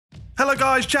Hello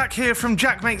guys, Jack here from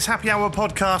Jack Makes Happy Hour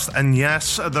podcast, and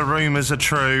yes, the rumours are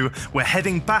true. We're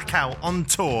heading back out on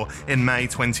tour in May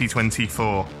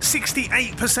 2024.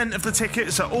 68% of the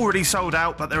tickets are already sold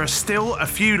out, but there are still a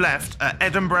few left at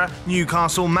Edinburgh,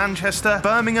 Newcastle, Manchester,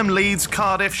 Birmingham, Leeds,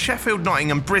 Cardiff, Sheffield,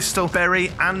 Nottingham, Bristol,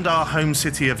 Bury, and our home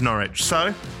city of Norwich.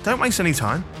 So, don't waste any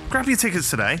time. Grab your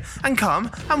tickets today and come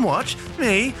and watch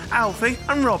me, Alfie,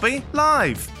 and Robbie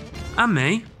live. And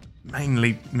me.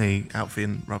 Mainly me, Alfie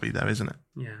and Robbie though, isn't it?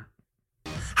 Yeah.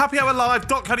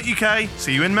 happyhourlive.co.uk.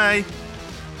 See you in May.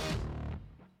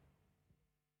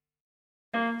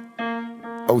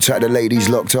 Old chat, the ladies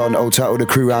locked on. Old chat, all the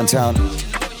crew round town.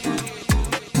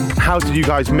 How did you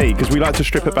guys meet? Because we like to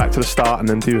strip it back to the start and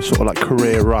then do a sort of like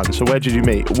career run. So where did you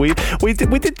meet? We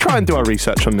did try and do our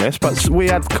research on this, but we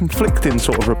had conflicting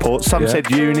sort of reports. Some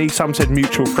said uni, some said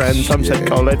mutual friends, some said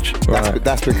college.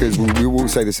 That's because we all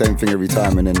say the same thing every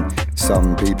time, and then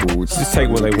some people would just take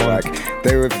what they want. Like,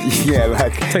 they were,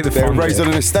 take they were raised on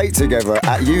an estate together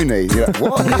at uni. You're like,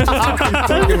 what?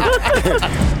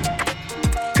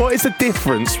 What is the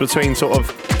difference between sort of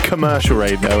commercial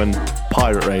radio and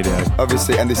pirate radio?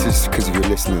 Obviously, and this is because of your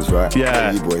listeners, right?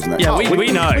 Yeah. You boys know. Yeah,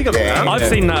 we know. I've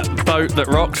seen that Boat That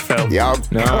Rocked film. Yeah,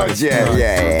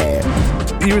 yeah.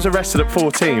 You was arrested at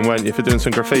 14, weren't you, for doing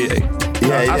some graffiti?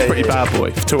 That's pretty bad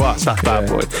boy. To us, that's bad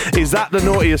boy. Is that the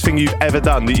naughtiest thing you've ever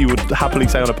done that you would happily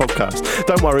say on a podcast?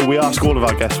 Don't worry, we ask all of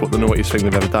our guests what the naughtiest thing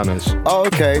they've ever done is. Oh,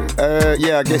 okay.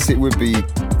 Yeah, I guess it would be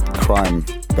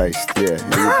crime-based, yeah.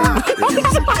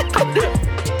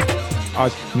 I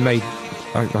made,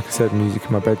 like I said, music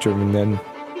in my bedroom, and then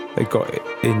they got it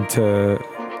into,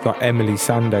 like, Emily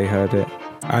Sandé heard it,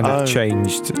 and it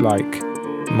changed, like,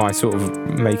 my sort of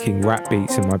making rap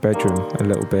beats in my bedroom a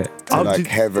little bit. So like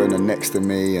Heaven and Next to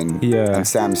Me and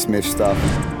Sam Smith stuff.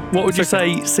 What would you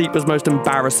say Seapa's most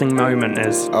embarrassing moment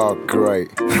is? Oh,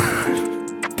 great.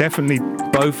 Definitely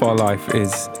both our life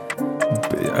is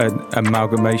an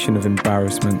amalgamation of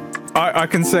embarrassment. I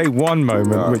can say one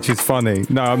moment, which is funny.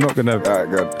 No, I'm not going to... All right,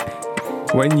 good.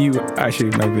 When you...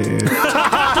 Actually, maybe it is.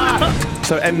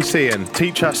 So MCing,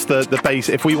 teach us the base.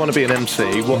 If we want to be an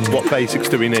MC, what basics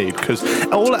do we need? Because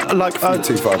all like... You're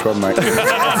too far gone, mate.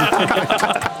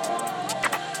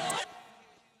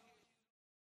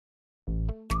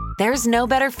 There's no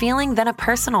better feeling than a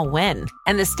personal win.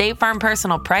 And the State Farm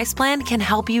Personal Price Plan can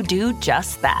help you do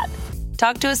just that.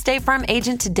 Talk to a State Farm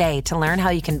agent today to learn how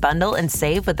you can bundle and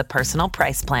save with the Personal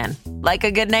Price Plan. Like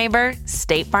a good neighbor,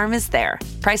 State Farm is there.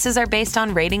 Prices are based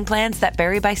on rating plans that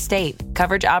vary by state.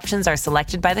 Coverage options are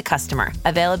selected by the customer.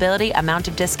 Availability, amount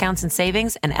of discounts and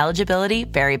savings, and eligibility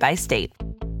vary by state.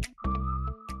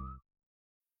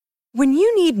 When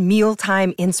you need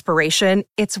mealtime inspiration,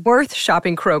 it's worth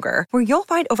shopping Kroger, where you'll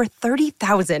find over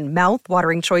 30,000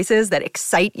 mouth-watering choices that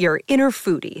excite your inner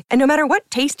foodie. And no matter what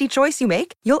tasty choice you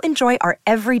make, you'll enjoy our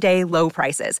everyday low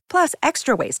prices, plus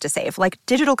extra ways to save, like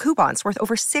digital coupons worth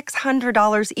over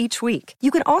 $600 each week. You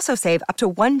can also save up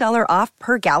to $1 off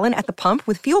per gallon at the pump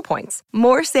with fuel points.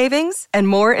 More savings and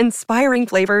more inspiring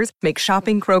flavors make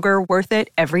shopping Kroger worth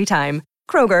it every time.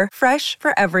 Kroger, fresh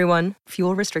for everyone.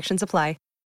 Fuel restrictions apply.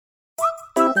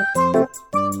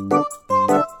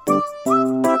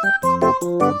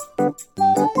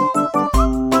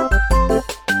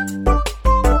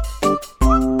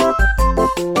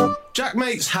 Jack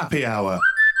Makes Happy Hour.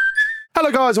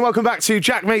 Hello guys and welcome back to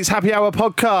Jack Makes Happy Hour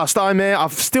podcast. I'm here.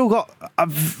 I've still got a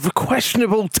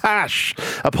questionable tash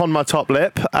upon my top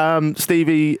lip.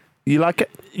 Stevie, you like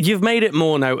it? You've made it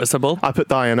more noticeable. I put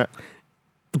dye in it.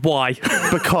 Why?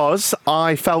 Because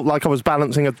I felt like I was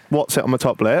balancing a what's it on my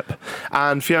top lip,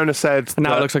 and Fiona said... And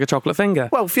now it looks like a chocolate finger.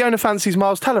 Well, Fiona fancies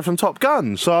Miles Teller from Top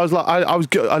Gun, so I was like,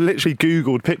 I literally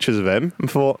Googled pictures of him and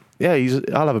thought, yeah,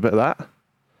 I'll have a bit of that.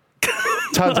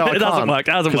 Turns out I can't. It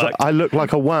doesn't work. I look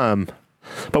like a worm.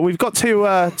 But we've got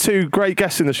two great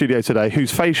guests in the studio today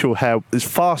whose facial hair is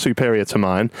far superior to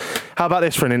mine. How about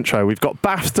this for an intro? We've got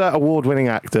BAFTA award-winning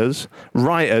actors,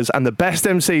 writers, and the best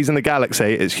MCs in the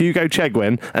galaxy. It's Hugo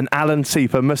Chegwin and Allan,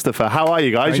 Seapa, Mustafa. How are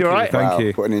you guys? You all right? Thank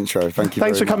you. What an intro. Thank you.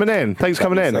 Thanks for coming in. Thanks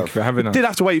for having us. Did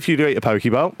have to wait for you to eat a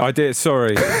Pokeball. I did,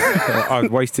 sorry.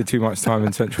 I've wasted too much time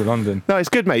in central London. No, it's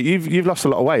good, mate. You've lost a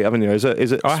lot of weight, haven't you? Is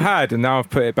it? I had, and now I've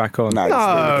put it back on. No,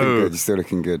 you're still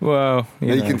looking good. Well,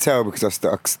 you can tell because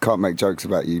I can't make jokes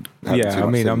about you. Yeah, I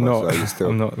mean, I'm not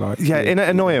like... Yeah, isn't it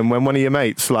annoying when one of your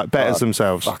mates like betters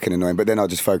themselves? Fucking annoying, but then I'll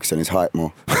just focus on his height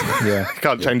more. Yeah.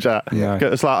 Can't change that. Yeah.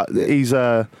 It's like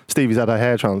Stevie's had a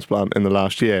hair transplant in the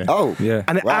last year. Oh. Yeah.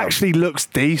 And it actually looks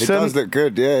decent. It does look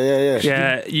good, yeah.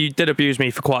 Yeah, you did abuse me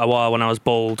for quite a while when I was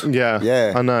bald.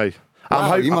 Yeah, I know.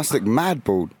 Wow, you must look mad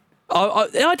bald.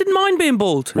 I didn't mind being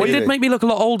bald. Really? It did make me look a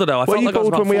lot older, though. I Were felt you like I was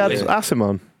bald about when we had 40. Asim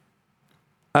on?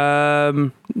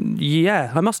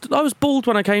 Yeah, I was bald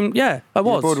when I came. Yeah, I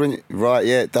was. Bored when right,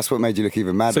 yeah, that's what made you look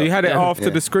even madder. So you had it after Yeah.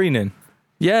 the screening?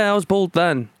 Yeah, I was bald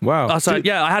then. Wow. I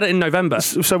had it in November.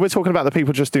 So we're talking about the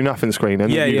People Just Do Nothing screening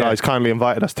that you guys kindly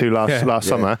invited us to last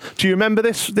summer. Do you remember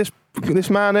this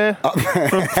man here?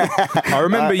 I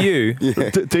remember you.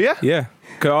 Do you? Yeah.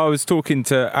 'Cause I was talking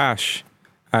to Ash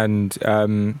and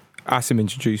Asim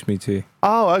introduced me to you.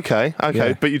 Oh, okay.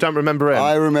 Yeah. But you don't remember him?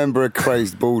 I remember a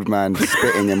crazy bald man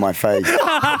spitting in my face.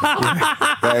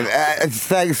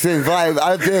 Thanks for inviting.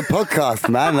 I'll do a podcast,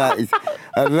 man.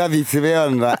 I'd love you to be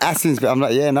on. Asim's. I'm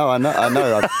like, yeah, no, I know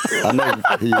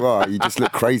who you are. You just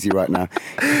look crazy right now.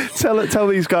 Tell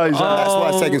these guys. That's why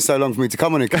it's taken so long for me to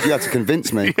come on here, because you had to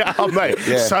convince me. Yeah, mate.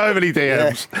 Yeah. So many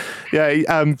DMs.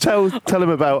 Yeah. Tell him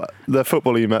about the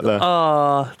footballer you met there.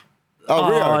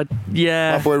 Rio.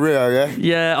 Yeah. My boy Rio, yeah?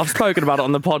 Yeah, I've spoken about it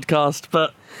on the podcast,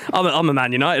 but I'm a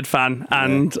Man United fan,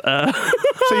 and so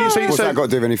What's that got to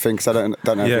do with anything? Because I don't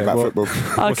know anything about football.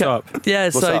 What's up? Yeah,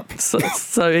 What's up?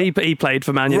 so he played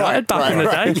for Man United back in the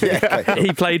day. Yeah.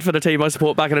 He played for the team I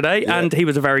support back in the day, and he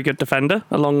was a very good defender,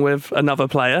 along with another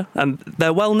player, and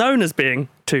they're well known as being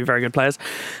two very good players.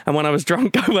 And when I was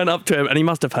drunk, I went up to him, and he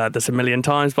must have heard this a million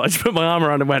times, but I just put my arm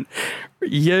around him and went,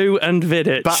 "You and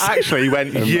Vidic." But actually, he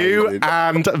went, "You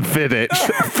and Vidic."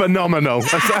 Phenomenal.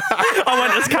 I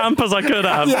went as camp as I could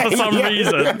have for some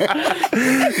reason.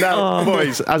 Now,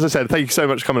 boys, as I said, thank you so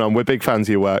much for coming on. We're big fans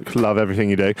of your work. Love everything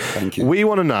you do. Thank you. We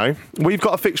want to know, we've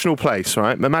got a fictional place,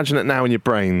 right? Imagine it now in your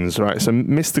brains, right? It's a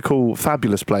mystical,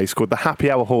 fabulous place called the Happy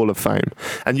Hour Hall of Fame.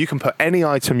 And you can put any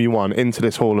item you want into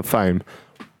this Hall of Fame.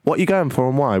 What are you going for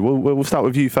and why? We'll start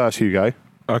with you first, Hugo.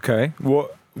 Okay. What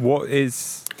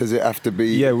is... Does it have to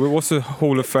be... Yeah, what's the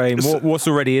Hall of Fame? What's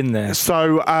already in there?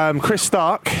 So, Chris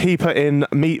Stark, he put in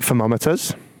meat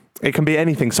thermometers. It can be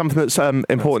anything, something that's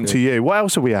important to you. What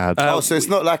else have we had? so it's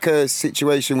not like a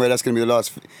situation where that's going to be the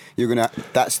last...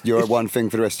 That's your one thing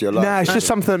for the rest of your life. Nah, it's just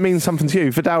something that means something to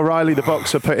you. Vidal Riley, the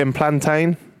boxer, put in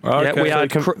plantain. Okay. Yeah, we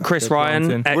had Chris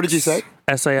Ryan. What did you say?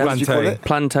 SAS. What did you call it?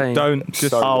 Plantain. Don't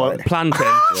just... Plantain.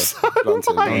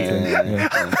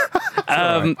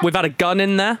 We've had a gun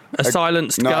in there, a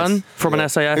silenced gun from an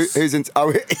SAS. Who's in...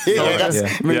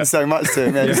 that means so much to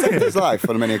him. Yeah. He saved his life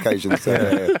on many occasions. So,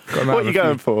 What are you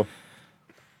going for?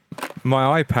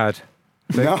 My iPad.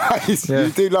 Nice. Yeah.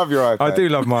 You do love your iPad. I do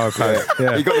love my iPad.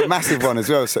 Yeah. You got the massive one as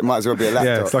well, so it might as well be a laptop.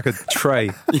 Yeah, it's like a tray.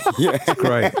 Yeah. It's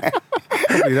great.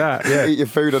 Probably that, yeah. Eat your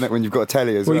food on it when you've got a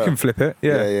telly as well. Well, you can flip it.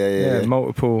 Yeah. Yeah.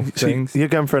 Multiple things. So you're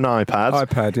going for an iPad.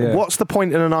 iPad, yeah. What's the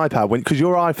point in an iPad? Because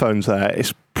your iPhone's there,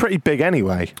 it's pretty big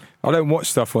anyway. I don't watch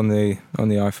stuff on the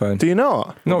iPhone. Do you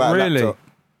not? Not really.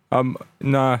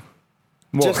 Nah.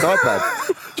 What? Just iPad.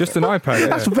 Just an iPad. Yeah.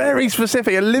 That's very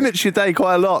specific. It limits your day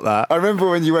quite a lot, that. I remember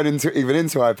when you went into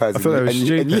iPads. I thought that was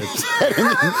stupid.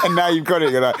 And now you've got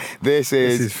it. You're like, this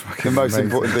is the most amazing.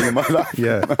 important thing in my life.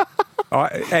 Yeah.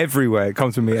 Everywhere. It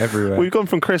comes with me everywhere. We've gone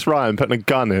from Chris Ryan putting a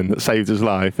gun in that saved his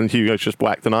life, and Hugo's just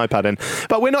whacked an iPad in.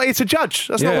 But we're not here to judge.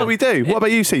 That's not what we do. What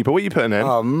about you, Seapa? What are you putting in?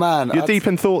 Oh, man. You're deep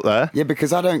in thought there. Yeah,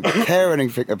 because I don't care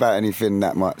anything about anything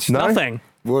that much. No? Nothing.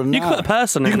 Well, no. You can put a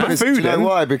person in can there. put food Do you know in.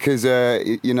 why? Because,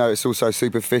 it's also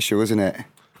superficial, isn't it?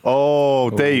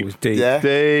 Oh, deep. It's deep. Yeah?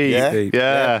 Deep. Yeah? Deep.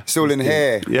 Yeah. It's all in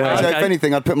here. Yeah. So Okay. if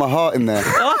anything, I'd put my heart in there.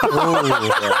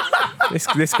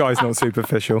 This guy's not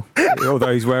superficial.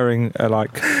 Although he's wearing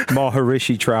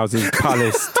Maharishi trousers,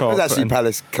 Palace top. It was actually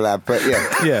Palace collab, but yeah.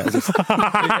 Yeah. Is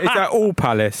that all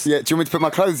Palace? Yeah, do you want me to put my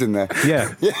clothes in there?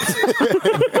 Yeah.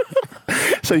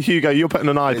 So, Hugo, you're putting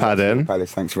an iPad in.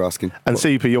 Palace, thanks for asking. And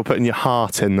Seapa, you're putting your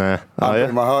heart in there. I'm Are you?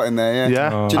 putting my heart in there, yeah.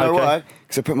 Yeah? Do you know Okay. why?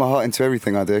 Because I put my heart into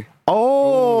everything I do.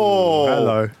 Oh.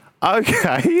 Hello.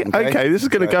 Okay. This is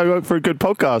going to go for a good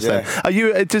podcast then. Yeah. Are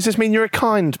you? Does this mean you're a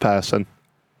kind person?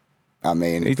 I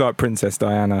mean... He's like Princess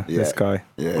Diana, this guy.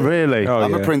 Yeah. Really? Oh,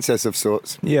 I'm yeah. a princess of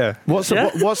sorts. Yeah. What's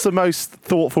the most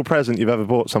thoughtful present you've ever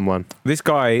bought someone? This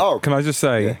guy, Oh. can I just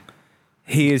say,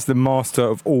 he is the master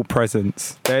of all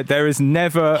presents. There is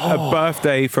never a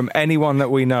birthday from anyone that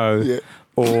we know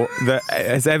or that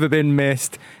has ever been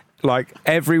missed. Like,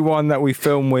 everyone that we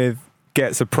film with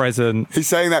gets a present. He's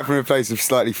saying that from a place of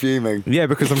slightly fuming. Yeah,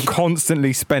 because I'm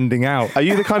constantly spending out. Are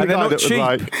you the kind of And guy they're not that would cheap.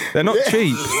 like? They're not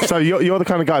cheap. So you're the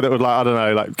kind of guy that would I don't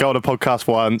know, go on a podcast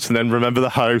once and then remember the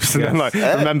host and then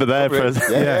remember their present.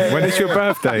 Yeah. When is your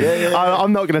birthday?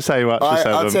 I'm not going to say much.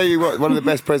 I'll tell you what, one of the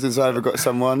best presents I ever got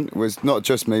someone was not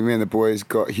just me and the boys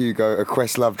got Hugo a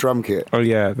Questlove drum kit. Oh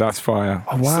yeah, that's fire.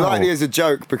 Oh, wow. Slightly as a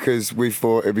joke because we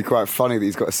thought it'd be quite funny that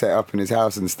he's got to set up in his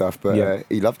house and stuff, but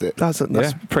he loved it. That's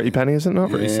pretty penny, isn't is it not?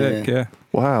 Pretty sick, yeah.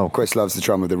 Wow. Quest loves the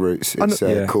drum of the Roots. It's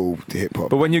Yeah. cool hip hop.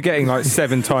 But when you're getting like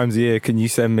 7 times a year, can you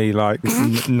send me like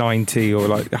 90 or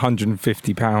like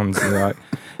 150 pounds like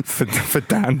for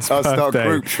Dan's I'll birthday? start a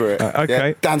group for it. Okay.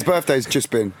 Yeah. Dan's birthday's just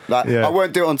been like Yeah. I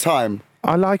won't do it on time.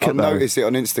 I like I'll it though. notice it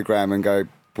on Instagram and go,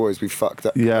 boys, we fucked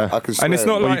up. Yeah. I can swear. And it's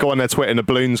not When like you go on their Twitter and the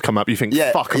balloons come up, you think,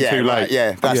 fuck, I'm too right, late.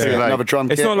 yeah, that's Yeah. it. Too late. Another drum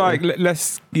it's kit. not like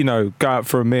let's go out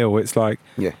for a meal. It's like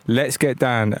Yeah. let's get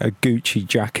Dan a Gucci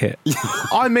jacket.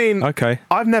 I mean, Okay.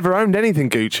 I've never owned anything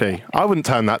Gucci. I wouldn't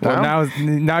turn that down. Well,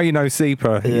 now you know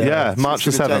Seapa. Yeah, March the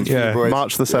It's gonna 7th. change for you Yeah. boys.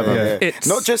 March the 7th. Yeah. It's-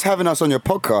 Not just having us on your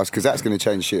podcast, because that's going to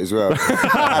change shit as well.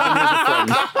 Having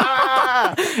you as a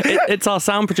friend. It's our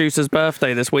sound producer's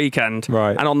birthday this weekend.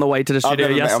 Right. And on the way to the I've studio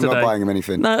never met, I'm yesterday. not buying him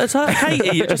anything. No, it's her.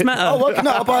 Katie, you just met her. Oh, well,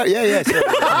 no, I'll buy it. Yeah.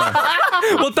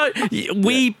 Sorry. Well,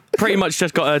 we pretty much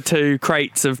just got her 2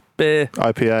 crates of beer.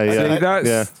 IPA, yeah. See, that's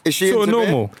Yeah. Is she sort of into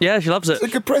beer? normal. Yeah, she loves It's a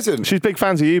it. good present. She's big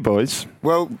fans of you boys.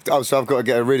 Well, so I've got to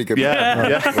get a really good Yeah.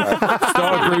 yeah.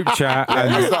 Start a group chat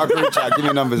Let's and start a group chat. Give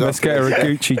me numbers. let's get her a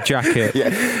Gucci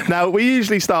jacket. Now, we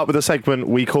usually start with a segment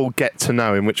we call Get to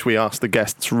Know, in which we ask the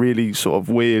guests really sort of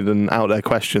weird and out there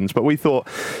questions. But we thought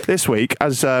this week,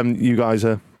 as you guys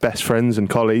are best friends and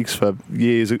colleagues for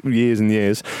years and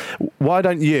years, why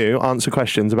don't you answer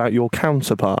questions about your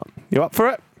counterpart? You up for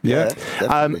it? Yeah.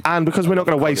 definitely. And because we're not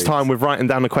going to waste Colleagues. time with writing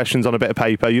down the questions on a bit of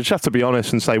paper, you just have to be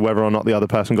honest and say whether or not the other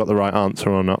person got the right answer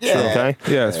or not. Yeah. Sure, okay?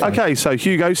 Yeah, it's fine. Okay, so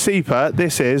Hugo, Seapa,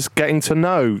 this is getting to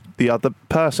know the other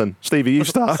person. Stevie, you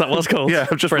start. Is that what it's called? Yeah,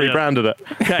 I've just Brilliant. rebranded it.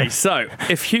 Okay, so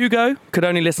if Hugo could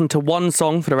only listen to one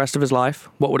song for the rest of his life,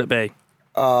 what would it be?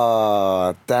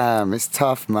 Oh, damn. It's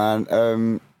tough,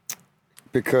 man.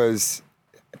 Because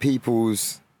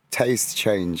people's tastes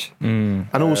change. And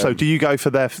also, do you go for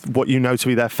what you know to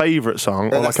be their favourite song,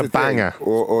 or That's like a the thing. banger?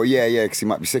 Or yeah, because he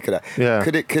might be sick of that. Yeah.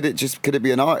 Could it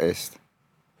be an artist?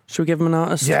 Should we give him an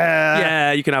artist? Yeah.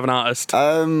 Yeah, you can have an artist.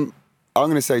 I'm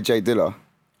going to say Jay Dilla.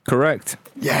 Correct.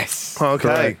 Yes. Okay.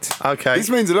 Correct. Okay. This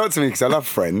means a lot to me because I love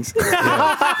Friends.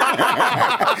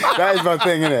 That is my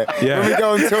thing, isn't it? Yeah. When we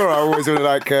go on tour, I always want to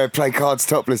like play cards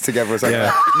topless together or something.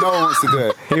 Yeah. No one wants to do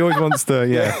it. He always wants to,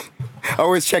 yeah. I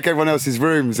always check everyone else's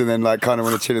rooms and then like kind of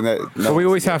want to chill in there. No But we one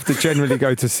always wants have to generally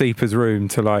go to Seapa's room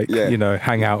to like, Yeah. you know,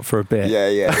 hang out for a bit.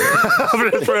 to. Yeah. for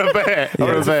a bit.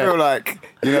 For a I bit. feel like,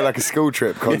 like a school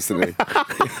trip constantly.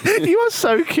 You are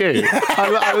so cute.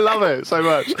 I love it so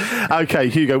much. Okay,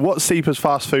 Hugo, what's Seapa's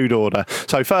fast food order?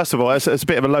 So first of all, it's a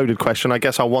bit of a loaded question. I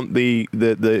guess I want the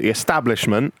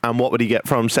establishment, and what would he get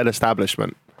from said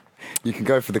establishment? You can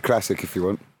go for the classic if you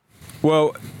want.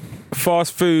 Well,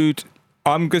 fast food,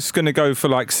 I'm just going to go for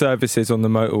like services on the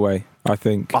motorway, I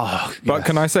think. Oh, But yes.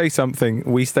 can I say something?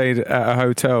 We stayed at a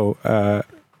hotel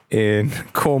in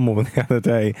Cornwall the other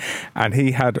day, and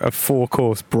he had a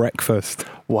 4-course breakfast.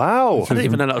 Wow. I didn't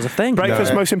even know that was a thing.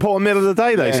 Breakfast, No. most important meal of the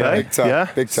day, they say. Big time. Yeah.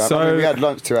 Big time. So- I mean, we had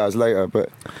lunch 2 hours later, but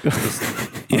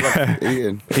Yeah.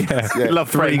 eating. Yeah. Love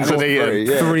friends and eating. Three,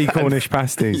 yeah. 3 Cornish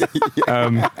pasties.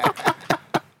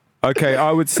 Okay,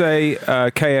 I would say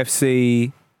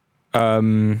KFC,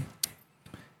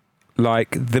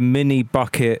 like the mini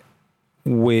bucket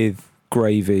with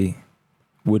gravy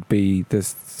would be the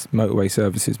motorway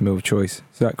services meal of choice.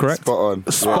 Is that correct? Spot on.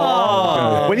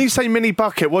 Oh. When you say mini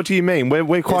bucket, what do you mean?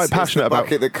 We're quite passionate it's the about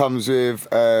bucket that comes with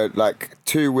like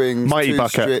 2 wings, Mighty 2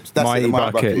 bucket. strips. That's Mighty it, the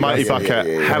bucket. Mighty Yeah, bucket.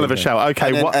 yeah. Hell of a shout. Okay,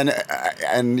 And, what?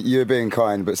 and you're being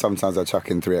kind, but sometimes I chuck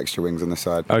in 3 extra wings on the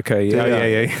side. Okay,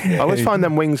 yeah. I always find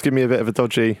them wings give me a bit of a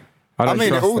dodgy. I don't mean,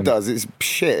 it trust all them. does. It's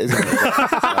shit, isn't it?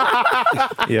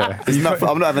 Yeah. It's nothing,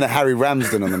 I'm not having a Harry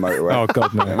Ramsden on the motorway. Oh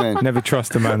God, no! I mean- Never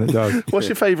trust a man that does. What's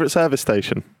your favourite service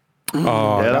station?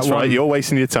 Oh, Yeah, that's that right. one- You're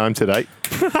wasting your time today.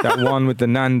 That one with the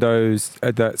Nando's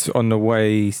that's on the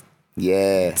way,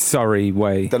 Yeah. Surrey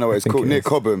way. Don't know what I it's think called. it Near is.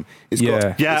 Cobham. It's Yeah.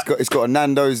 got, Yeah. It's got a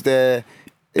Nando's there.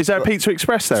 Is there a Pizza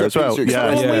Express there as It's a well? Pizza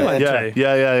Express. Yeah. We went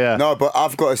yeah, to. yeah. No, but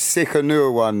I've got a sicker,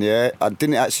 newer one, yeah. I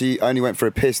didn't actually, I only went for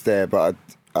a piss there, but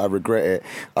I regret it.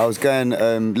 I was going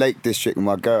Lake District with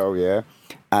my girl, yeah,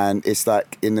 and it's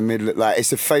like in the middle, like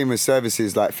it's a famous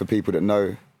services like for people that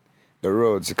know the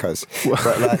roads, because,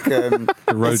 but like The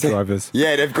road drivers.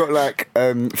 yeah, they've got like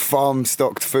farm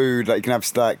stocked food, like you can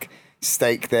have like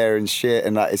steak there and shit,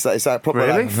 and like it's like proper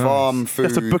Really? like farm You food.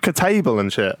 have to book a table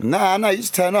and shit. Nah, you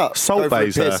just turn up, Salt go for a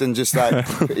bays piss there. and just like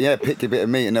pick your bit of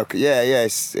meat and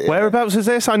it's, Whereabouts is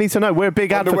this? I need to know. We're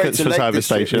big On the way advocates to for Lake service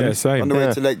District. stations. Yeah, same. on the way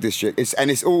Yeah. to Lake District.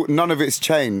 It's all, none of it's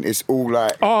chain. It's all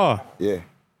like Oh, yeah.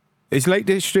 is Lake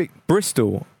District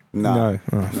Bristol? No. No.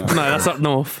 Oh, No, that's up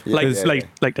north. Yeah, Lake, yeah, Lake,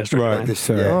 Lake District. Right. This-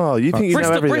 So, yeah. Oh, you think you know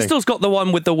Bristol, everything? Bristol's got the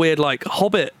one with the weird like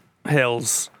Hobbit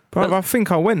hills. But I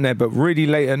think I went there, but really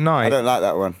late at night. I don't like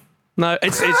that one. No,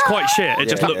 it's quite shit. It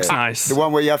just looks nice. The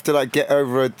one where you have to like get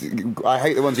over I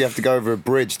hate the ones you have to go over a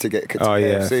bridge to get to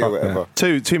KFC or whatever.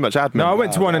 Too much admin. No, I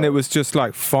went to one and it was just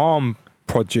like farm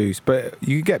produce, but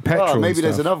you get petrol. Oh, maybe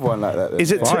there's another one like that. Then.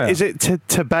 Is it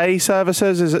T-Bay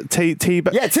services? Is it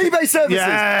T-Bay? Yeah, T-Bay services.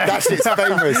 Yeah. That shit's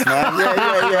famous, man.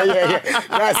 Yeah.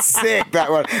 That's sick, that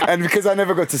one. And because I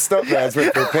never got to stop there, I was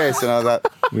went for a piss, and I was like,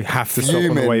 we have to stop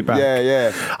on the way back.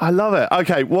 Yeah. I love it.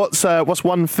 Okay, what's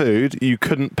one food you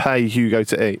couldn't pay Hugo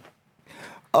to eat?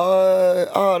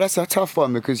 That's a tough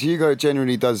one because Hugo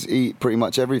generally does eat pretty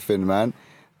much everything, man.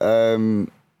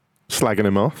 Slagging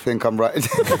him off. Think I'm right.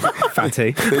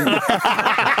 Fatty.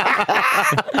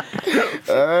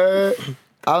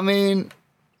 I mean,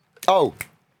 I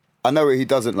know what he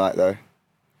doesn't like though.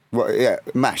 What? Yeah,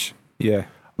 mash. Yeah.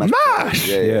 Mash?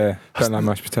 Yeah. Don't like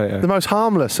mashed potato. The most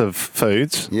harmless of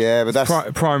foods. Yeah, but that's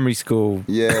primary school.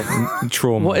 Yeah.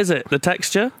 Trauma. What is it? The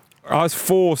texture? I was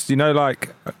forced,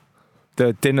 like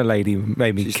the dinner lady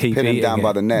made me keep pin him eating down it.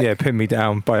 by the neck. Yeah, pin me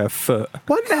down by a foot.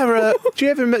 Wasn't there do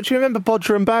you remember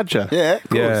Bodger and Badger? Yeah, of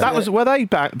course. Yeah. That was were they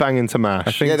banging to mash?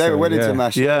 I think Yeah, they were willing yeah. to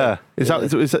mash. Yeah. Is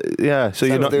that yeah? So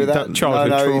you're not do with that? childhood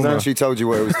No, he's trauma. actually told you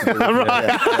what it was to do.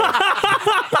 Right.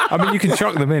 I mean, you can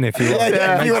chuck them in if you want.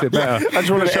 Yeah, It makes it better. I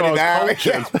just want to show our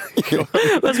culture.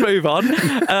 Let's move on.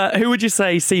 Who would you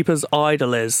say Seapa's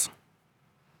idol is?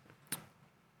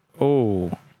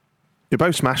 Oh, You're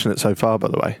both smashing it so far, by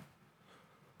the way.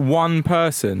 one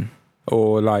person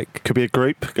or like Could be a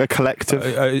group, a collective.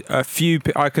 a few.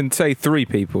 I can say 3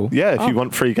 people. Yeah, if you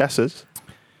want 3 guesses.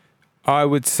 I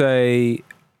would say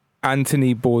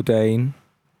Anthony Bourdain,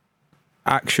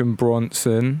 Action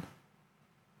Bronson,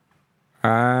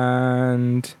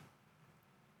 and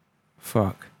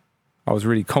fuck. I was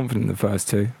really confident in the first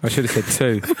 2. I should have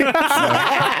said 2.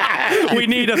 We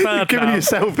need a third. Giving now.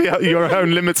 yourself your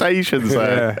own limitations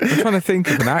there. Yeah. I'm trying to think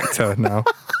of an actor now.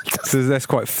 So that's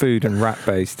quite food and rap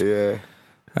based. Yeah.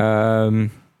 The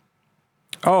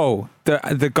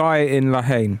guy in La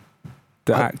Haine,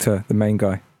 the actor, the main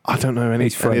guy. I don't know any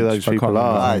He's of those French, I people can't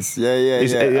are. Nice. Yeah.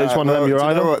 Is one of them your do you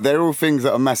know idol? what? They're all things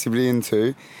that I'm massively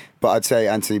into, but I'd say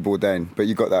Anthony Bourdain. But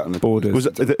you got that on the Borders.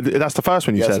 That's the first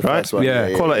one you Yeah, said, that's the right? first one.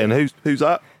 Yeah. Quality. And who's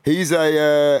that? He's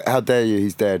a. How dare you?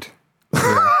 He's dead.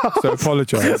 So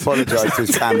apologise. Apologise to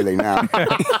his family now.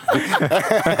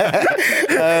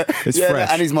 It's Yeah, fresh.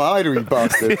 and he's my idol, you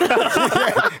bastard.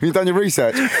 Have you done your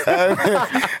research?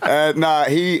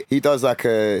 He does like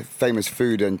a famous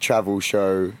food and travel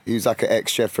show. He was like an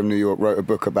ex-chef from New York, wrote a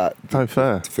book about Oh,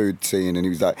 fair. the food scene, and he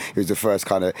was the first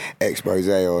kind of expose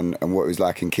on what it was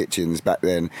like in kitchens back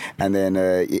then. And then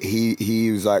he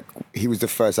was the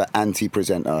first like,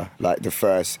 anti-presenter, like the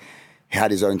first. He had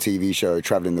his own TV show,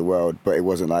 traveling the world, but it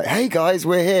wasn't like, "Hey guys,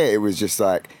 we're here." It was just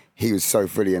like he was so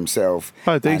fully himself.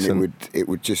 Oh, decent. And it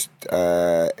would just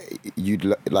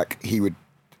he would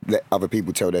let other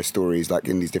people tell their stories like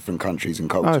in these different countries and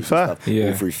cultures and fair. stuff, Yeah,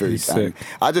 all through food. he's And sick.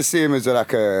 I just see him as a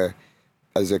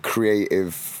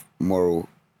creative moral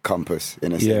compass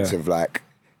in a sense Yeah. of like,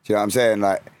 do you know what I'm saying?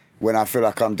 Like when I feel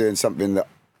like I'm doing something that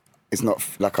it's not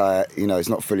like it's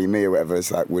not fully me or whatever.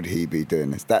 It's like, would he be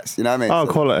doing this? That's, you know what I mean? Oh,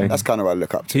 quality. That's kind of what I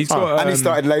look up to. He's got, and he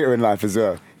started later in life as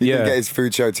well. He Yeah. didn't get his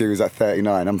food show till he was like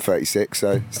 39. I'm 36,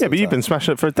 so. Yeah, but you've been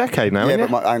smashing it for a decade now, Yeah,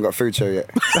 haven't but I ain't got a food show yet.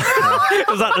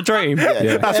 Was that the dream?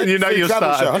 Yeah. That's when you know Food you're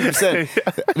travel starting. show,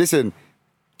 100%. Listen,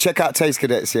 check out Taste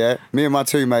Cadets, yeah? Me and my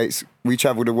 2 mates, we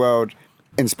travel the world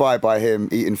inspired by him,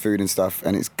 eating food and stuff,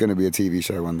 and it's going to be a TV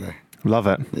show one day. Love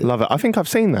it. Love it. I think I've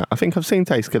seen that. I think I've seen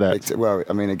Taste Cadets. Well,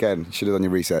 I mean, again, should have done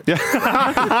your research.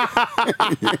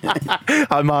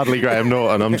 I'm hardly Graham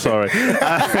Norton, I'm sorry.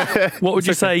 What would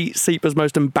you say Seapa's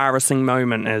most embarrassing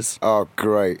moment is? Oh,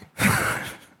 great.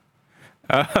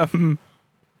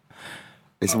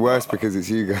 It's worse because it's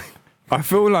Hugo. I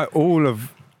feel like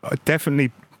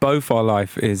definitely both our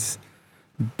life is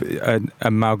an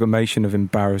amalgamation of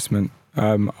embarrassment.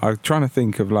 I'm trying to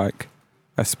think of like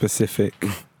a specific.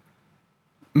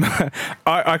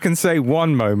 I can say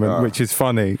one moment which is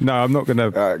funny. No, I'm not gonna.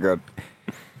 All right, good.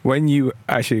 When you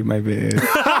actually maybe it is.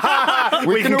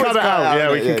 We can always cut it out.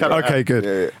 Yeah, we can cut it out. Okay, good.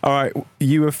 Yeah. All right,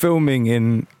 you were filming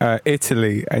in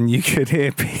Italy, and you could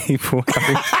hear people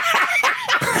having,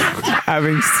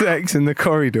 having sex in the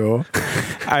corridor.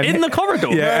 And In the corridor?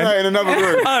 Yeah. No, in another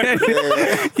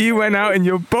room. You went out in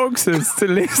your boxers to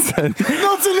listen.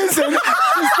 Not to listen,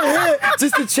 just to hear,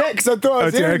 just to check, because I thought I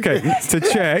was hearing Okay, things. to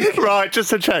check. Right, just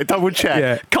to check, double check.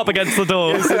 Yeah. Cup against the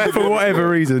door. For whatever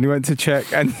reason, you went to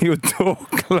check and your door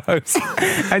closed,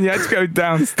 and you had to go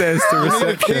downstairs to You need a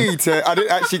reception. key to. I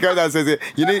didn't actually go downstairs.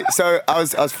 So I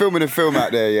was filming a film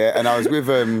out there, yeah, and I was with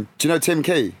do you know Tim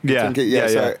Key? Yeah. Tim Key, Yeah,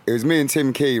 So yeah. it was me and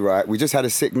Tim Key, right? We just had a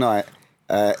sick night.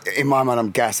 In my mind, I'm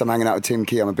gassed. I'm hanging out with Tim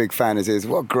Key. I'm a big fan of his.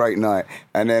 What a great night.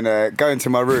 And then go into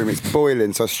my room. It's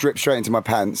boiling, so I stripped straight into my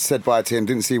pants. Said bye to him.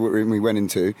 Didn't see what room we went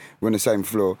into. We're on the same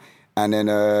floor. And then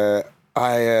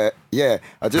I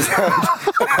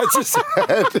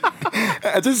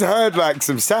just heard like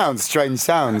some sounds, strange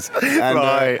sounds. And,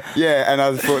 Right. and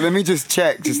I thought, let me just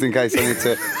check, just in case I need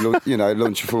to,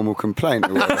 launch a formal complaint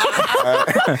or whatever.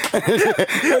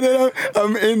 And then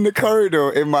I'm in the corridor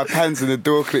in my pants and the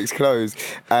door clicks closed.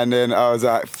 And then I was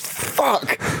like,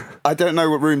 fuck. I don't know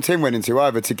what room Tim went into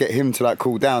either to get him to like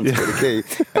cool down to get the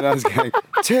key. And I was going,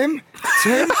 Tim?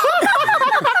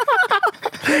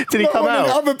 Did he come wanting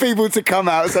out? other people to come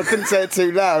out, so I couldn't say it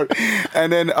too loud.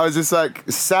 And then I was just like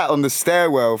sat on the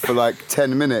stairwell for like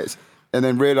 10 minutes and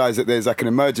then realised that there's like an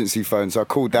emergency phone, so I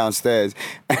called downstairs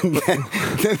and then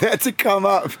they had to come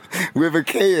up with a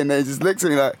key and they just looked at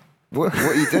me like, what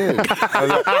are you doing? I was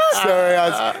like,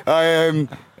 sorry,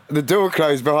 the door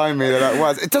closed behind me. They're like,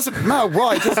 why? It doesn't matter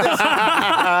why. Just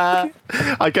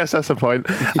I guess that's the point.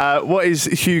 What is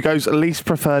Hugo's least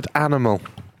preferred animal?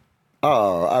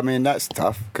 Oh, I mean, that's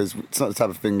tough because it's not the type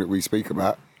of thing that we speak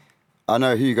about. I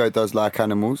know Hugo does like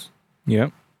animals. Yeah.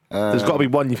 There's got to be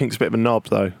one you think's a bit of a knob,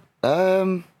 though.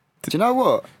 Do you know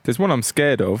what? There's one I'm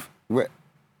scared of. We're,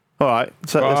 All right,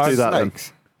 so let's do that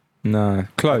snakes. No,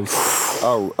 close.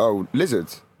 Oh,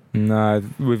 lizards. No,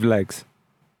 with legs.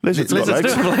 then. Lizards got Lizards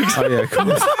legs. do have legs. Oh yeah, of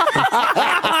course.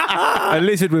 A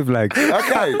lizard with legs,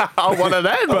 Okay. Oh, one of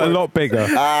them. but a lot bigger.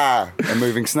 A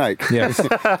moving snake. Yes.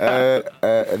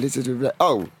 A lizard with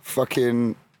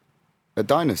fucking a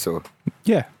dinosaur.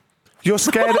 Yeah. You're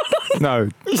scared? No,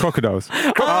 crocodiles.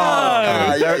 They're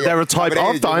a type But it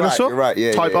of is, dinosaur? You're right.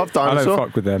 Yeah, Type yeah. of I don't dinosaur?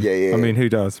 fuck with them. Yeah. I mean, who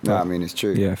does? No, But I mean it's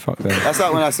true. yeah, fuck them. That's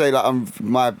like when I say like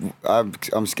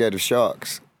I'm scared of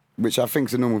sharks, which I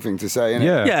think's a normal thing to say, isn't it?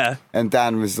 Yeah. Yeah. And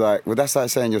Dan was like, "Well, that's like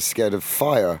saying you're scared of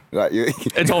fire." Like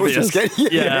It's obvious. Scared.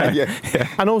 Yeah.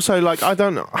 And also, like, I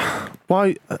don't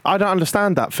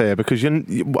understand that fear because are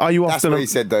you That's often? what he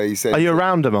said though. He said, Are you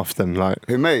around them often? Like,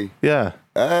 "Who me?" yeah.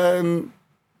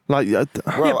 Like,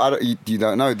 Well, you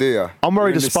don't know, do you? I'm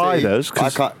worried You're in of the sea. spiders,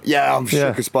 'cause- I can't. Yeah, I'm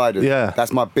shook of spiders. Yeah.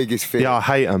 That's my biggest fear. Yeah, I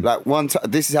hate 'em. Like one time,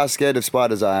 this is how scared of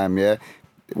spiders I am. Yeah.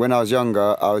 When I was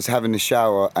younger, I was having a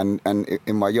shower, and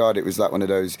in my yard, it was like one of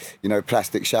those,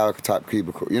 plastic shower type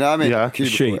cubicle. You know what I mean? Yeah.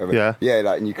 Cubicle, Sheet. whatever. Yeah. Yeah,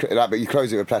 like, but you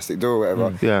close it with a plastic door or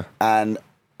whatever. Yeah. And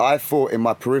I thought in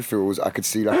my peripherals, I could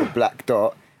see like a black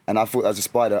dot. And I thought that was a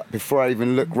spider. Before I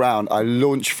even looked round, I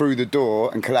launched through the door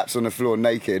and collapsed on the floor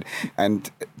naked and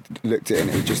looked at it and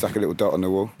it was just like a little dot on the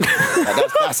wall.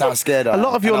 Like, that's how scared I a am.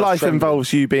 lot of your And I was life trembling.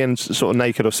 involves you being sort of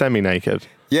naked or semi-naked.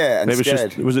 Yeah, and it was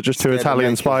scared. was it just two Scared and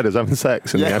Italian naked. spiders having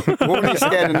sex in Yeah, the end? what were you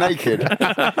scared and naked?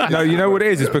 No, you know what it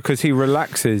is? It's because he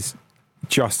relaxes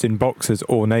just in boxers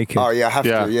or naked. Oh yeah, I have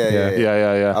Yeah. to. Yeah.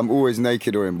 Yeah. I'm always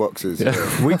naked or in boxers. Yeah.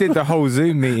 We did the whole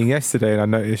Zoom meeting yesterday, and I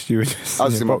noticed you were just. I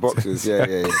was in my boxers. boxers.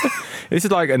 Yeah. This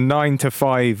is like a 9 to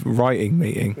 5 writing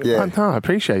meeting. Yeah. I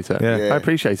appreciate it. Yeah. I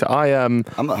appreciate it. I'm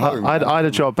at home. I had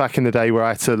a job back in the day where I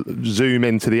had to zoom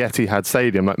into the Etihad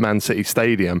Stadium, like Man City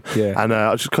Stadium. Yeah. And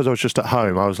just because I was just at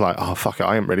home, I was like, oh fuck it,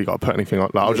 I ain't really got to put anything on.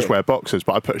 Like, I'll just Yeah. wear boxers,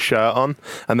 but I put a shirt on,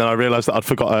 and then I realised that I'd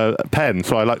forgot a pen,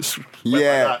 so I like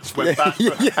went back,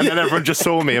 and then everyone just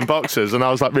saw me in boxers, and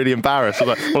I was like really embarrassed. I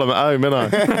was like, well, I'm at home,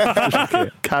 innit?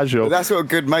 Just casual. But that's what a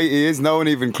good mate he is. No one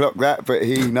even clocked that, but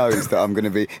he knows that I'm going to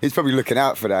be. He's probably looking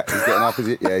out for that. He's getting up, is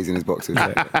it? Yeah, he's in his boxers.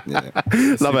 Yeah.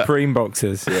 Love it. Supreme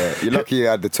boxers. Yeah. You're lucky you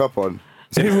had the top on.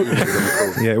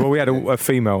 Yeah, well, we had a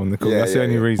female on the call. Yeah, That's the yeah,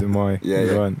 only yeah. reason why Yeah, we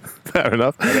yeah. weren't. Fair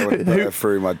enough. I don't want to put her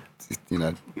through my,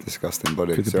 disgusting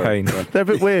body. With the Sorry. pain. They're a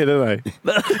bit weird, aren't they?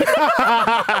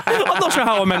 I'm not sure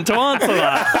how I meant to answer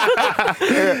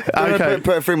that. Okay.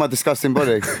 Put her through my disgusting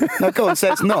body. No, go on, say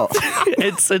it's not.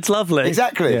 It's lovely.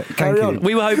 Exactly. Yeah, Carry thank on. you.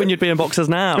 We were hoping you'd be in boxers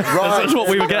now. That's what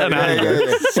we were getting at.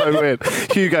 Yeah. So weird.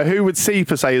 Hugo, who would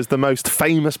Seapa say is the most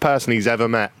famous person he's ever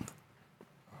met?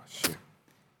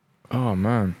 Oh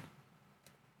man,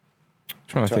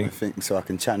 I'm trying to think so I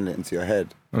can channel it into your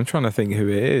head. I'm trying to think who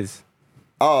it is.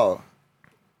 Oh,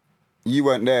 you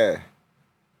weren't there.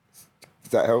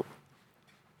 Does that help?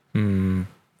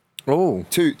 Oh.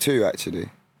 Two actually.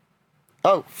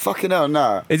 Oh, fucking hell,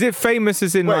 no. Is it famous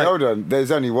as in Wait, like... hold on.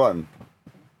 There's only one.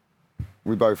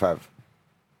 We both have.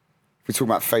 We're talking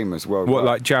about famous worldwide. What,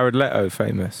 like Jared Leto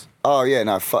famous? Oh, yeah,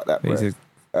 no, fuck that, bro.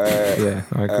 Yeah,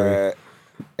 I agree.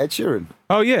 Ed Sheeran.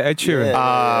 Oh, yeah, Ed Sheeran.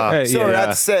 Yeah. Sorry, I had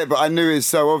to say it, but I knew it was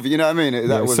so obvious. You know what I mean?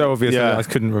 That was so obvious that I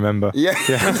couldn't remember. Yeah.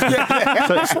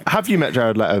 So, have you met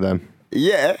Jared Leto then?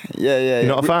 Yeah. You're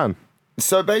not a fan?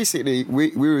 So basically, we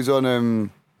was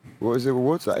on... what was it?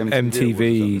 What's that?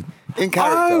 MTV. In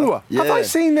character. Oh, yeah. have I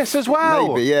seen this as well?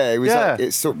 Maybe, yeah. It was like,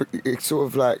 it's sort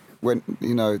of like when,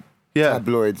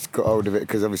 tabloids got hold of it,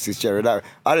 because obviously it's Jared Leto.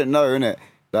 I didn't know, innit,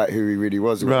 like who he really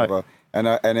was or whatever. Right. And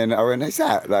then I went, is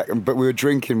that? Like, but we were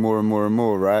drinking more and more and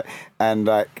more, right? And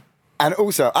like, and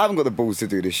also I haven't got the balls to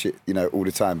do this shit, all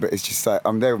the time. But it's just like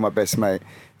I'm there with my best mate,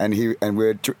 and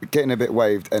we're getting a bit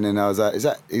waved, and then I was like, is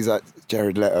that? He's like,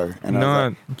 Jared Leto. And I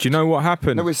was like, do you know what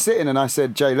happened? No, we're sitting, and I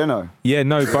said Jay Leno. Yeah,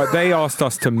 no, but they asked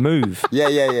us to move. Yeah.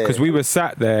 Because we were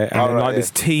sat there, and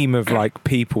this team of like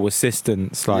people,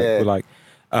 assistants, were like,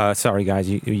 sorry guys,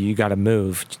 you got to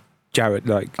move. Jared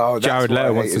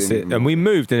Leto wants to sit, and we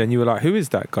moved, and then you were like, who is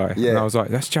that guy? Yeah. And I was like,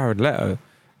 that's Jared Leto.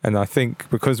 And I think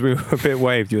because we were a bit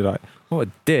waved, you were like, what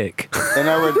a dick. And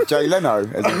I went, Jay Leno,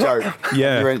 as a joke.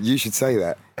 Yeah. You went, you should say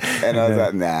that. And I was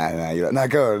like, nah. You're like, nah,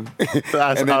 go on.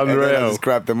 That's unreal. And then I just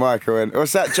grabbed the mic and went,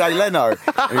 what's that, Jay Leno?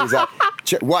 And he was like,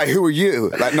 why, who are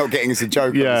you? Like, not getting us a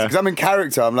joke. Yeah. Because I'm in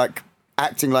character, I'm like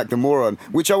acting like the moron,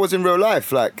 which I was in real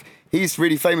life. Like, he's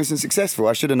really famous and successful.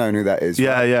 I should have known who that is.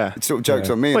 Yeah, right? yeah. It sort of jokes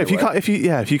on me. Well, if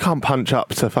you can't punch up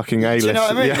to fucking A-list. Do you know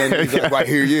what I mean? Yeah. And he's like, wait,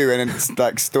 who are you? And then it's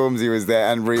like Stormzy was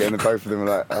there and Rita, and both of them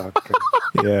were like, oh, okay.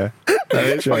 Yeah.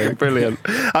 It's fucking brilliant.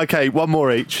 Okay, one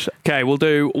more each. Okay, we'll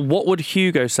do what would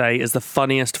Hugo say is the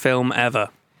funniest film ever?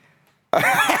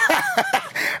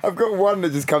 I've got one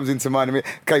that just comes into mind.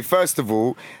 Okay, first of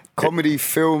all, comedy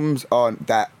films aren't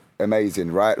that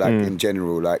amazing, right? Like in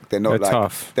general, like they're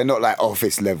tough. They're not like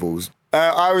Office levels.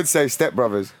 I would say Step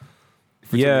Brothers.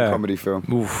 Comedy film.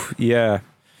 Oof, yeah.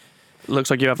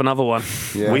 Looks like you have another one.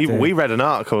 Yeah. We read an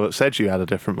article that said you had a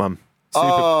different one.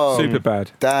 Super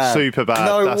bad. Damn. Super bad.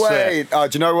 No That's way. it. Oh,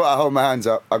 do you know what? I hold my hands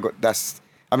up. I know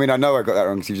I got that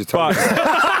wrong because you just told me.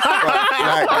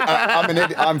 I'm an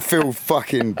idiot. I feel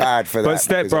fucking bad for that. But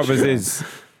Step Brothers is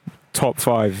top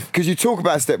 5. Because you talk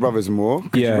about Step Brothers more,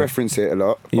 because you reference it a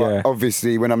lot. But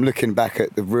obviously, when I'm looking back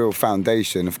at the real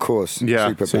foundation, of course,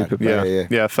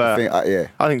 Superbad. Yeah, fair.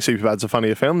 I think Superbad's a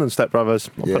funnier film than Step Brothers.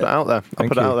 I'll put it out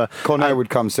there. Con Air would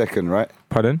come second, right?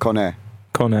 Pardon? Con Air.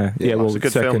 Yeah, well, it's a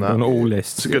good second film, that. on all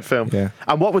lists. It's a good film. Yeah.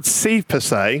 And what would Seapa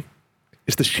say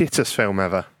is the shittest film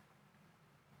ever?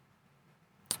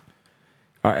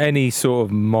 Any sort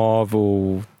of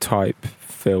Marvel type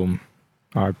film,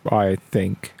 I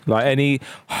think. Like any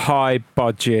high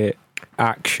budget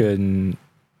action.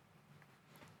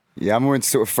 Yeah, I'm more into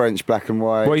sort of French black and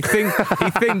white. Well, he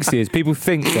thinks he is. People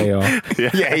think they are.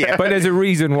 Yeah. But there's a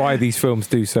reason why these films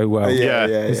do so well. Yeah.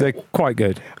 They're quite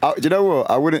good. Do you know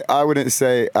what? I wouldn't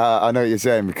say. I know what you're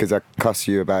saying because I cuss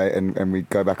you about it, and we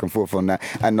go back and forth on that.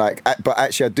 And like, but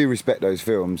actually, I do respect those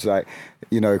films. Like,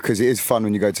 because it is fun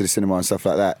when you go to the cinema and stuff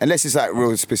like that. Unless it's like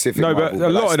real specific. No, Marvel, but a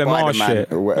lot like of them are Spider-Man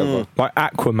shit. or whatever. Like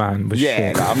Aquaman was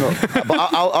shit. No, I'm not.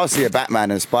 But I'll see a Batman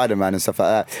and Spider-Man and stuff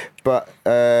like that. But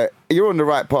you're on the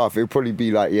right path. It'll probably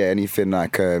be like anything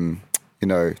like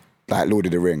like Lord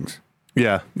of the Rings.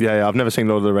 Yeah. I've never seen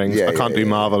Lord of the Rings. I can't do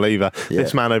Marvel either. Yeah.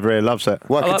 This man over here loves it.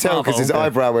 Well, I could like tell because his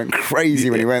eyebrow went crazy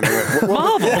when he went there.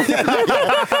 Marvel?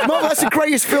 Marvel, that's the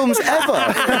greatest films ever.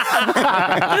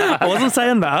 I wasn't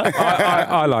saying that.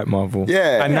 I like Marvel.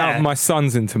 Yeah. And now my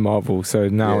son's into Marvel, so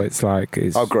now it's like...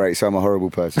 Oh, great. So I'm a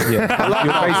horrible person. Yeah.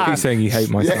 You're basically saying you hate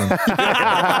my son.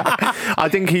 I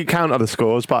didn't keep count of the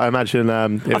scores, but I imagine I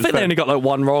think they only got like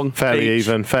one wrong. Fairly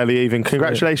even.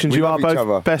 Congratulations, We you are love each other.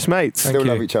 both best mates. Still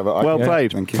love each other. Well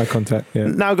played. Thank you. Eye contact, yeah.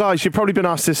 Now, guys, you've probably been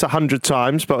asked this 100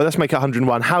 times, but let's make it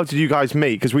 101. How did you guys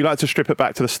meet? Because we like to strip it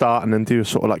back to the start and then do a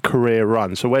sort of like career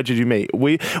run. So where did you meet?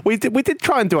 We did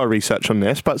try and do our research on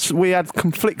this, but we had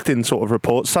conflicting sort of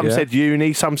reports. Some said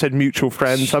uni, some said mutual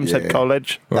friends, some said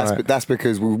college. That's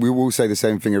because we all say the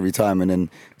same thing every time, and then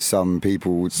some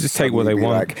people would just take what they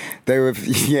want. Like, they were,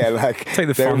 like take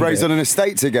the they were fun raised bit. on an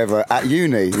estate together at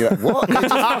uni. You're like, what? You're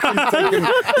just fucking taking...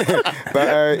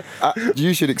 But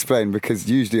you should explain, because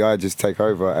usually I just take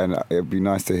over, and it'd be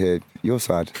nice to hear your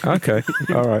side. Okay,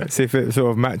 all right. See if it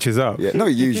sort of matches up. Yeah, no,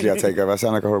 usually I take over. I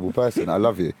sound like a horrible person. I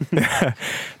love you.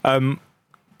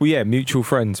 Well, yeah, mutual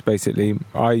friends, basically.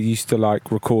 I used to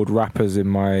like record rappers in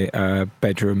my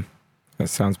bedroom That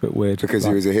sounds a bit weird. Because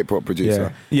he was a hip hop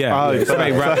producer. Yeah. It's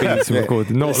made rap beats to record,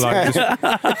 not like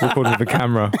just recording with a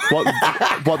camera.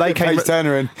 What they came. Page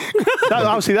Turner in.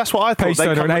 See, that's what I thought. Page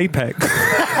Turner and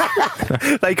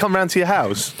Apex. They come round to your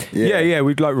house. Yeah.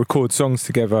 We'd like record songs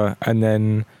together, and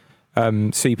then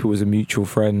Seapa was a mutual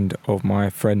friend of my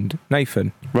friend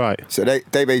Nathan. Right. So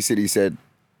they basically said,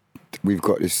 we've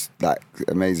got this like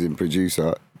amazing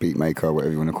producer, beat maker,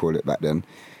 whatever you want to call it back then,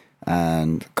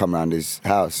 and come around his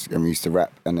house, and we used to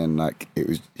rap, and then like it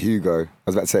was Hugo. I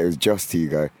was about to say it was just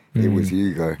Hugo. It was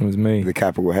Hugo. It was me. The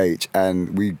capital H,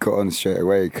 and we got on straight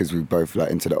away because we both like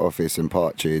into the office and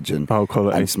Partridge and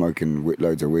smoking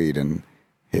loads of weed and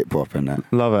hip hop and that.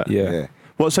 Love it. Yeah.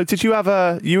 Well, so did you have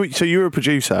so you were a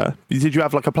producer? Did you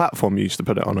have like a platform you used to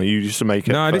put it on, or you used to make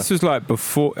it? No, this was like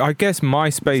before. I guess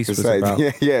MySpace was about.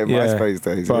 MySpace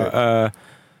days. But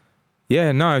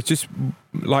no, it's just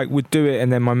like we'd do it,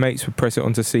 and then my mates would press it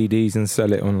onto CDs and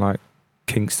sell it on like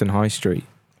Kingston High Street.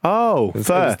 Oh, it was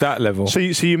fair. that level. So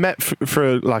you met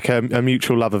for like a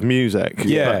mutual love of music.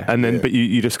 Yeah. And then, but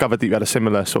you discovered that you had a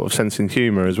similar sort of sense in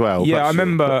humour as well. Yeah, I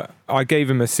remember I gave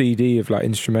him a CD of like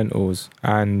instrumentals,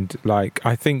 and like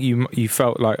I think you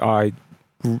felt like I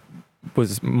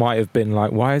might have been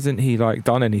like, why hasn't he like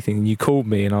done anything? And you called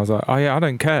me, and I was like, oh yeah, I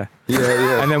don't care.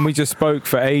 Yeah. And then we just spoke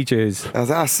for ages. I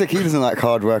was like, sick. He doesn't like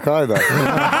hard work either.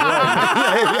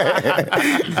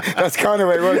 That's kind of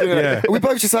what it was. Yeah. We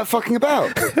both just like fucking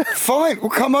about. Fine, we'll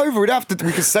come over. We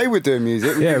could say we're doing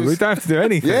music. We don't have to do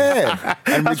anything. Yeah,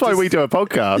 and that's why we do a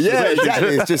podcast. Yeah,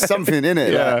 exactly. It's just something in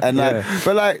it. Yeah. Like, and like,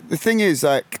 but like the thing is,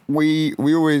 like we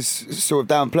always sort of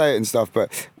downplay it and stuff.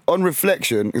 But on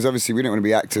reflection, because obviously we didn't want to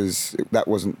be actors. That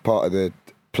wasn't part of the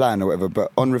plan or whatever.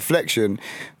 But on reflection,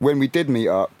 when we did meet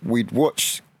up, we'd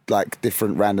watch like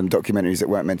different random documentaries that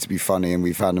weren't meant to be funny, and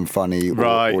we found them funny,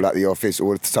 right. or like The Office,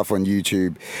 or stuff on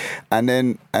YouTube, and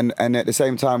then and at the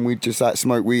same time we'd just like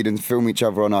smoke weed and film each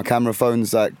other on our camera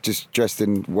phones, like just dressed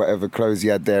in whatever clothes he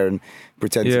had there and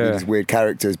pretend to be these weird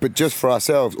characters, but just for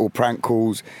ourselves, or prank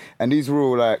calls, and these were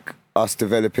all like us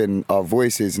developing our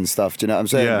voices and stuff. Do you know what I'm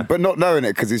saying? Yeah. But not knowing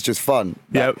it because it's just fun.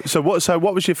 Yeah. So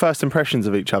what was your first impressions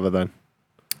of each other then?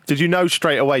 Did you know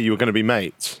straight away you were going to be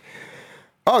mates?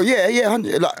 Oh yeah.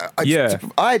 Like,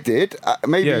 I did.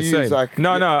 Maybe you same. was like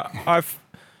no.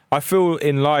 I feel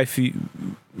in life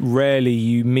rarely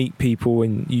you meet people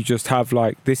and you just have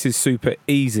like, this is super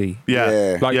easy.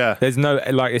 Yeah. Like there's no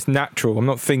like, it's natural. I'm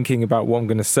not thinking about what I'm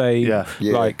going to say. Yeah.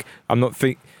 Like I'm not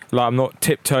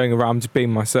tiptoeing around, I'm just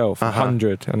being myself.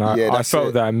 100, and I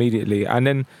felt that immediately. And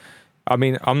then, I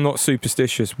mean, I'm not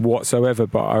superstitious whatsoever,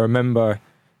 but I remember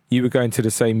you were going to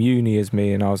the same uni as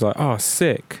me, and I was like, oh,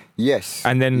 sick. Yes.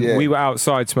 And then we were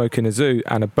outside smoking a zoo,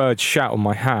 and a bird shat on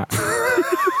my hat.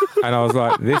 And I was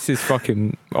like, this is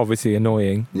fucking obviously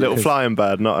annoying. Little flying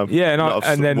bird, not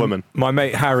a then woman. My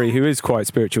mate Harry, who is quite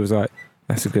spiritual, was like,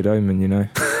 that's a good omen, you know.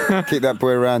 Keep that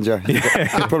boy around you. You'll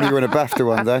probably win a BAFTA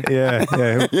one day. Yeah,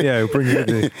 he'll bring you with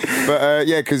me. But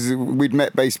because we'd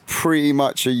met based pretty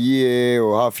much a year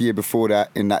or half a year before that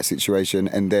in that situation,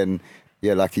 and then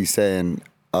like he's saying,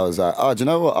 I was like, oh, do you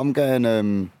know what? I'm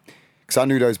going, because I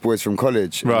knew those boys from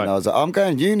college. Right. And I was like, I'm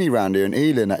going uni round here in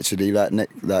Ealing, actually, like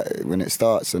when it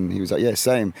starts. And he was like, yeah,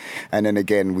 same. And then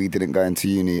again, we didn't go into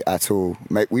uni at all.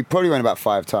 Mate, we probably went about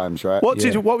 5 times, right? What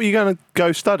were you going to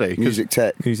go study? Music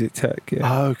tech, yeah.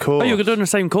 Oh, cool. Oh, you were doing the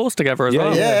same course together as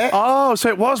well. Yeah. Oh, so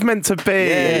it was meant to be.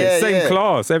 Yeah, same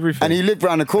class, everything. And he lived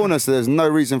round the corner, so there's no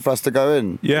reason for us to go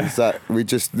in. Yeah. It's like we'd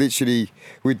just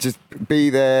be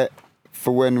there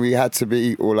for when we had to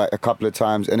be, or like a couple of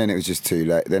times, and then it was just too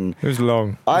late. Then it was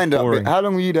long. I ended boring. up. How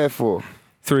long were you there for?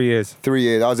 3 years. 3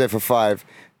 years. I was there for 5,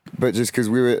 but just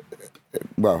because we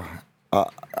were, I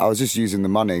was just using the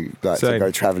money to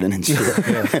go travelling and shit.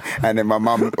 And then my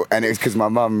mum, and it was because my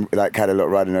mum like had a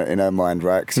lot riding in her mind,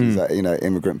 right? Because she's like,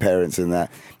 immigrant parents and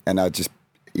that, and I just.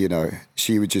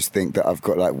 She would just think that I've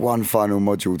got like one final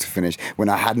module to finish when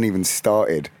I hadn't even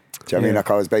started. Do you know what I mean?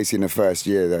 Like I was basically in the first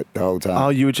year the whole time. Oh,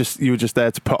 you were just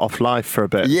there to put off life for a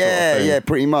bit. Yeah,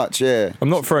 pretty much, yeah. I'm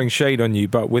not throwing shade on you,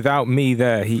 but without me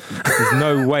there, there's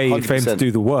no way for him to do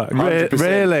the work. 100%.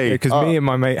 Really? Because me and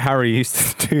my mate Harry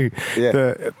used to do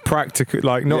the practical,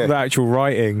 like not the actual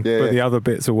writing, but the other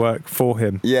bits of work for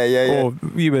him. Yeah. Or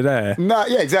you were there. No,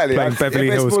 yeah, exactly. Playing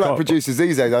Beverly Hills It's more like Cop. producers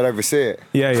these days, I'd oversee it.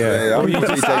 Yeah. I'm more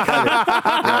DJ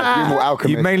Khaled. You're more Alchemist.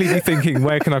 You'd mainly be thinking,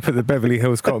 where can I put the Beverly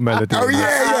Hills Cop melody? Oh,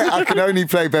 yeah. I can only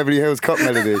play Beverly Hills Cop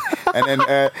melody. And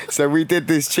then, so we did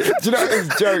this, do you know these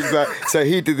jokes? Like, so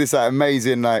he did this like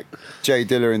amazing, like, Jay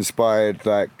Dilla inspired,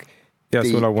 like,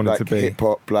 that's what I wanted to be. Hip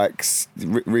hop, like,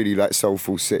 really like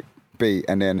soulful, sick beat,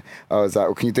 and then I was like,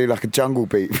 well, can you do like a jungle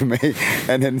beat for me?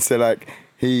 And then so like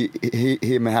he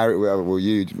and Harry, well,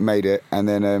 you made it, and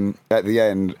then at the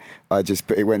end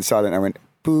it went silent. I went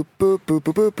boop boop boop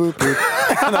boop boop boop boop.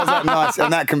 And I was like, nice,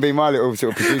 and that can be my little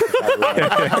sort of producer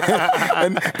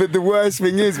tag. But the worst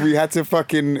thing is we had to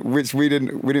which we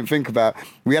didn't think about,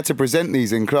 we had to present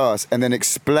these in class and then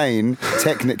explain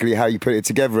technically how you put it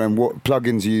together and what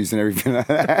plugins you used and everything like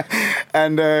that.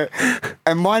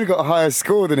 And mine got a higher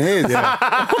score than his.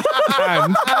 Yeah.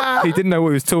 And he didn't know what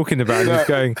he was talking about. He was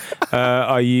going,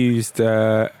 I used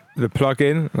the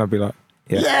plugin, and I'd be like,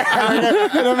 yeah.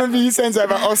 And I remember you saying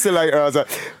something about oscillator. I was like,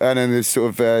 and then this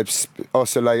sort of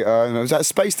oscillator, and I was like,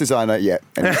 space designer, yeah.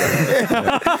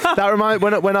 That reminds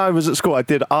when I was at school, I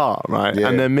did art, right? Yeah.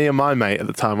 And then me and my mate at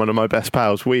the time, one of my best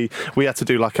pals, we had to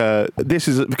do like this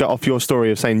is got off your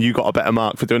story of saying you got a better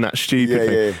mark for doing that stupid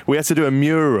thing. Yeah. We had to do a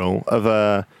mural of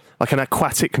like an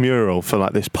aquatic mural for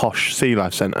like this posh sea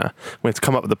life centre. We had to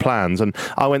come up with the plans, and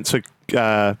I went to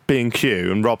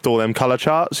B&Q and robbed all them colour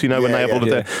charts, when they have all of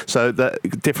the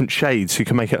different shades, so you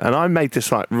can make it. And I made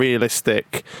this like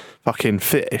realistic fucking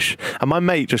fish, and my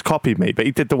mate just copied me, but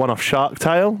he did the one off Shark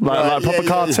Tale, like proper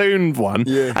cartoon one,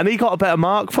 and he got a better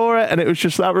mark for it, and it was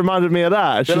just, that reminded me of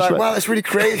that. They're like, wow, that's really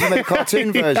creative, you made a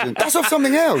cartoon version. That's off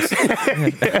something else.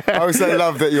 I also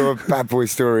love that your bad boy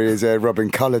story is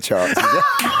robbing colour charts.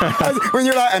 When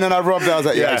you're like, and then I robbed it, I was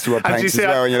like, I used to rob paints as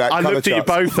well, and you're like, I looked at you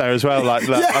both there as well, like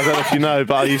that. I don't know if you know,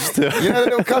 but I used to. You know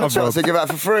the little colour charts they give out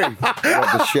for free? Rob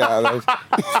the shit out of those.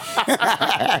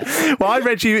 Well, I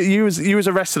read you was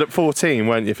arrested at 14,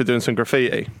 weren't you, for doing some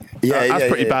graffiti? That's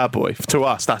pretty bad boy. To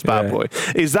us, that's bad boy.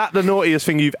 Is that the naughtiest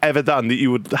thing you've ever done that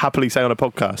you would happily say on a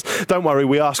podcast? Don't worry,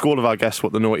 we ask all of our guests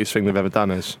what the naughtiest thing they've ever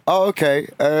done is. Oh, okay.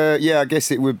 I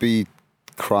guess it would be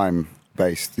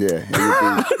crime-based, yeah.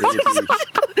 It would be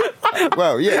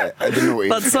well, yeah.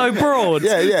 That's so broad.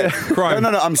 Yeah. Crime. No.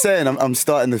 I'm saying I'm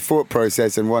starting the thought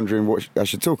process and wondering what I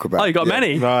should talk about. Oh, you got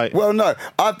many? Right. Well, no.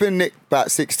 I've been nicked about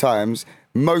 6 times.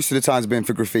 Most of the times have been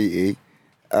for graffiti.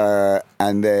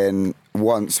 And then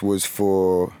once was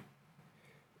for...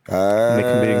 Nick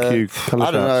and B&Q.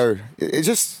 I don't know. It's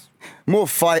just more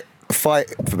fight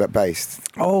based.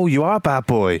 Oh, you are a bad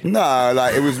boy. No,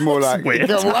 like it was more like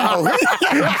wow.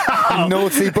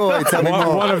 Naughty boy, tell me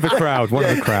more. One of the crowd.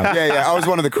 Yeah, I was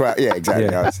one of the crowd. Yeah, exactly.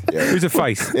 Yeah. Who's a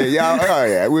face? Yeah.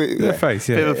 A face,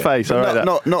 yeah. Bit of a face, all right.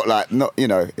 Not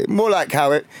more like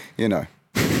how it,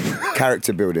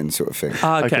 character building sort of thing.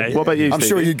 Okay. What about you, I'm Stevie?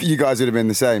 sure you guys would have been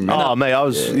the same. Oh, mate, I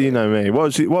was, you know me.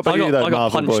 What about you, though, I got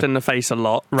Marvel punched boy? in the face a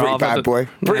lot. Pretty bad boy.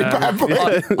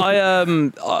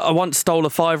 I once stole a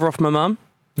 £5 off my mum.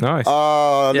 Nice.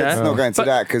 Oh, let's not go into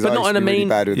that, because I used to be really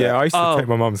bad with that. Yeah, I used to take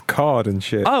my mum's card and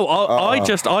shit. I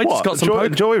just got some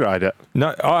Joyride it?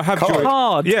 No, I have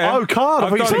card. Yeah. Oh, card.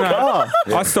 I've done that. Car.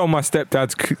 Yeah. I stole my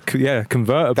stepdad's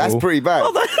convertible. That's pretty bad.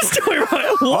 Oh, that's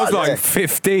Joyride. I was like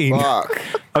 15. Fuck.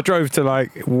 I drove to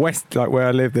like West, like where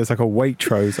I live. There's like a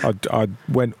Waitrose. I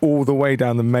went all the way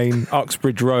down the main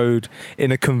Uxbridge Road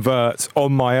in a convert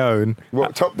on my own.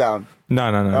 What, top down? No,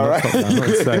 not right. top down. Not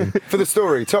the same. For the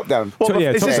story, top down.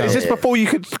 Is this before you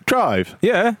could drive?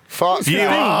 Yeah. Farts. You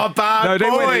are bad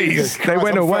boys. They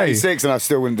went away. 36 and I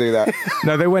still wouldn't do that.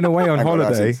 No, they went away on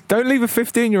holiday. Don't leave a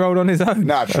 15-year-old on his own.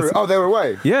 Nah, true. Oh, they were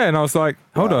away? Yeah, and I was like,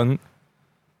 hold on.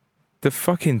 The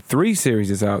fucking 3 Series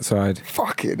is outside.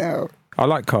 Fucking hell. I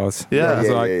like cars. Yeah. I was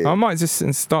like, I might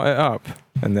just start it up.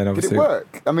 And then obviously... Did it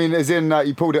work? I mean, as in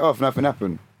you pulled it off, nothing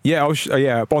happened? Yeah,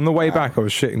 but on the way back, I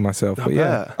was shitting myself. But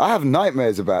yeah. I have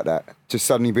nightmares about that. Just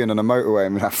suddenly being on a motorway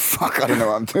and being like, fuck, I don't know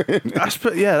what I'm doing.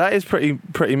 That is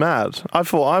pretty mad. I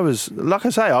thought I was, like I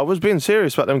say, I was being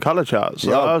serious about them colour charts.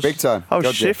 Yeah, I was, big time. I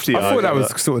was shifty. I thought that was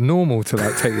sort of normal to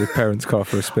like take your parents' car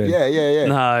for a spin. Yeah.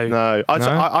 No.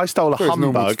 I stole a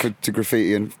humbug. To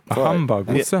graffiti and a humbug?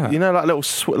 What's that? You know, like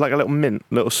like a little mint,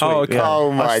 little sweet. Oh, okay. Yeah.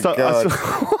 Oh my God. So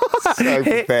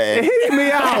pathetic. Hear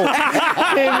me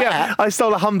out. I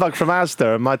stole a humbug from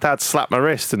Asda, and my dad slapped my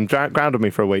wrist and grounded me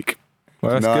for a week.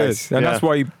 Well, that's Nice. good. And that's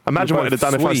why imagine what he'd have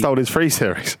done if I stole his 3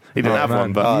 Series. He didn't have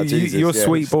one, but you're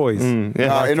sweet boys.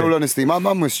 In all honesty, my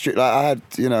mum was strict. Like I had,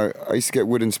 I used to get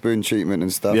wooden spoon treatment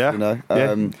and stuff.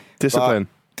 Discipline.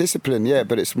 Discipline, yeah,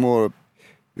 but it's more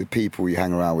the people you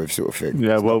hang around with, sort of thing.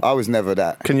 Yeah, well, I was never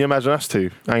that. Can you imagine us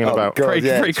two hanging about? God,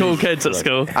 pretty cool kids at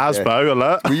school. Asbo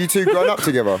alert. Were you two grown up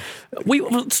together?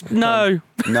 No.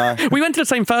 No. We went to the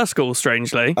same first school,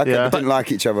 strangely. I didn't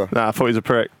like each other. Nah, I thought he was a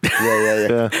prick.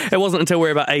 Yeah. It wasn't until we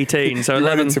were about 18, so You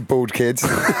ran 11. into bald kids.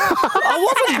 I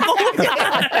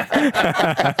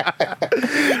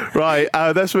Right,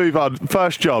 let's move on.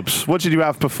 First jobs. What did you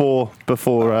have before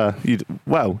you?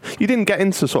 Well, you didn't get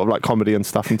into sort of like comedy and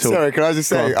stuff until. Sorry, can I just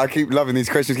say, I keep loving these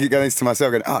questions. Keep going to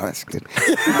myself, going, "Oh, that's good."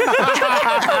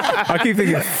 I keep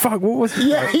thinking, "Fuck, what was?"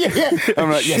 Yeah. I'm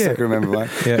like, yes, I can remember mine.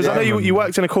 Because I know you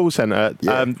worked in a call centre.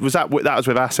 Yeah. Was that was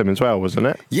with Asim as well, wasn't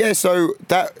it? Yeah, so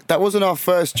that wasn't our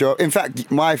first job. In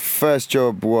fact, my first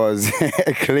job was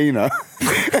a cleaner.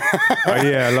 Oh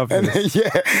yeah, I love this.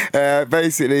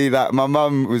 Basically, that my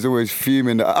mum was always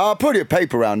fuming that I'll put a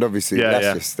paper round, obviously.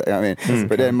 Just, you know what I mean.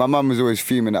 But then my mum was always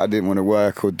fuming that I didn't want to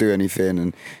work or do anything,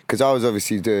 and because I was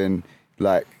obviously doing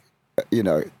like, you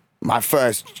know, my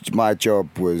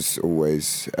job was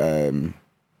always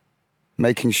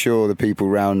making sure the people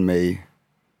around me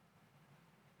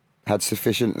had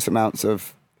sufficient amounts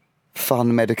of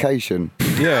fun medication.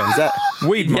 Yeah, Is that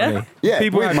weed money. yeah,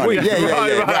 People weed had money. weed.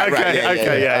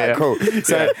 Yeah, cool.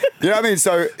 So you know what I mean.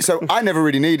 So I never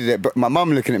really needed it, but my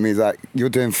mum looking at me is like, "You're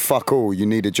doing fuck all. You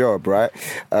need a job, right?"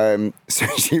 So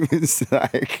she was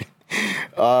like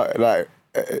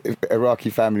Iraqi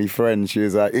family friend. She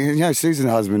was like, "You know,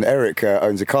 Susan's husband Eric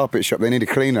owns a carpet shop. They need a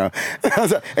cleaner." I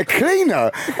was like, "A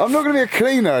cleaner? I'm not going to be a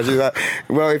cleaner." She's like,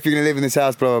 "Well, if you're going to live in this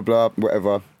house, blah blah blah,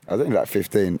 whatever." I was only like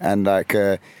 15, and like.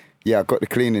 I got the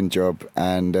cleaning job,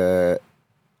 and I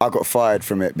got fired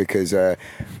from it because I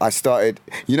started.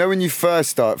 You know, when you first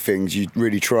start things, you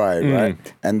really try, right?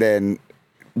 And then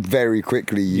very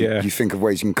quickly you think of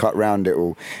ways you can cut around it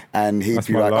all. And he'd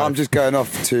be like, "I'm just going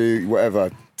off to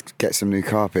whatever, get some new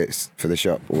carpets for the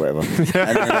shop or whatever."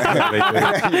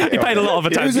 He paid a lot of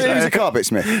attention. He was a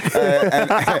carpetsmith.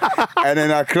 And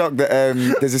then I clocked that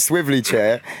there's a swivelly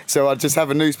chair, so I'd just have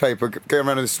a newspaper going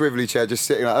around in a swivelly chair, just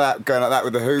sitting like that, going like that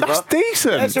with the Hoover. That's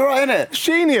decent. That's all right, isn't it?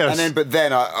 Genius. But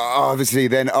then obviously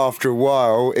after a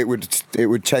while it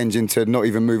would change into not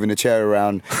even moving a chair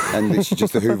around, and it's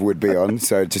just the Hoover would be on,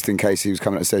 so just in case he was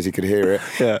coming upstairs he could hear it.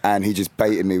 Yeah. And he just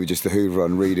baited me with just the Hoover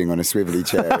on, reading on a swivelly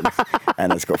chair,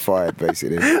 and it's got fired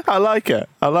basically. I like it.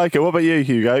 What about you,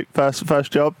 Hugo?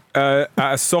 First job? At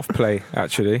a soft play,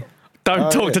 actually.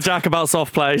 Don't talk to Jack about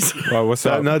soft plays. Well, what's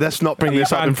up? No, let's not bring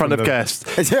this up in front of guests.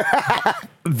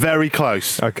 Very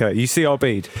close. Okay, you see our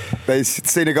bead? They've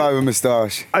seen a guy with a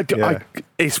moustache.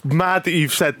 It's mad that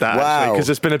you've said that, Wow. because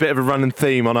there's been a bit of a running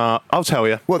theme on our... I'll tell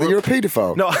you. What, that you're a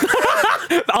paedophile? No.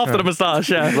 After the moustache,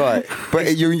 yeah. Right,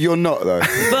 but you're not though.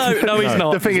 No, he's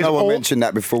not. The thing is, No one mentioned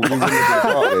that before. We wouldn't have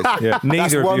been part of this. Yeah, neither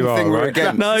That's of you one are, thing we're right?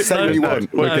 against. No, Say what you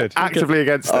want. We're No, good. Actively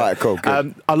against it. All right, cool,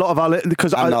 good. A lot of our...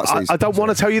 Because I Nazis. don't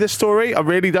want to tell you this story. I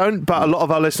really don't. But a lot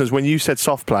of our listeners, when you said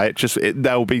soft play,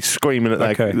 they'll be screaming at their...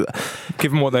 Okay.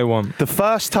 Give them what they want. The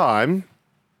first time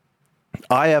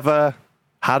I ever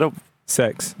had a...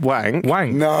 Sex. Wank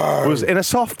No. was in a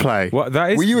soft play. What,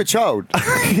 that is? Were you a child?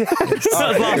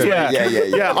 Last week.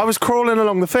 Yeah. I was crawling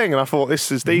along the thing and I thought this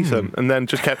is decent, and then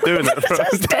just kept doing it.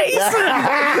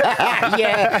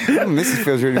 This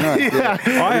feels really nice. Yeah.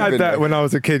 I had that when I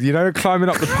was a kid, you know, climbing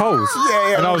up the poles.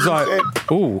 Yeah. And I was like,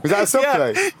 ooh. Was that a soft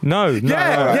play? No.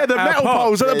 Yeah, the At metal a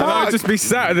poles at the And park. I'd just be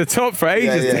sat at the top for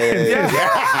ages. Yeah.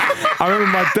 I remember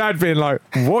my dad being like,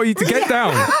 what are you to get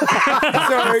down?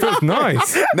 Sorry. It was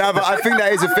nice. No, but I think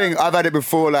that is a thing. I've had it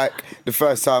before, like the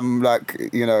first time, like,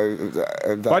 you know.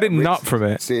 I didn't nut from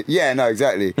it. Yeah, no,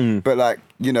 exactly. But like,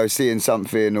 you know, seeing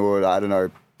something, or I don't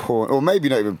know, porn, or maybe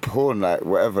not even porn, like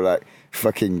whatever, like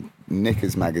fucking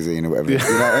Knickers magazine or whatever. You know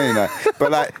what I mean? Like,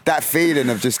 but like that feeling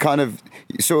of just kind of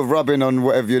sort of rubbing on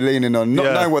whatever you're leaning on, not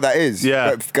knowing what that is,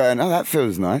 but going, oh, that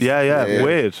feels nice. Yeah.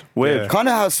 Weird. Yeah. Kind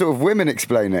of how sort of women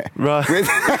explain it. Right.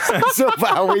 That's sort of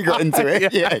how we got into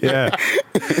it. Yeah.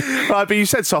 Right, but you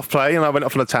said soft play, and I went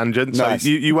off on a tangent. Nice. So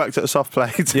you worked at a soft play,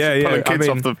 pulling kids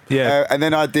off the. Yeah. And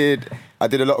then I did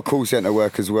a lot of call centre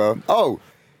work as well. Oh,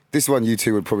 this one you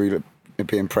two would probably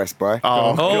be impressed by.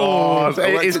 Oh, God.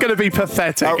 It's going to be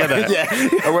pathetic, isn't it? Yeah.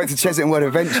 I went to Chesington Word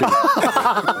Adventure.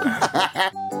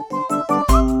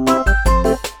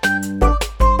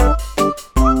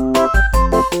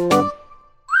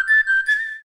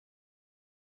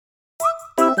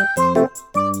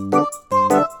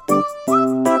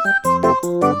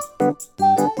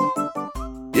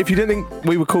 If you didn't think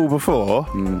we were cool before,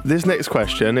 this next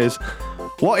question is,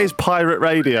 what is pirate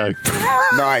radio?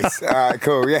 Nice. All right,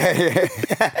 cool. Yeah.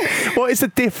 What is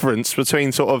the difference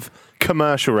between sort of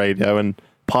commercial radio and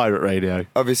pirate radio?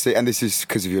 Obviously, and this is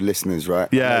because of your listeners, right?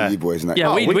 Yeah. I know you boys know. Yeah,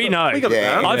 Oh, we know. we got it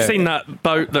down. I've seen that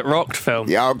boat that rocked film.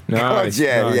 Yeah, oh, God, Nice,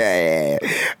 yeah.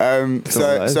 nice.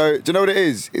 So do you know what it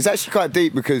is? It's actually quite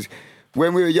deep, because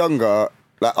when we were younger,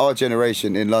 like our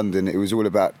generation in London, it was all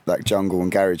about like jungle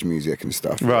and garage music and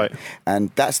stuff. Right. And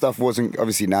that stuff wasn't,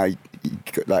 obviously now you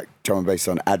like drum and bass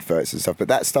on adverts and stuff, but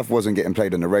that stuff wasn't getting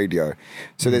played on the radio.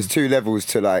 So there's two levels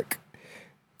to like,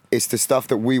 it's the stuff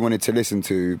that we wanted to listen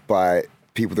to by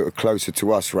people that were closer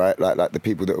to us, right? Like the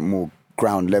people that were more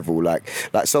ground level, like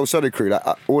Soul Solid Crew. Like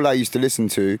all I used to listen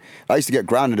to, I used to get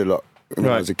grounded a lot when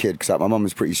I was a kid because like, my mum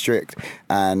was pretty strict,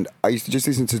 and I used to just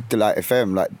listen to Delight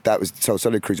FM. Like that was Soul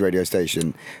Solid Crew's radio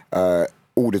station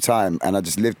all the time, and I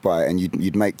just lived by it. And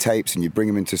you'd make tapes and you'd bring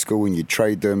them into school and you'd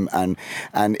trade them, and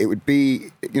it would be,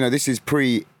 you know, this is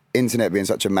pre-internet being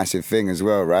such a massive thing as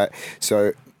well, right?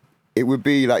 So it would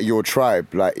be like your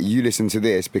tribe, like you listen to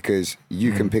this because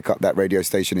you can pick up that radio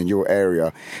station in your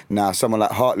area. Now, someone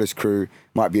like Heartless Crew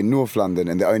might be in North London,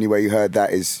 and the only way you heard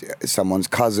that is someone's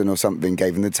cousin or something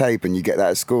gave them the tape, and you get that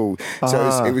at school.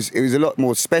 So it was a lot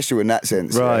more special in that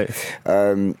sense, right?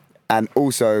 Yeah? And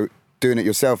also doing it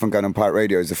yourself and going on pirate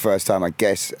radio is the first time, I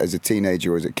guess, as a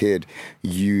teenager or as a kid,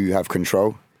 you have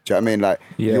control. Do you know what I mean? Like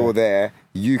you're there,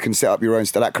 you can set up your own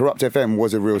stuff. Like KURUPT FM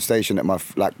was a real station that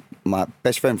my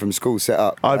best friend from school set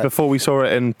up. Right? Before we saw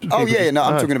it in. I'm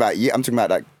talking about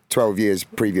like 12 years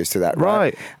previous to that.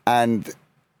 Right. And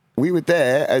we were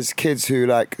there as kids who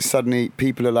like suddenly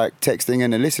people are like texting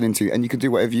in and listening to you, and you can do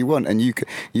whatever you want. And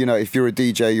you know, if you're a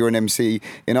DJ, you're an MC.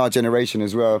 In our generation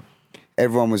as well,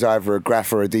 everyone was either a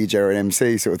graph or a DJ or an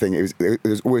MC sort of thing. It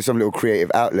was always some little creative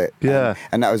outlet. Yeah.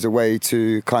 And that was a way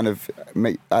to kind of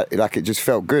make, like it just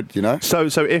felt good, you know? So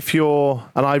if you're,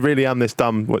 and I really am this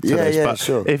dumb to this, but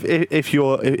sure. if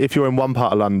you're in one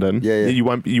part of London, you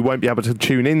won't be able to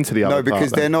tune into the other part. No,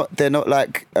 because they're not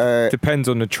like... depends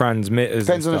on the transmitters.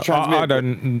 Depends on the transmitter. I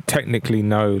don't technically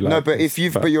know. Like, no, but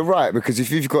but you're right, because if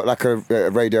you've got like a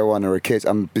Radio 1 or a Kids,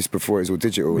 this before it was all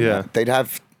digital, they'd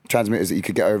have transmitters that you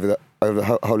could get over the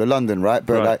whole of London, right?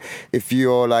 But like, if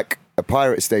you're like a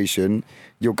pirate station,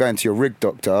 you're going to your rig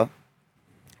doctor,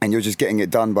 and you're just getting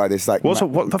it done by this like.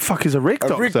 What the fuck is a rig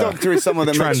doctor? A rig doctor is someone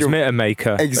that makes your transmitter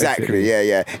maker. Exactly. Basically.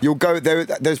 Yeah. You'll go there.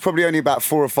 There's probably only about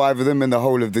 4 or 5 of them in the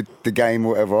whole of the game,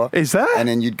 or whatever. Is there? And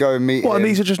then you'd go and meet. What? him. And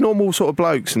these are just normal sort of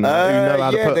blokes, and who know how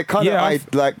to put. They're kind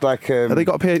of like. Have they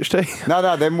got a PhD?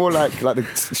 No, they're more like the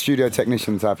studio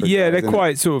technician type of. Yeah, guys, they're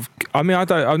quite sort of. I mean,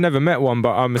 I've never met one,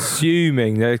 but I'm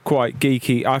assuming they're quite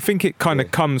geeky. I think it kind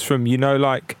of comes from, you know,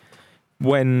 like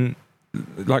when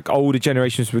like older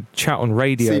generations would chat on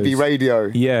radio, CB radio,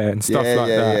 and stuff like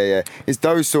that. Yeah. It's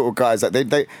those sort of guys. Like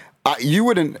they you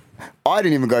wouldn't. I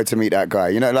didn't even go to meet that guy.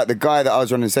 You know, like the guy that I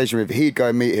was running the station with, he'd go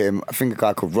and meet him. I think a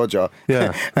guy called Roger.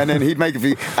 Yeah. And then he'd make it for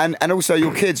you. And also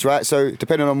your kids, right? So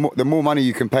depending on the more money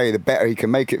you can pay, the better he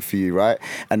can make it for you, right?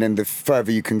 And then the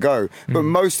further you can go. But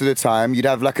most of the time, you'd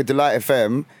have like a Delight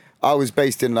FM. I was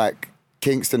based in like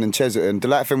Kingston and Cheshunt.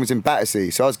 Delight FM was in Battersea,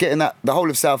 so I was getting that. The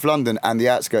whole of South London and the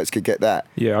outskirts could get that.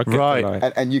 Yeah, I get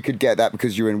right. And you could get that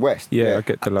because you're in West. Yeah, I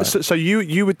get Delight. So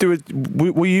you would do it.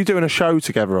 Were you doing a show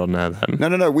together on there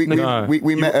then? No. We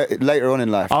met later on in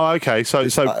life. Oh, okay. So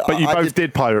but you both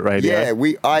did pirate radio.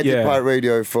 Yeah, I did pirate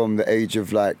radio from the age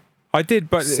of like. I did,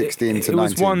 but 16 to 19. It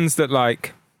was ones that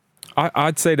like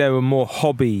I'd say they were more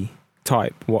hobby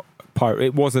type. What pirate?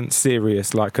 It wasn't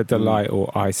serious like a Delight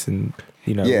or Ice and.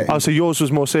 You know, yeah. Oh, so yours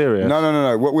was more serious?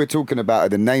 No. What we're talking about are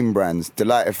the name brands,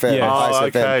 Delight FM,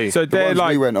 Ice FM. So they're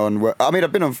like, we went on.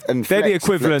 I've been on. And they're the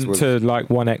equivalent to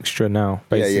like One Extra now,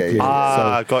 basically.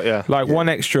 Yeah. Got you. Like One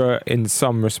Extra, in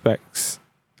some respects,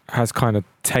 has kind of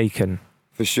taken.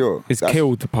 For sure, it's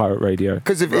killed the pirate radio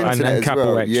because of internet and as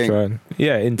Capital well. Extra,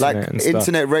 internet. Like and stuff.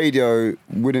 Internet radio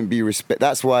wouldn't be respect.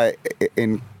 That's why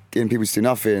in People's Do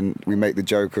Nothing, we make the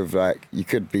joke of like it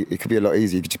could be a lot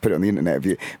easier. You could just put it on the internet.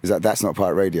 It's like that's not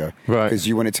pirate radio, right? Because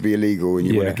you want it to be illegal and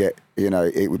you want to get,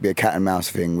 it would be a cat and mouse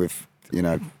thing with,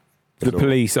 the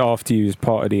police after you as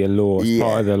part of the law, as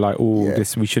part of the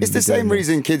this we shouldn't. It's the same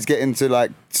reason kids get into like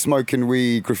smoking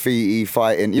weed, graffiti,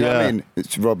 fighting. You know what I mean?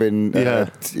 It's robbing.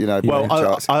 Well,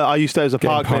 I used to, as a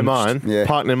park near mine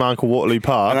called Waterloo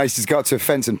Park, and I used to go up to a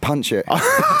fence and punch it.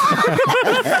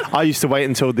 I used to wait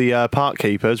until the park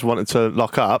keepers wanted to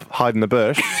lock up, hide in the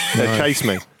bush. They'd chase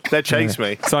me. They'd chase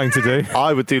me. Something to do.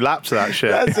 I would do laps of that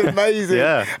shit. That's amazing.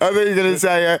 Yeah. I thought you were going to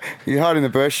say, you hide in the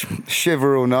bush,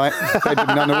 shiver all night. They'd be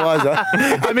none the wiser.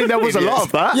 I mean, there was a lot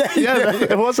of that.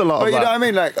 There was a lot of that. But you know what I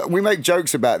mean? Like, we make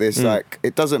jokes about this. Like,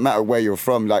 it doesn't matter where you're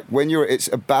from. Like, it's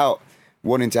about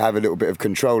wanting to have a little bit of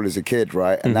control as a kid,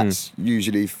 right? And that's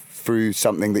usually through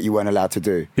something that you weren't allowed to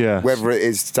do. Yeah. Whether it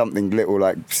is something little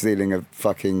like stealing a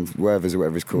fucking Werther's or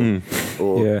whatever it's called,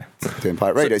 or doing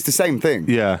pirate radio. It's the same thing.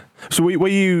 Yeah. So were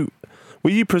you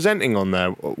presenting on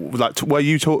there? Like, were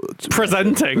you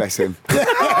presenting? Bless him.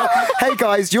 Hey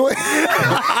guys, you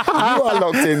are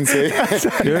locked into.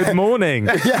 Good morning.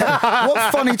 Yeah.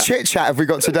 What funny chit chat have we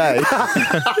got today?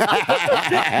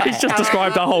 He's just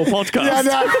described our whole podcast. Yeah,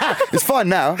 no, it's fine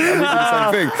now. I'm using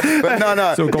the same thing. But no.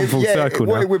 It's all gone full circle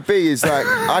what now. it would be is like,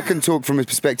 I can talk from a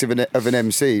perspective of an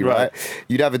MC, right?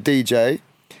 You'd have a DJ,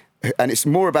 and it's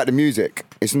more about the music.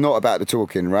 It's not about the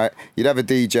talking, right? You'd have a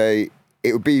DJ,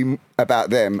 it would be about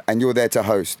them, and you're there to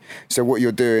host. So what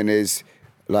you're doing is,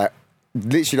 like,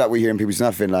 literally like we're hearing people's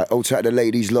nothing, like, old tight the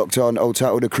ladies locked on, old tight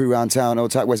all the crew around town, old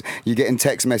tight West. You're getting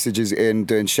text messages in,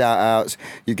 doing shout outs,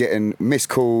 you're getting missed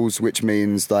calls, which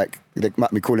means like they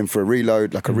might be calling for a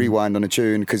reload, like a rewind on a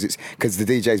tune, because the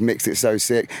DJ's mixed it so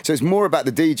sick. So it's more about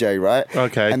the DJ, right?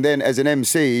 Okay. And then as an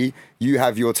MC, you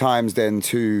have your times then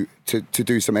to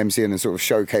do some MCing and sort of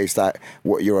showcase that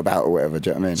what you're about or whatever.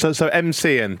 Do you know what I mean? So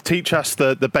MCing, teach us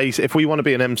the base. If we want to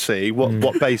be an MC,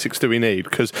 what basics do we need?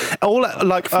 Because all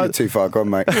like You're too far gone,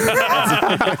 mate.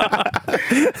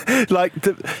 like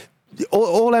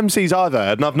all MCs I've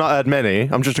heard, and I've not heard many.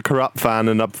 I'm just a KURUPT fan,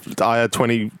 and I had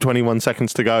 21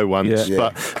 seconds to go once.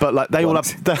 Yeah. But like they all have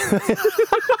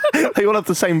they all have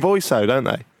the same voice, though, don't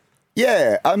they?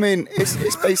 Yeah, I mean,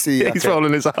 it's basically... He's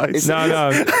rolling his eyes.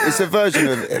 It's a version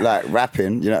of like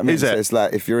rapping, you know what I mean? Is it? So it's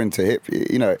like if you're into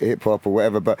hip hop or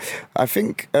whatever. But I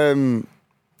think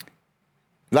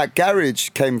like garage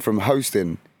came from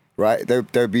hosting, right?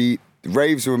 There'd be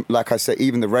raves were, like I said,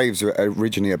 even the raves were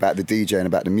originally about the DJ and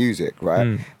about the music,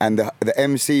 right? And the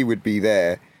MC would be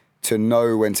there to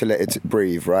know when to let it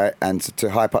breathe, right? And to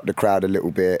hype up the crowd a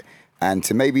little bit. And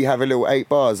to maybe have a little 8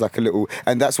 bars, like a little,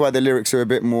 and that's why the lyrics are a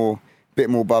bit more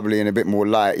bubbly and a bit more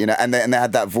light, you know. And they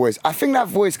had that voice. I think that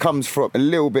voice comes from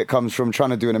trying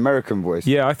to do an American voice.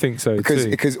 Yeah, I think so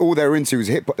because all they're into is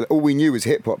hip hop. All we knew was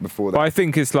hip hop before that. But I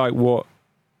think it's like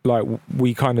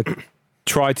we kind of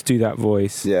tried to do that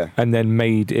voice, and then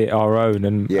made it our own,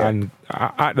 and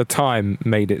at the time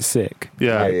made it sick.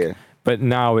 Yeah. But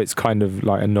now it's kind of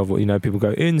like a novel, you know, people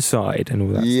go inside and all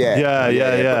that stuff.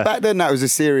 Yeah. But back then that was a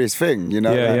serious thing, you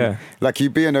know? Yeah. Like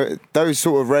you'd be in those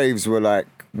sort of raves were like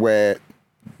where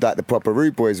like the proper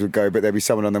rude boys would go, but there'd be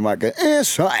someone on the mic going,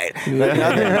 inside. Like, you know what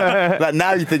I mean? Like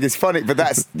now you think it's funny, but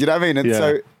that's, you know what I mean? And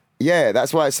so, yeah,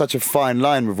 that's why it's such a fine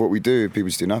line with what we do. People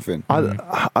just do nothing.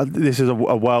 This is a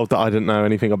world that I didn't know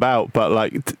anything about, but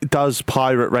like, does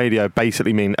pirate radio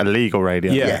basically mean illegal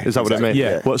radio? Yeah. Is that what it means?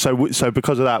 Yeah. What, so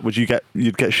because of that,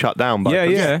 you'd get shut down? By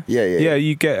Yeah.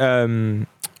 You get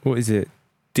what is it?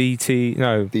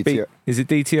 DTI. Is it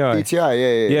DTI?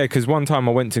 DTI, Yeah, because one time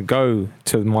I went to go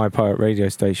to my pirate radio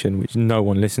station, which no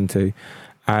one listened to,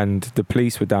 and the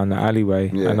police were down the alleyway,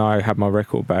 and I had my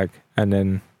record bag, and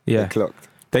then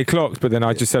They clocked, but then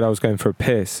I just said I was going for a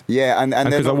piss. Yeah, and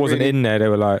because I wasn't in there, they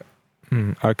were like,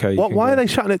 okay. Why are they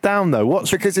shutting it down though?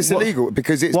 Because it's illegal.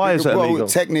 Because it's why is it illegal?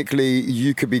 Technically,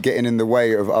 you could be getting in the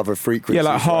way of other frequencies. Yeah,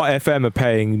 like Heart FM are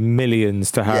paying millions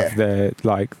to have their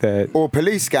or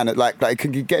police scanner. Like it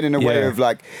could get in the way of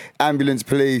like ambulance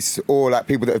police or like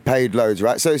people that have paid loads,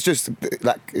 right? So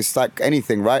it's like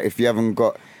anything, right? If you haven't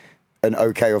got an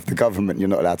okay off the government, you're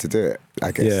not allowed to do it.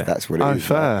 I guess that's what it is.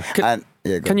 Fair. Right?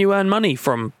 Can you earn money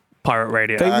from pirate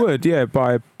radio? They would,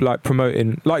 by like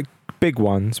promoting like big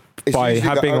ones by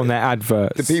having on their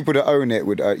adverts. The people that own it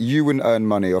would. You wouldn't earn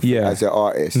money off it as an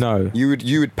artist. No, you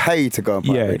would pay to go on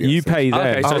pirate radio. You pay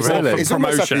there. Okay, so it's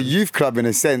almost like a youth club in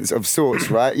a sense of sorts,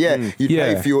 right? Yeah, you'd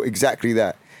pay for exactly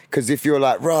that. Because if you're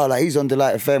like, like he's on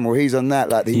Delight FM or he's on that,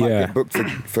 like he might get booked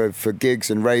for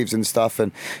gigs and raves and stuff,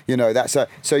 and you know that's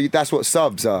what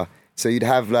subs are. So you'd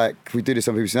have like we do this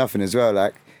on People's Nothing as well,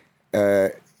 like.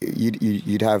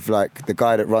 You'd have like the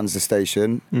guy that runs the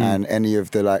station and any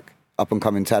of the like up and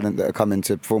coming talent that are coming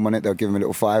to perform on it, they'll give him a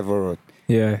little $5 or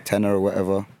tenner or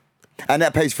whatever, and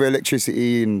that pays for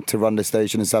electricity and to run the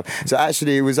station and stuff. So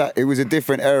actually, it was a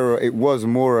different era. It was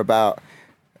more about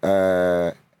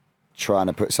trying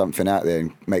to put something out there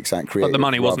and make something creative. But the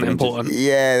money wasn't important.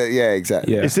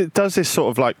 Exactly. Yeah. Does this sort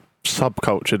of like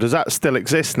subculture, does that still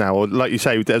exist now, or like you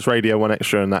say there's Radio 1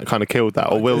 Extra and that kind of killed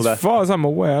that, or will as far as I'm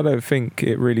aware, I don't think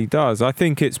it really does. I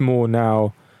think it's more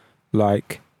now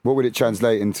like what would it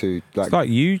translate into? Like, it's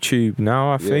like YouTube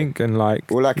now, I think, and like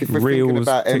if we're reels, thinking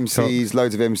about TikTok. MCs,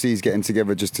 loads of MCs getting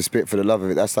together just to spit for the love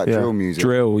of it, that's like drill music. A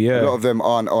lot of them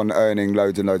aren't on earning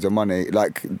loads and loads of money,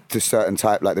 like to certain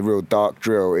type, like the real dark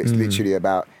drill. It's literally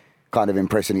about kind of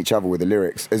impressing each other with the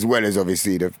lyrics, as well as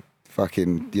obviously the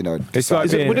fucking, you know. It's like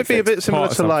would it be a bit similar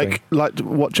to like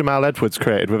what Jamal Edwards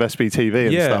created with SBTV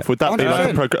and stuff? Would that be like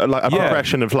a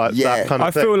progression of like that kind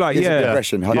of thing? I feel like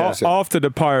progression, 100%. After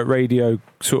the pirate radio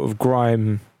sort of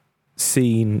grime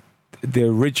scene the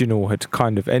original had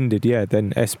kind of ended,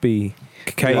 then SB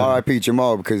came. R.I.P.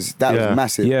 Jamal, because that was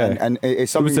massive. Yeah. And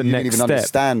it's something you didn't even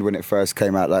understand when it first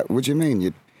came out. Like, what do you mean?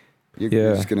 You're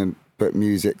just going to put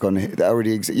music on it that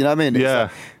already exists? You know what I mean?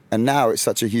 It's and now it's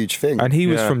such a huge thing. And he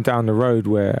was from down the road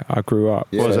where I grew up.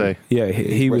 Yeah. Was he? Yeah,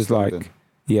 he was London. like...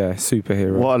 Yeah,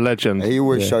 superhero. What a legend. He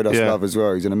always showed us love as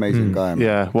well. He's an amazing guy, man.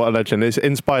 Yeah, what a legend. It's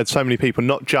inspired so many people,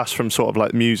 not just from sort of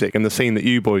like music and the scene that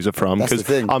you boys are from, because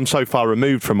I'm so far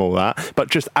removed from all that, but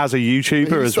just as a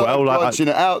YouTuber as well. Like branching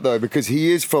it out though, because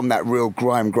he is from that real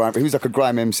grime. He was like a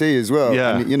grime MC as well.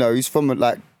 Yeah. And, you know, he's from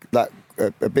like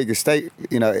a big estate,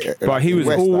 you know. But he was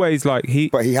always like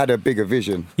But he had a bigger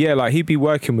vision. Yeah, like he'd be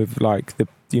working with like the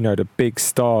big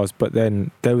stars, but then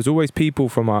there was always people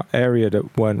from our area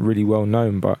that weren't really well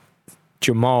known, but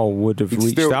Jamal would have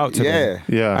reached out to them.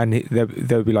 Yeah. And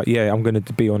they would be like, I'm going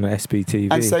to be on the SBTV.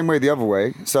 And same way the other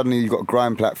way. Suddenly you've got a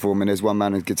grime platform and there's one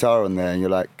man with guitar on there and you're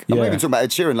like, I'm not even talking about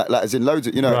Ed Sheeran, like as in loads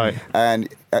of, you know. Right. And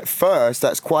at first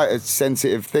that's quite a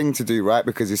sensitive thing to do, right?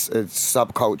 Because it's a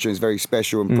subculture, it's very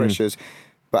special and precious.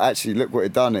 But actually, look what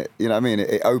it done. You know what I mean?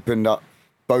 It opened up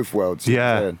both worlds.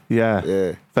 Yeah.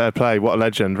 Fair play. What a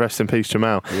legend. Rest in peace,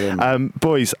 Jamal. Yeah,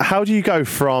 boys, how do you go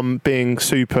from being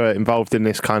super involved in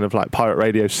this kind of like pirate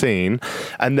radio scene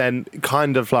and then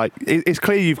kind of like, it's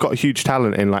clear you've got a huge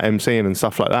talent in like MCing and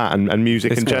stuff like that and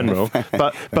music in general.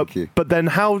 But then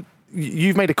how...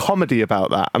 You've made a comedy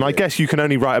about that, and I guess you can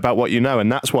only write about what you know, and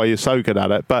that's why you're so good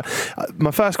at it. But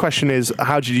my first question is,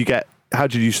 how did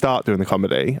you start doing the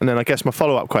comedy? And then I guess my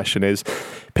follow-up question is,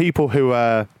 people who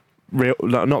are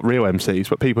not real MCs,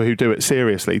 but people who do it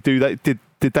seriously, did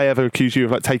they ever accuse you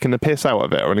of like taking the piss out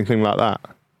of it or anything like that?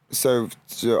 So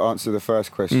to answer the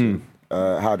first question,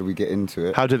 how do we get into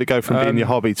it? How did it go from being your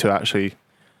hobby to actually...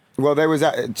 Well, there was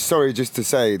that. Sorry, just to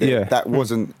say that that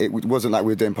wasn't. It wasn't like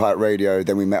we were doing pirate radio.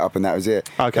 Then we met up and that was it.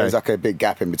 Okay. There was like a big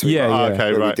gap in between.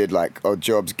 Okay, right. We did like odd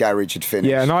jobs. Garage had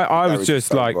finished. Yeah, and I was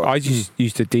just like, over. I just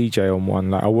used to DJ on one.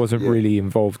 Like I wasn't really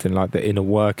involved in like the inner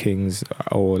workings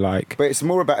or like. But it's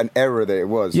more about an era that it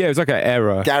was. Yeah, it was like an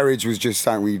era. Garage was just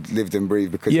something we lived and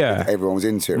breathed because everyone was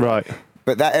into it. Right.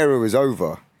 But that era was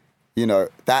over. You know,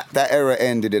 that era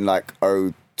ended in like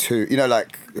 2002, you know,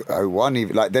 like 01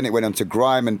 even, like then it went on to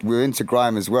grime and we were into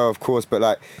grime as well, of course, but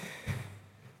like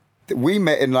we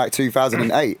met in like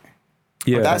 2008.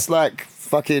 Yeah. But that's like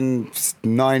fucking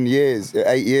 9 years,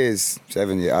 8 years,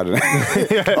 7 years, I don't know.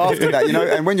 After that, you know,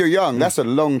 and when you're young, that's a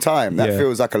long time. That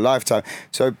feels like a lifetime.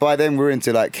 So by then we're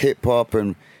into like hip hop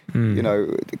and you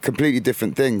know, completely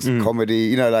different things, comedy,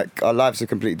 you know, like our lives are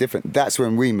completely different. That's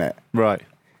when we met. Right.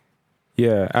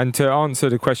 Yeah, and to answer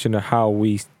the question of how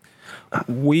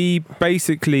we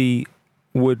basically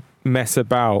would mess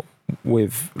about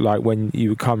with like when you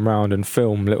would come round and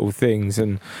film little things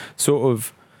and sort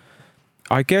of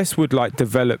I guess would like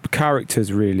develop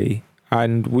characters really.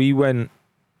 And we went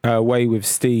away with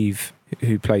Steve,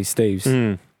 who plays Steve's,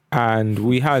 and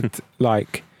we had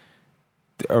like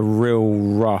a real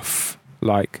rough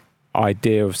like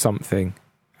idea of something,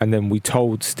 and then we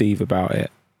told Steve about it.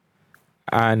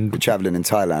 And we're travelling in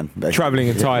Thailand,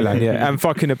 and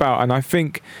fucking about. And I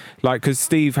think, like, because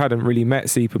Steve hadn't really met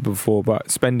Seapa before, but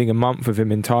spending a month with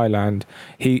him in Thailand,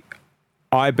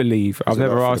 I believe, I've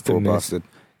never asked him this, bastard.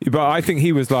 But I think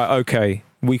he was like, okay,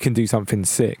 we can do something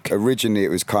sick. Originally, it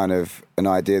was kind of an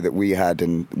idea that we had,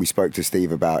 and we spoke to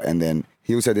Steve about, and then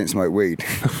he also didn't smoke weed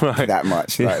that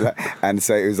much. Like, and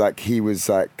so it was like, he was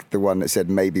like the one that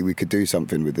said, maybe we could do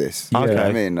something with this. Yeah. You know what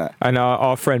I mean? And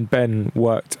our friend Ben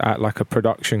worked at like a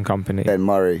production company. Ben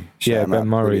Murray. Ben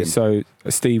Murray. So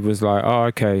Steve was like, oh,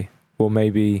 okay, well,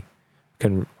 maybe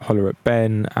can holler at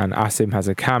Ben, and Asim has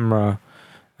a camera.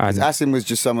 And Asim was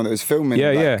just someone that was filming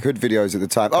hood videos at the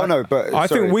time. Oh no, but I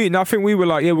think we were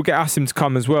like, we'll get Asim to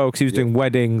come as well because he was doing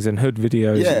weddings and hood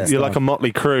videos. Yeah, you're like a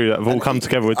motley crew that have all come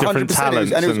together with different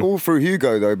talents. And it was all through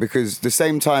Hugo though, because the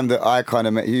same time that I kind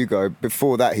of met Hugo,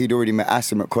 before that he'd already met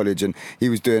Asim at college, and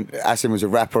Asim was a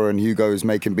rapper and Hugo was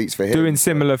making beats for him. Doing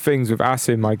similar things with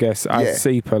Asim, I guess, as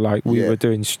Seapa. Like we were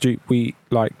doing, we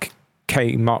like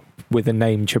came up with the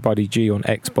name Chabuddy G on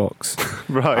Xbox,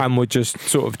 right? And would just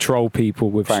sort of troll people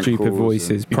with prank stupid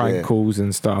voices, prank calls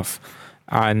and stuff.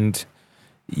 And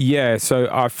so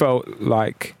I felt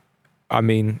like, I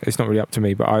mean, it's not really up to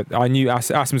me, but I knew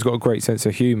Asim's got a great sense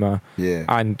of humour,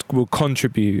 and will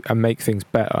contribute and make things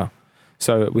better.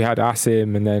 So we had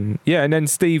Asim, and then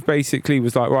Steve basically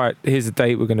was like, right, here's a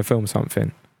date, we're going to film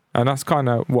something. And that's kind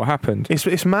of what happened.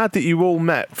 It's mad that you all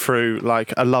met through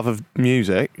like a love of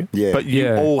music, but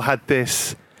you all had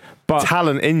this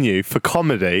talent in you for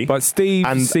comedy. But Steve,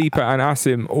 Seapa and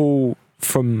Asim all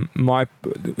from my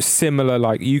similar,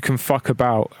 like, you can fuck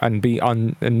about and be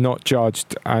and not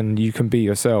judged, and you can be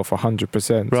yourself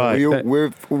 100%. Right. So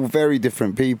we're all very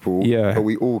different people, Yeah. but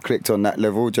we all clicked on that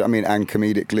level. Do you know what I mean? And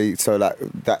comedically, so like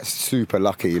that's super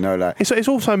lucky, you know. Like It's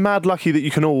also mad lucky that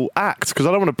you can all act, because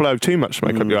I don't want to blow too much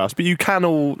smoke up your ass, but you can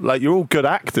all, like, you're all good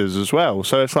actors as well.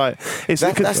 So it's like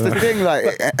that's the thing. Like,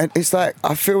 and it's like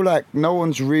I feel like no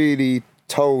one's really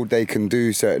told they can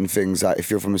do certain things, like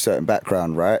if you're from a certain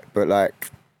background, right? But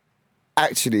like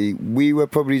actually we were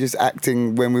probably just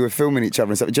acting when we were filming each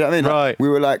other and stuff. Do you know what I mean? Like, Right. we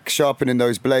were like sharpening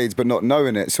those blades but not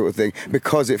knowing it, sort of thing,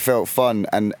 because it felt fun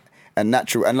and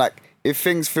natural. And like if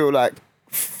things feel like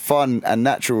fun and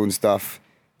natural and stuff,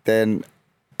 then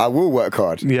I will work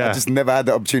hard. Yeah. I just never had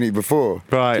that opportunity before.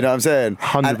 Right. Do you know what I'm saying?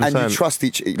 100%. And you trust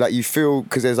like you feel,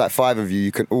 because there's like 5 of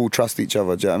you can all trust each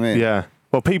other. Do you know what I mean? Yeah.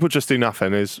 Well, People Just Do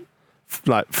Nothing is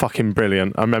like fucking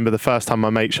brilliant. I remember the first time my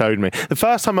mate showed me.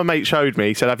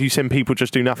 He said, "Have you seen People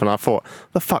Just Do Nothing?" I thought,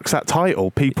 the fuck's that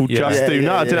title? People Just Do Nothing.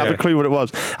 I didn't have a clue what it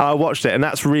was. And I watched it, and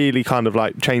that's really kind of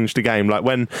like changed the game. Like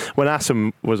when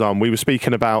Asim was on, we were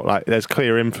speaking about like there's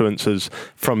clear influences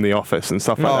from The Office and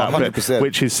stuff like that, 100%.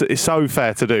 which is so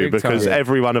fair to do, Big time. because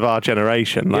everyone of our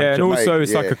generation, like, And also Mate,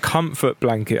 it's like a comfort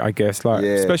blanket, I guess. Like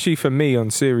especially for me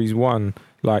on series 1.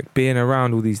 Like being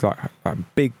around all these like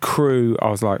big crew, I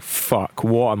was like, "Fuck,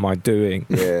 what am I doing?"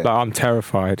 Yeah. Like I'm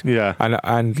terrified. Yeah.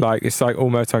 And like it's like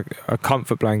almost like a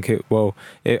comfort blanket. Well,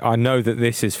 I know that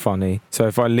this is funny, so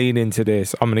if I lean into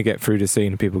this, I'm gonna get through the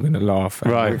scene and people are gonna laugh.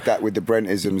 And Right. with the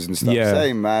Brentisms and stuff. Yeah.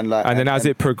 Same, man. Like, And then as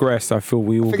it progressed, I feel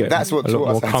we all I think get that's what a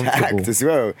lot taught more us how to comfortable. act as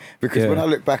well. Because Yeah. when I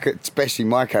look back at, especially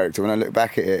my character, when I look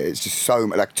back at it, it's just so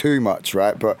like too much,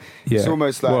 right? But it's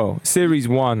almost like, well, series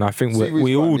 1 I think Series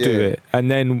we all one, do yeah. it,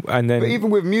 and then but even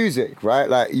with music, right?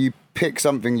 Like you pick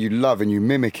something you love and you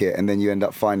mimic it, and then you end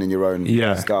up finding your own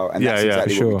style. And that's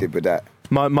exactly what we did with that.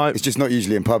 It's just not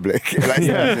usually in public.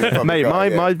 Like,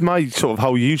 Mate, my sort of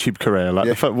whole YouTube career, like,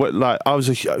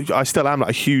 I still am like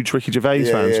a huge Ricky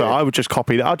Gervais fan, so I would just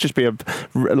copy that. I'd just be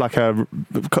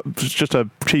just a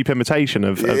cheap imitation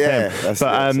of him.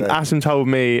 But Asim told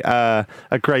me a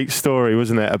great story,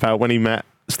 wasn't it, about when he met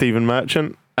Stephen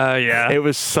Merchant. Yeah. It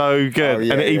was so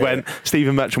good.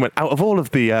 Stephen Merchant went, out of all of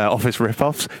the Office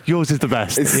rip-offs, yours is the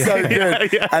best. It's so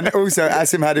good. And also,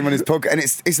 Asim had him on his podcast, and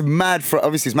it's mad for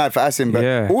Asim,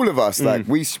 but all of us, like,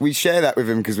 we share that with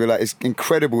him, because we're like, it's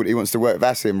incredible that he wants to work with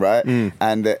Asim, right?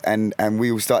 And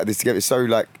we all started this together. It's so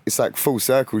like, it's like full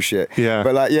circle shit. Yeah.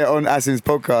 But like, on Asim's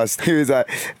podcast, he was like,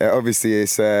 obviously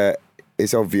it's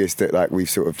obvious that like we've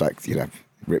sort of like, you know,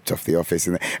 ripped off The Office,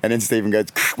 and then Stephen goes,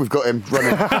 "We've got him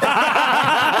running."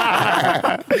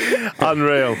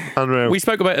 Unreal. We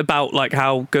spoke about like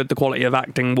how good the quality of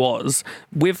acting was.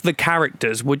 With the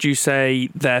characters, would you say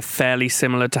they're fairly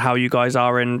similar to how you guys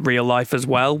are in real life as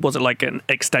well? Was it like an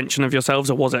extension of yourselves,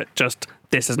 or was it just,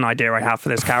 this is an idea I have for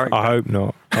this character? I hope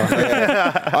not.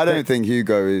 I don't think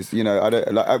Hugo is, you know, I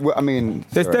don't like, I mean,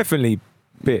 There's definitely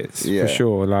bits for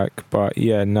sure, like, but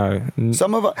no.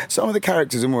 Some of the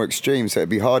characters are more extreme, so it'd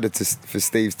be harder for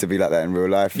Steve to be like that in real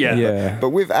life. But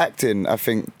with acting, I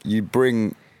think you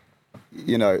bring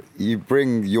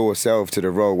yourself to the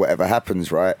role, whatever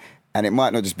happens, right? And it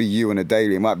might not just be you on a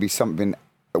daily. It might be something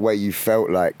where you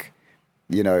felt like,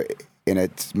 you know, in a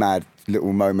mad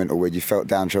little moment, or where you felt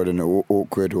downtrodden or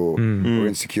awkward or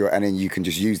insecure, and then you can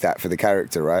just use that for the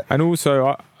character, right? And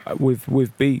also,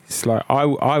 with Beats, like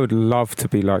I would love to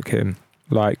be like him.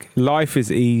 Like, life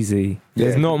is easy.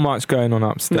 There's not much going on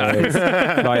upstairs.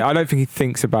 Like, I don't think he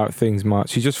thinks about things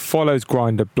much. He just follows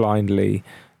Grindr blindly.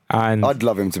 And I'd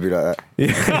love him to be like that.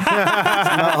 It's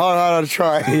not hard to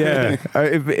try. Yeah,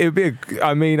 it'd be.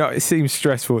 I mean, it seems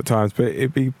stressful at times, but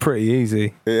it'd be pretty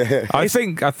easy. Yeah. I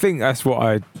think that's what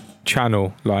I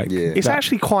channel. Like, it's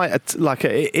actually quite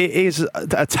it is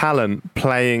a talent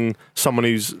playing someone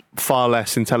who's far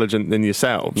less intelligent than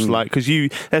yourselves. Like, because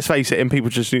let's face it, in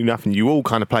People Just Do Nothing, you all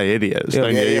kind of play idiots,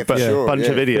 don't you? Yeah, but sure, bunch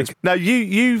of idiots. Now,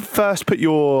 you first put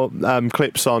your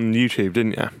clips on YouTube,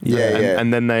 didn't you? Yeah.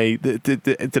 And then did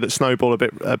it snowball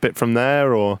a bit from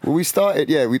there, or? Well, we started.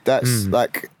 That's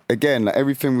like, again, like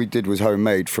everything we did was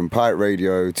homemade, from pirate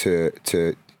radio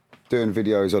to doing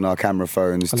videos on our camera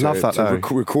phones. I love that, though.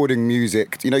 Recording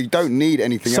music. You know, you don't need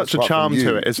anything else. Such a charm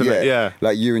to it, isn't it? Yeah.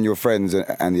 Like you and your friends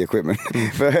and the equipment.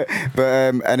 but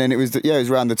and then it was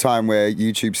around the time where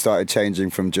YouTube started changing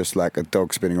from just like a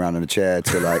dog spinning around in a chair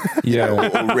to like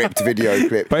or ripped video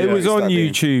clip. But it was on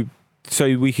YouTube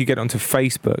so we could get onto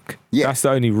Facebook. Yeah. That's the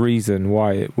only reason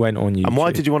why it went on YouTube. And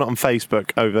why did you want it on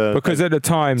Facebook over? Because at the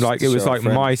time, like, it was like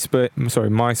MySpace,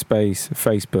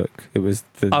 Facebook. It was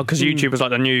the... Oh, because YouTube was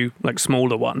like the new, like,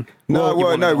 smaller one.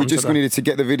 No, we just needed to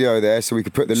get the video there so we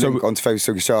could put the link onto Facebook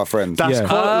so we could show our friends. That's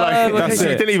quite that's so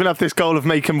you it. didn't even have this goal of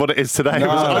making what it is today. No,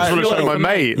 I just want to show my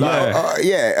mate.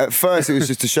 At first it was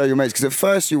just to show your mates, because at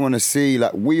first you want to see,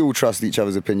 like, we all trust each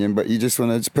other's opinion, but you just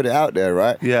want to just put it out there,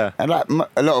 right? Yeah. And like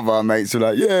a lot of our mates were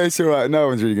like, yeah, it's all right, no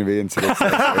one's really going to be into this.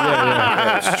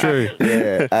 yeah, it's true.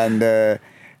 Yeah,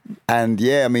 and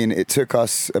yeah, I mean, it took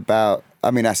us about,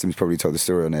 I mean, Aston's probably told the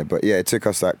story on there, but yeah, it took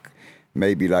us like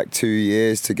maybe like 2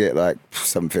 years to get like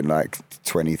something like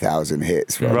 20,000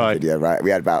 hits from the video, right? We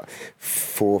had about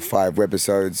 4 or 5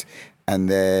 webisodes, and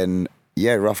then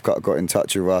yeah, Rough Cut got in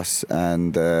touch with us,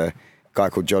 and a guy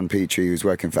called John Petrie who was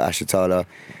working for Ashatala,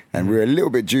 and we were a little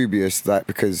bit dubious, like,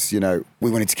 because, you know, we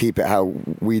wanted to keep it how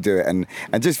we do it, and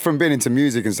just from being into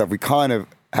music and stuff, we kind of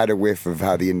had a whiff of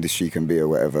how the industry can be or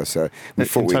whatever. So we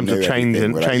thought we knew everything.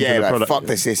 Changing the product. Fuck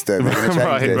the system, we're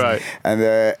gonna change this. Right. And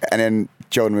then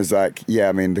John was like, yeah,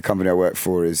 I mean, the company I work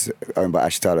for is owned by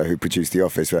Ashatala, who produced The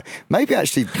Office. But maybe we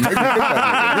could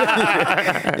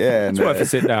yeah, It's worth a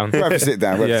sit down. Worth a sit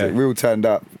down. We all turned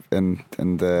up, and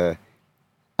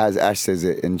as Ash says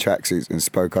it, in tracksuits, and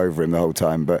spoke over him the whole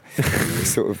time, but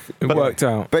it worked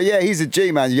out. But yeah, he's a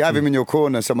G, man. You have him in your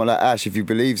corner, someone like Ash, if he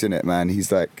believes in it, man.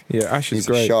 He's like, Ash is he's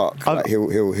great. a shark. Like,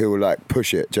 he'll like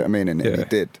push it. Do you know what I mean? And he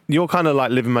did. You're kind of like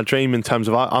living my dream in terms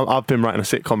of I've been writing a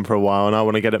sitcom for a while, and I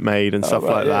want to get it made and stuff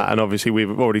like that. And obviously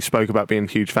we've already spoke about being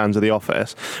huge fans of The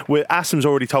Office. Asim's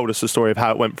already told us the story of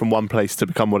how it went from one place to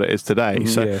become what it is today.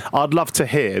 So I'd love to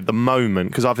hear the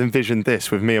moment, because I've envisioned this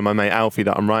with me and my mate Alfie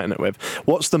that I'm writing it with.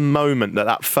 What's the moment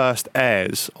that first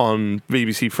airs on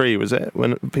BBC Three? Was it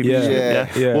when people?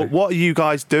 Yeah. What are you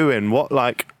guys doing?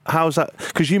 How's that?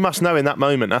 Because you must know in that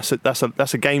moment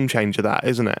that's a game changer, that,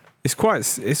 isn't it?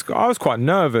 I was quite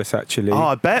nervous, actually. Oh,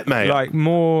 I bet, mate. Like,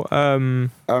 more. I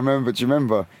remember. Do you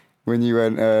remember when you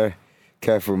went?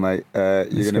 Careful, mate.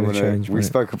 You're going to want to. We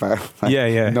spoke about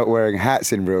not wearing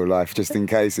hats in real life, just in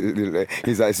case.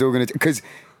 He's like, it's all going to, because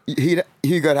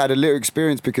Hugo had a little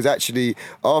experience, because actually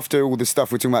after all the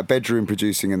stuff we're talking about, bedroom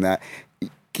producing and that,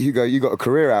 Hugo, you got a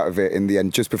career out of it in the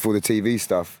end, just before the TV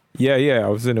stuff. Yeah, I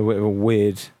was in a bit of a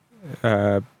weird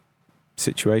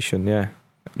situation. Yeah,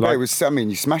 it was. I mean,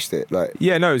 you smashed it. Like,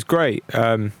 yeah, no, it was great.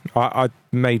 I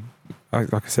made,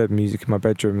 like I said, music in my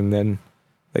bedroom, and then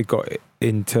they got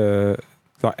into,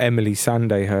 like, Emily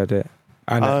Sandé heard it,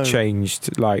 and it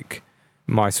changed, like,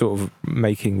 my sort of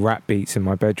making rap beats in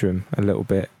my bedroom a little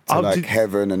bit. So like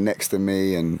Heaven and Next to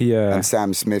Me and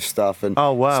Sam Smith stuff. And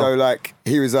oh, wow. So, like,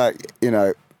 he was like, you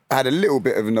know, had a little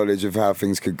bit of a knowledge of how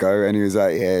things could go, and he was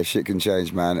like, yeah, shit can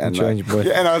change, man. And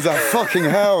and I was like, fucking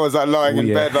hell. I was like lying in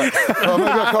bed like, oh, maybe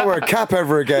I can't wear a cap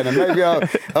ever again, and maybe I'll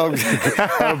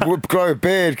grow a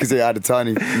beard, because he had a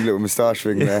tiny little moustache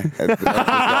thing there.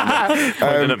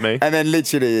 Pointing at me. And then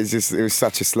literally it was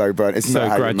such a slow burn. It's not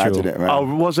how you imagine it, man.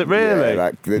 Oh, was it really? Yeah,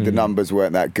 like the numbers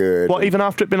weren't that good. What, even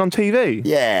after it'd been on TV?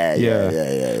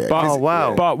 Yeah. But,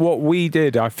 wow. But what we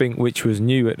did, I think, which was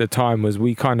new at the time, was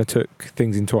we kind of took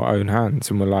things into our own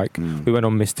hands, and we're like, we went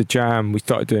on Mr. Jam, we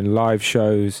started doing live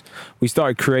shows, we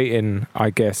started creating, I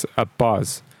guess, a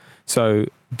buzz. So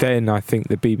then I think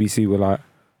the BBC were like,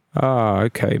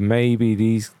 okay, maybe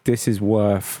this is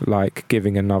worth, like,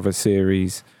 giving another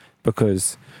series,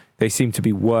 because they seem to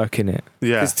be working it.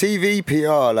 Yeah. Because TV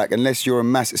PR, like, unless you're a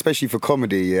massive, especially for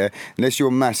comedy, unless you're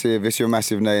massive, unless you're a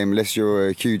massive name, unless you're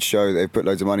a huge show that they've put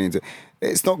loads of money into,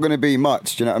 it's not going to be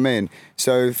much. Do you know what I mean?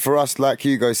 So for us, like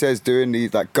Hugo says, doing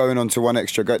these, like, going on to One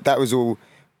Extra, that was all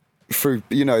through,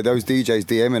 you know, those DJs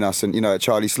DMing us, and, you know,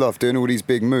 Charlie Sloth doing all these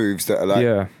big moves that are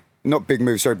like, not big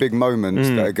moves, sorry, big moments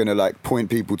that are going to, like, point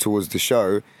people towards the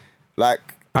show. Like,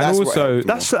 and also,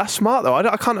 that's smart though.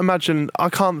 I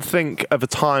can't think of a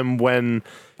time when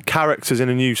characters in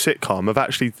a new sitcom have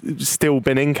actually still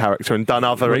been in character and done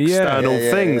other external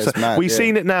things. We've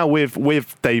seen it now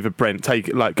with David Brent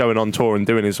going on tour and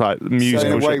doing his, like, musical.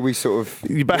 So in a way, we sort of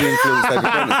influenced David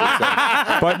Brent.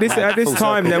 But at this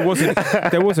time, there wasn't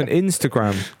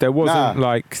Instagram. There wasn't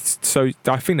like, so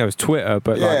I think there was Twitter,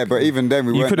 but but even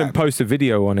then you couldn't post a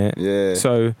video on it. Yeah.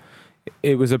 So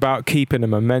it was about keeping the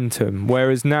momentum.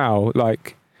 Whereas now,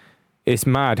 like, it's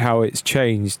mad how it's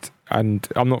changed. And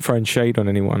I'm not throwing shade on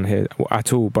anyone here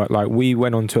at all, but, like, we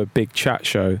went on to a big chat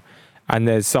show, and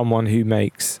there's someone who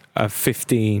makes a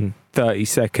 15,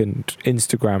 30-second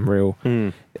Instagram reel,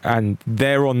 and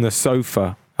they're on the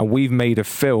sofa, and we've made a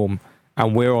film,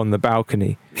 and we're on the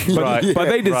balcony. But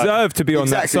they deserve to be on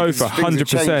that sofa,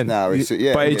 100%. Now.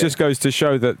 But it just goes to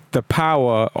show that the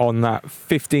power on that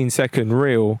 15-second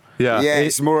reel. Yeah,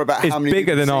 it's more about how many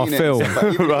bigger than our film.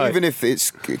 Even if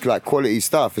it's like quality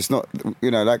stuff, it's not,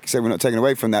 like I said, we're not taking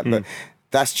away from that, but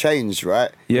that's changed, right?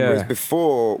 Yeah. Whereas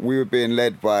before, we were being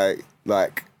led by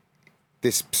like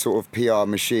this sort of PR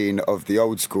machine of the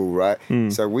old school, right?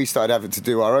 So we started having to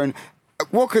do our own.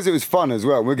 Well, because it was fun as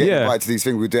well. We're getting invited to these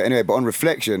things, we do it anyway. But on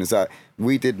reflection, it's like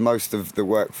we did most of the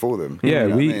work for them. Yeah,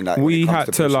 we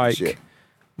had to like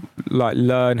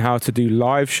learn how to do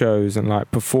live shows and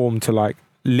like perform to like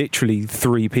literally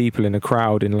 3 people in a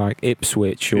crowd in like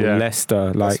Ipswich or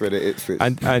Leicester, like, that's where the Ipswich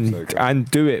and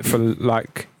do it for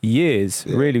like years.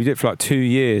 Really, we did it for like 2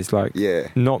 years. Like,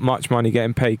 not much money,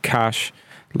 getting paid cash,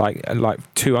 like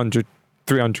 200,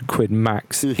 300 quid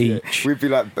max each. We'd be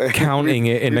like counting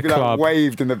it in the club. Like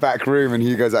waved in the back room, and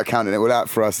Hugo's like counting it all out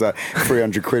for us, like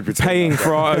 300 quid. Paying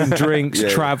for our own drinks,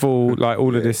 travel, like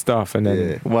all of this stuff, and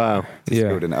then wow,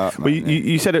 building it up. Well,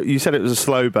 you said it was a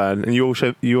slow burn, and you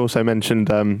also mentioned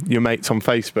your mates on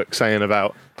Facebook saying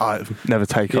about never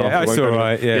take off. Yeah, that's all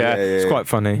right. Yeah, it's quite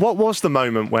funny. What was the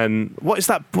moment what's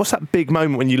that big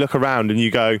moment when you look around and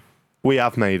you go, we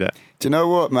have made it? Do you know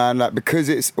what, man? Like, because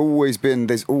it's always been,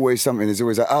 there's always something. There's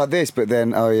always like, this, but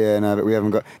then, no, but we haven't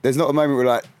got. There's not a moment where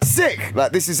we're like, sick,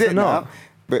 like this is it now.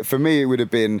 But for me, it would have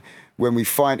been when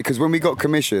because when we got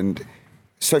commissioned.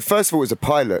 So first of all, it was a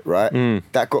pilot, right?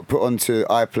 That got put onto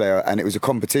iPlayer, and it was a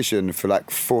competition for like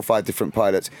 4 or 5 different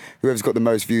pilots. Whoever's got the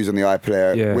most views on the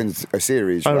iPlayer wins a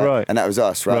series, right? Right? And that was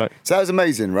us, right? So that was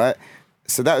amazing, right?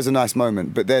 So that was a nice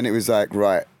moment. But then it was like,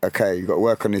 right, okay, you've got to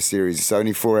work on this series. It's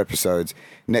only 4 episodes.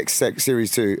 Next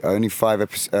series 2, only 5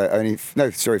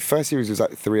 episodes. First series was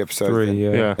like 3 episodes. 3,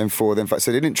 then 4, then 5.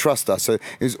 So they didn't trust us. So it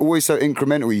was always so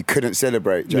incremental, you couldn't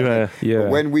celebrate. Do you know what I mean?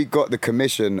 But when we got the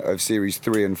commission of series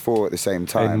 3 and 4 at the same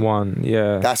time. In one,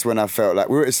 that's when I felt like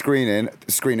we were at a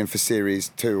screening for series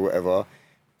 2 or whatever.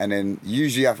 And then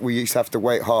usually we used to have to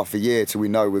wait half a year till we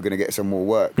know we're going to get some more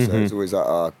work. So it was always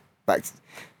like,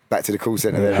 back to the call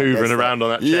centre. Hoovering around on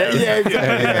that chair. Yeah,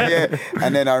 exactly.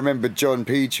 And then I remember John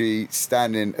Petrie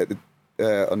standing at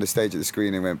on the stage at the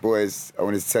screening and went, boys, I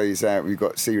wanted to tell you something. We've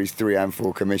got series 3 and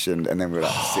 4 commissioned. And then we were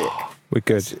like, sick. We're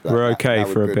good. Like, we're okay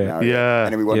for a bit. Now,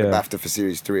 And then we won the BAFTA for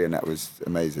series 3, and that was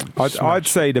amazing. I'd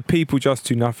say the People Just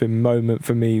Do Nothing moment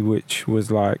for me, which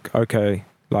was like, okay,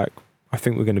 like, I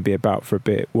think we're going to be about for a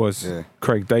bit, was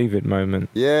Craig David moment.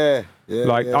 I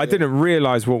didn't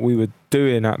realise what we were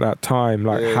doing at that time,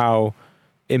 like how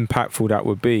impactful that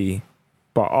would be.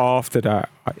 But after that,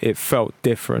 it felt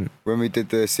different. When we did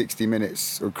the 60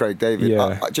 minutes with Craig David, do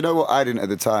you know what I didn't at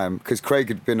the time? Because Craig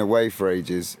had been away for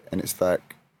ages, and it's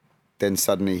like, then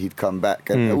suddenly he'd come back.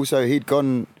 And also he'd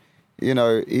gone, he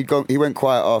went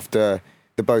quiet after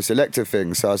the Bo Selector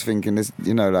thing, so I was thinking, is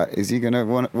he going to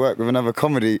want to work with another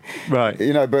comedy? Right.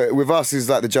 But with us, it's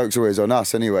like the joke's always on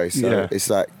us anyway, so it's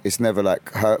like, it's never like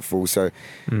hurtful, so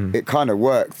it kind of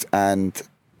worked, and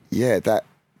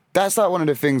that's like one of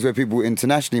the things where people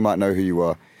internationally might know who you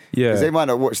are. Yeah. Because they might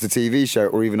not watch the TV show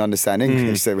or even understand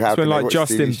English. So how can they watch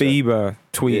Justin Bieber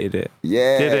tweeted it.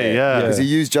 Yeah. Did he? Yeah. Because he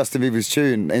used Justin Bieber's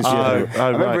tune. I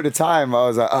remember at the time, I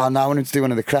was like, no, I wanted to do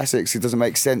one of the classics. It doesn't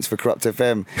make sense for KURUPT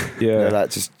FM. Yeah. Like,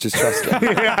 just trust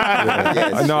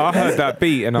it. No, I heard that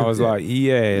beat and I was like,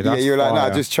 that's you were like,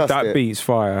 no, just trust it. That beat's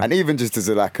fire. And even just as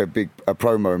a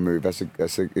promo move,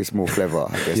 it's more clever,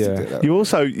 I guess, to do that. You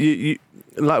also,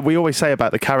 like we always say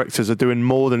about the characters are doing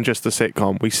more than just a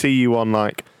sitcom. We see you on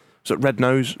like, was it Red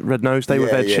Nose Day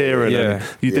with Ed Sheeran? And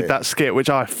you did that skit,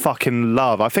 which I fucking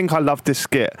love. I think I loved this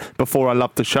skit before I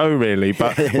loved the show, really.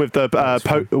 But with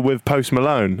the with Post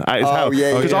Malone at his house,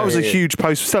 because I was a huge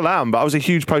still am, but I was a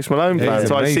huge Post Malone fan.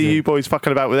 So I see you boys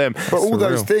fucking about with him. But all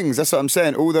those things, that's what I'm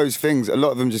saying. All those things, a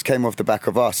lot of them just came off the back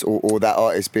of us, or that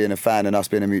artist being a fan and us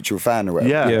being a mutual fan, or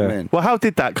whatever. You know what I mean? Well, how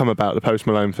did that come about? The Post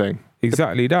Malone thing.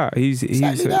 Exactly that. He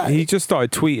just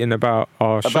started tweeting about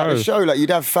our show. About the show, like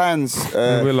you'd have fans.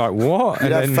 And we're like, what?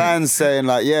 You'd have fans saying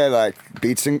like,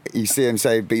 beats and you see him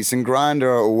say beats and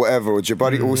grinder or whatever, or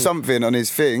Jabari or something on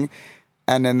his thing.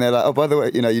 And then they're like, oh, by the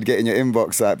way, you'd get in your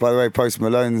inbox like, by the way, Post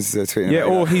Malone's tweeting. Yeah,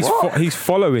 or he's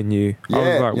following you. Yeah, I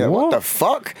was like, what the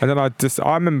fuck? And then I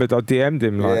remember I DM'd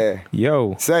him like,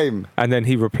 yo. Same. And then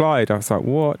he replied. I was like,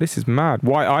 what? This is mad.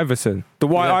 White Iverson. The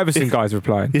White Iverson guys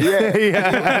replying.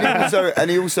 Yeah. And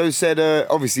he also said,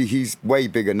 obviously he's way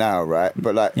bigger now, right?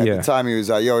 But like at the time he was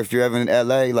like, yo, if you're ever in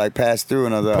LA, like pass through,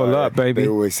 and I was like, pull up, baby. They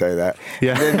always say that.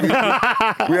 Yeah. And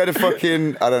then we had a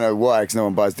fucking, I don't know why, because no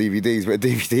one buys DVDs, but a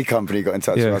DVD company got in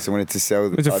touch with us and wanted to sell.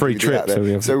 It was a free trip.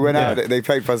 So we went out. They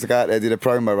paid for us to go out there, did a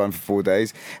promo run for 4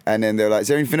 days, and then they were like, "Is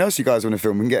there anything else you guys want to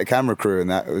film? We can get a camera crew." And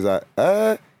that it was like,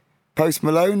 Post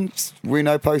Malone, we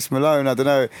know Post Malone. I don't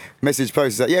know. Message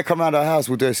Post is like, yeah, come around our house,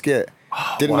 we'll do a skit.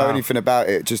 Didn't know anything about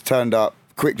it. Just turned up,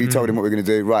 quickly told him what we were going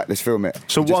to do. Right, let's film it.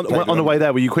 So on the way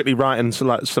there, were you quickly writing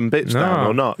some bits down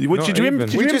or not? Did you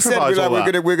just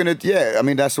said we're gonna. Yeah, I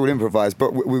mean that's all improvised.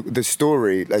 But the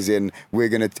story, as in we're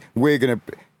gonna.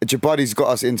 Jabadi's got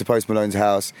us into Post Malone's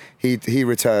house. He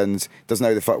returns, doesn't know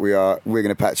who the fuck we are. We're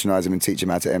gonna patronise him and teach him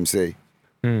how to MC.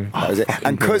 That was it.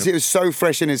 And because it was so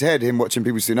fresh in his head, him watching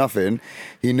people do nothing,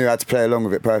 he knew how to play along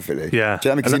with it perfectly. Yeah, do you know what I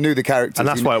mean? Because he knew the characters, and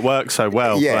that's why it works so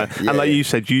well. Yeah, right? And like you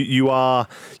said, you're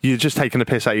just taking the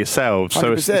piss out of yourselves.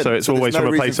 So it's always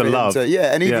from a place of love.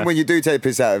 And even when you do take the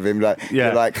piss out of him,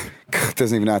 you're like, God,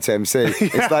 doesn't even know how to MC.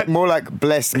 It's like more like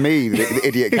bless me, the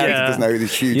idiot character doesn't know who the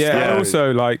huge. And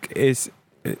also like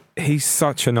he's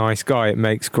such a nice guy. It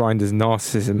makes Grinder's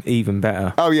narcissism even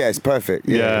better. Oh yeah, it's perfect.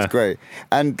 Yeah, it's great.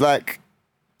 And like.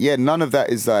 Yeah, none of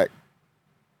that is like,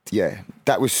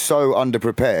 that was so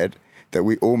underprepared that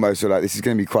we almost were like, this is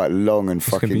going to be quite long and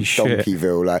fucking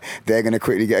Donkeyville. Like, they're going to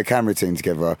quickly get a camera team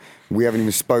together. We haven't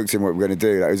even spoke to him what we're going to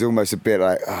do. Like, it was almost a bit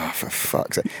like, oh, for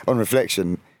fuck's sake. On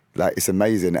reflection, like, it's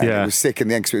amazing. And it was sick in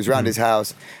the end because it was around his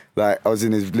house. Like, I was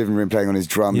in his living room playing on his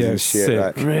drums and shit. Sick.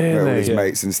 Like, with his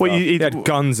mates and stuff. Well, he had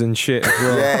guns and shit as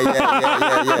well.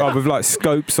 Yeah. With like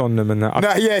scopes on them and that.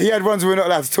 No, he had ones we were not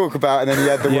allowed to talk about, and then he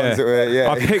had the ones that were,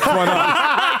 I picked one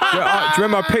up. Do you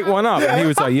remember I picked one up and he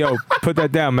was like, yo, put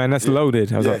that down, man, that's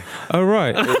loaded. I was like, oh,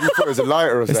 right. You thought it was a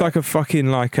lighter or something. It's like a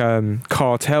fucking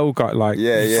cartel guy, like,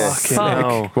 fucking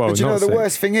well, but you know the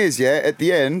worst thing is, at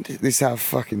the end, this is how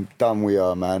fucking dumb we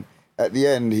are, man. At the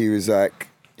end, he was like,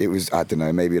 it was, I don't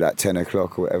know, maybe like 10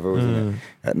 o'clock or whatever, wasn't it?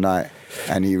 At night.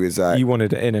 And he was like... You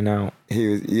wanted it in and out. He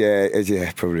was,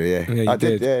 probably, Yeah, I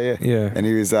did. Yeah. And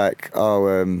he was like,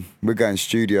 we're going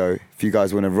studio. If you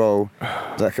guys want to roll,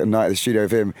 like a night at the studio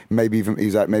with him, maybe even, he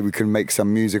was like, maybe we can make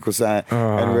some music or something.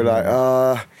 And we're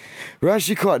like, we're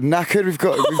actually quite knackered. We've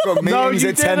got meetings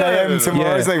at 10 a.m.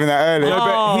 tomorrow. It's not even that early. No,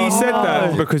 but he said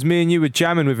that because me and you were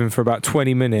jamming with him for about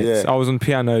 20 minutes. I was on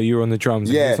piano, you were on the drums,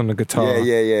 and he was on the guitar.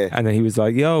 Yeah. And then he was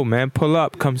like, yo, man, pull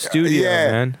up, come studio,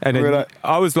 man. And then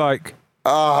I was like,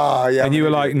 and you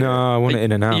were like, no, I want it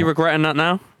in and out. Are you regretting that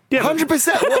now? Yeah,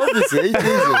 100%. Well, obviously,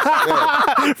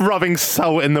 Jesus. Rubbing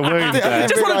salt in the wound. I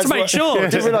just wanted to make sure. I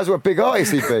didn't realise what a big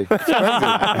artist he'd be. But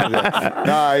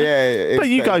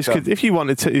you guys could, if you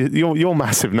wanted to. You're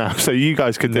massive now, so you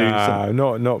guys could do.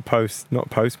 Not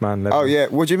Postman level. Oh yeah,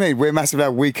 what do you mean? We're massive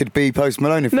now. We could be Post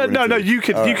Malone if we wanted to. You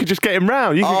could just get him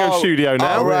round. You can go studio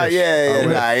now. Oh right,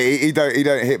 Nah, he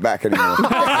don't hit back anymore.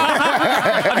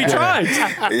 Have you tried?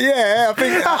 Yeah, I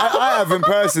think I haven't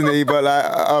personally, but like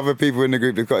other people in the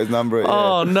group have got his number.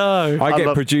 Oh no! I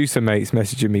get producer mates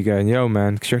messaging me going, "Yo,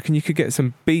 man, do you reckon you could get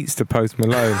some beats to Post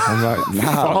Malone?" I'm like,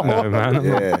 "Fuck no, man."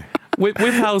 Yeah. With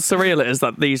how surreal it is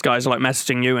that these guys are like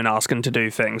messaging you and asking to do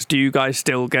things, do you guys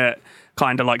still get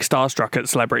kind of like starstruck at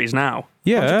celebrities now?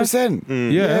 Yeah,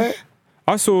 100%. Yeah.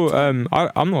 I saw, I'm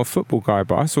not a football guy,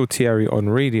 but I saw Thierry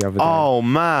Henry the other day. Oh,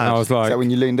 man. And I was like... Is that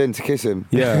when you leaned in to kiss him?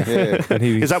 Yeah. And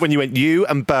Is that when you went, you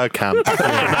and Bergkamp?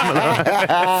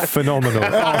 Phenomenal.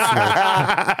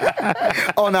 Arsenal.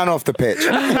 On and off the pitch.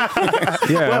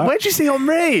 Yeah. Where'd you see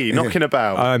Henry knocking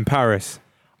about? In Paris.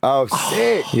 Oh,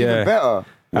 sick. Even better.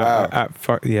 Wow. I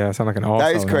sound like an arsehole.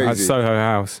 That is crazy. At Soho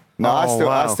House. No,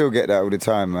 I still get that all the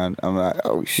time, man. I'm like,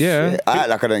 oh shit. Yeah. I act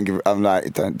like I don't give. I'm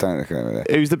like, don't look at me.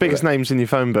 Who's the biggest names in your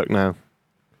phone book now?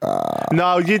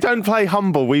 No, you don't play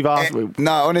humble. We've asked.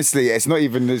 No, honestly, it's not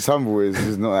even as humble. It's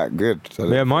not that good. So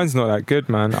yeah, mine's not that good,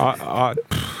 man.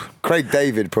 Craig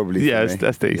David probably. Yeah,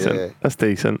 that's decent. Yeah. That's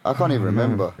decent. I can't even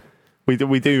remember. We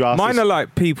do ask. Mine are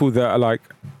like people that are like.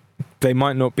 They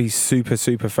might not be super,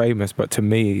 super famous, but to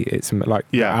me, it's like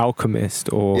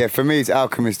Alchemist or... Yeah, for me, it's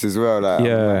Alchemist as well. Like,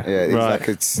 it's right. like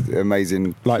it's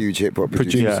amazing, like huge hip-hop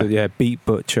producer. Beat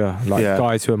Butcher,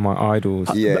 guys who are my idols.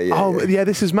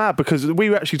 This is mad because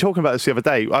we were actually talking about this the other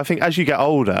day. I think as you get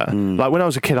older, like when I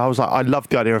was a kid, I was like, I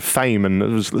loved the idea of fame and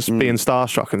being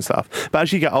starstruck and stuff. But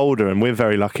as you get older, and we're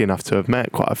very lucky enough to have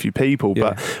met quite a few people,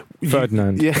 but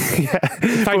Ferdinand. Yeah.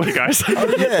 Thank you, guys.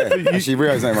 Oh, yeah. Actually,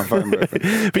 Rio's not in my phone book.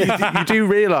 But you do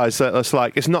realise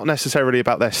that it's not necessarily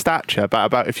about their stature, but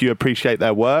about if you appreciate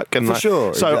their work. And For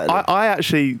sure. So exactly. I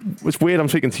actually, it's weird I'm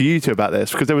speaking to you two about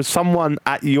this, because there was someone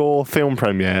at your film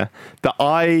premiere that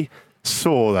I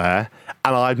saw there,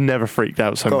 and I've never freaked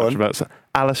out so much about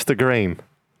Alistair Green.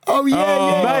 Oh,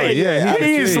 yeah. mate, yeah,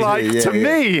 He's like, to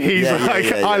me, he's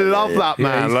I love that Yeah,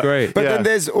 man. he's Like, great. But then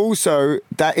there's also,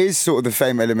 that is sort of the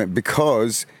fame element,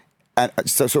 because, and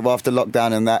so sort of after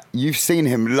lockdown and that, you've seen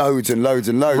him loads and loads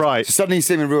and loads. Right. So suddenly you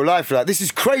see him in real life, you're like, this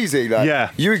is crazy. Like,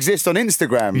 Yeah. you exist on Instagram.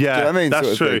 Yeah, Do you know what I mean? that's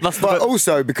sort of true. thing. But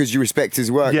also because you respect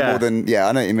his work more than,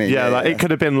 I know what you mean. Yeah, like it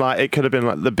could have been like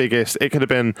the biggest. It could have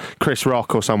been Chris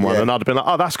Rock or someone, and I'd have been like,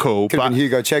 oh, that's cool. Could have been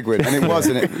Hugo Chegwin, and it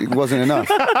wasn't. It wasn't enough.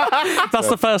 That's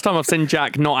the first time I've seen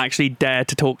Jack not actually dare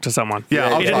to talk to someone.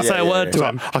 Yeah, he didn't say a word to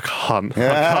him. I can't.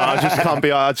 I just can't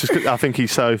be. I think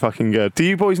he's so fucking good. Do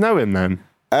you boys know him then?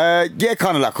 Yeah,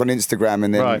 kind of like on Instagram,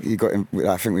 and then he got.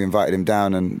 I think we invited him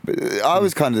down, and I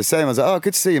was kind of the same. I was like, "Oh,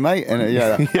 good to see you, mate." And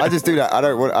I just do that.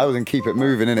 I was gonna keep it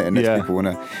moving, innit? And next people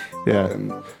wanna.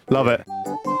 Love it.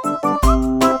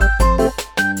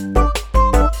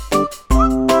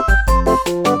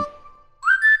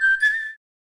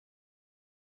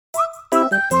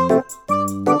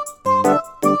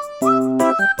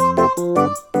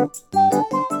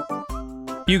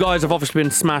 You guys have obviously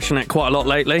been smashing it quite a lot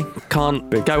lately. Can't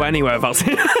go anywhere without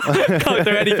seeing. Can't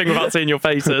do anything without seeing your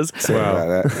faces. Like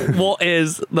that. What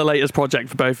is the latest project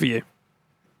for both of you?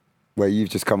 Where you've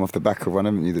just come off the back of one,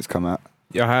 haven't you? That's come out.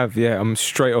 I have, yeah. I'm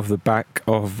straight off the back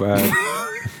of.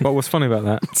 What was funny about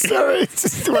that? Sorry, it's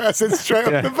just the way I said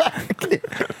straight off the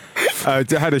back. I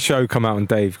had a show come out on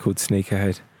Dave called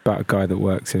Sneakerhead about a guy that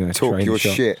works in a Talk train your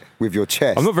shop. shit with your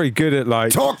chest. I'm not very good at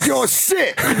like. Talk your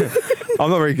shit. I'm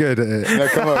not very good at it. No,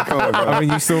 come on. I mean,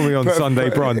 you saw me on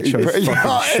Sunday Brunch. I was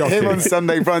fucking shocking. Him on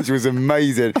Sunday Brunch was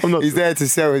amazing. He's there to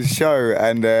sell his show,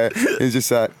 and he's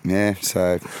just like, yeah.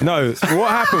 So no,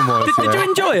 what happened was. Did you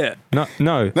enjoy it?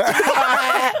 No.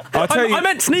 I'll tell you. I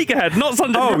meant Sneakerhead, not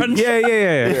Sunday Brunch.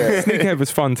 Yeah. Sneakerhead was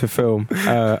fun to film.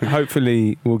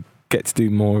 Hopefully, we'll get to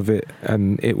do more of it,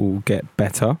 and it will get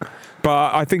better.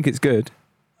 But I think it's good.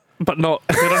 But not.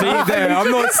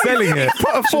 I'm not selling it.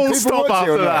 Put a full stop watch it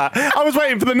after or not? that. I was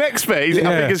waiting for the next bit. I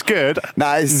think it's good.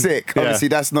 Nah, it's sick. Obviously,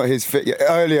 that's not his fit.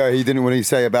 Earlier, he didn't want to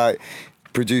say about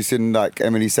producing like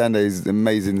Emily Sandé's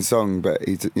amazing song, but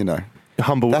he's,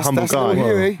 Humble that's guy. all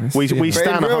you, We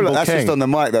stand a humble that's king. just on the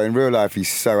mic though. In real life,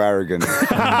 he's so arrogant.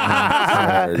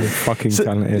 Fucking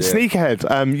talented.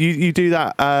 Sneakerhead, you do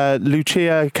that.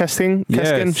 Lucia Kesting,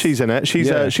 Yes. she's in it. She's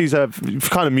a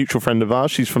kind of mutual friend of ours.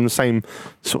 She's from the same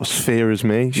sort of sphere as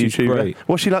me. She's YouTuber. great.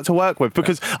 What's she like to work with?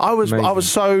 Because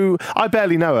I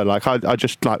barely know her. Like I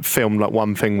just like filmed like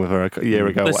one thing with her a year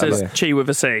ago. This is Chi with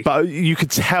a C. But you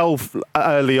could tell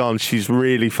early on she's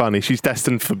really funny. She's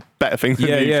destined for better things than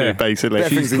YouTube, basically.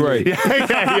 She's great.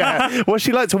 Yeah. What's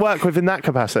she like to work with in that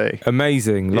capacity?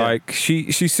 Amazing. Yeah. Like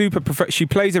she's super she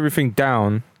plays everything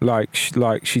down like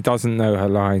she doesn't know her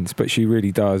lines, but she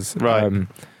really does. Right.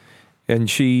 And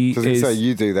she Doesn't is. say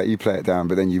you do that. You play it down,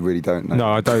 but then you really don't know. No,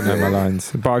 I don't know my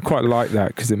lines, but I quite like that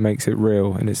because it makes it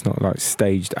real and it's not like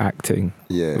staged acting,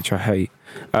 which I hate.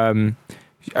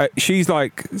 She's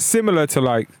like similar to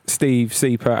like Steve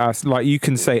Seapa. Like you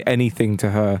can say anything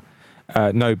to her,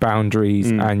 no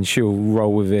boundaries, and she'll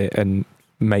roll with it and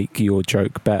make your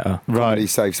joke better. Comedy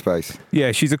safe space.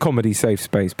 Yeah, she's a comedy safe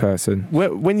space person.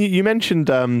 When you mentioned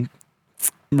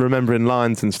remembering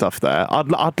lines and stuff there,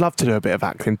 I'd love to do a bit of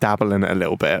acting, dabble in it a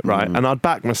little bit, right? And I'd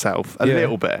back myself a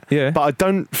little bit. Yeah. But I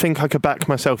don't think I could back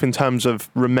myself in terms of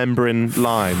remembering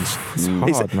lines. It's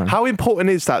hard, man. How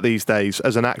important is that these days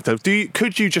as an actor?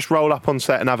 Could you just roll up on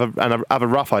set and have a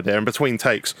rough idea and between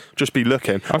takes just be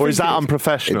looking? Or is that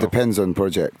unprofessional? It depends on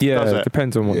project. Yeah, Does it it?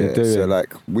 depends on what you're doing. So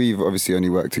like we've obviously only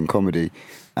worked in comedy,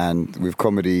 and with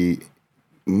comedy,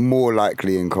 more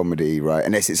likely in comedy, right?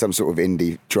 Unless it's some sort of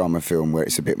indie drama film where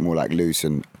it's a bit more like loose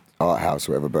and art house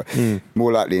or whatever. But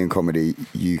more likely in comedy,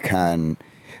 you can.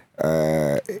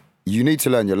 You need to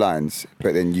learn your lines,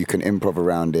 but then you can improv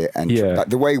around it. And like,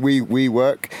 the way we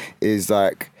work is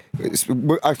like.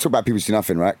 I talk about People Do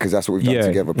Nothing, right? Because that's what we've done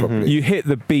together properly. You hit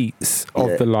the beats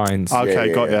of the lines.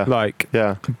 Okay, got ya. Like,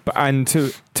 yeah. And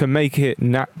to make it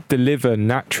deliver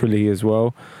naturally as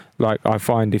well. Like I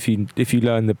find if you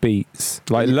learn the beats,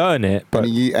 like learn it, but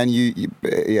you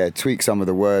tweak some of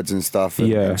the words and stuff,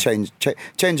 and change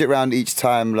it around each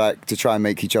time, like to try and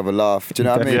make each other laugh. Do you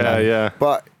know what I mean? Yeah.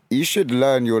 But you should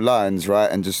learn your lines,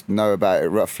 right, and just know about it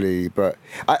roughly. But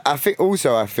I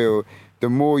feel the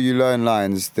more you learn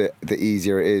lines, the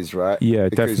easier it is, right? Yeah,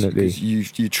 definitely. Because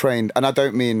you trained, and I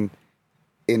don't mean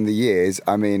in the years.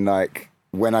 I mean like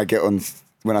when I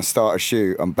start a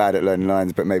shoot, I'm bad at learning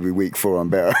lines, but maybe week 4 I'm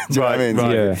better. Do you know what I mean?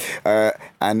 Right. Yeah.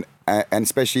 And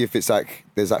especially if it's like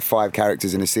there's like 5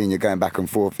 characters in a scene, you're going back and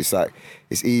forth. It's like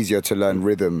it's easier to learn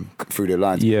rhythm through the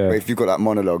lines. Yeah. But if you've got like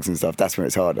monologues and stuff, that's when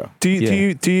it's harder. Do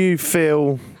you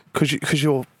feel, because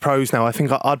you're pros now, I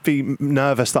think I'd be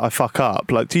nervous that I fuck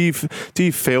up. Like, do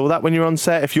you feel that when you're on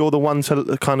set, if you're the one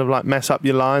to kind of like mess up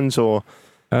your lines, or?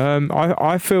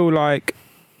 I feel like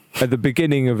at the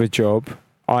beginning of a job,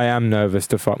 I am nervous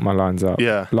to fuck my lines up.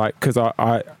 Yeah. Like, because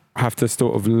I have to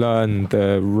sort of learn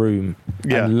the room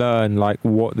and learn like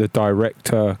what the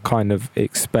director kind of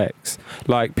expects.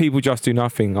 Like, People Just Do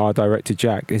Nothing, our director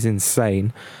Jack, is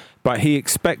insane, but he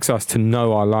expects us to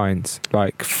know our lines,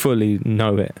 like fully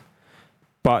know it.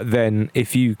 But then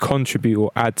if you contribute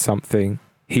or add something,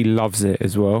 he loves it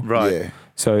as well. Right. Yeah.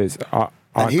 So it's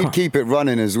And he'd keep it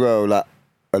running as well, like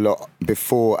a lot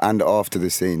before and after the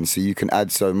scene, so you can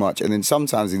add so much. And then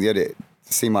sometimes in the edit,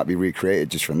 the scene might be recreated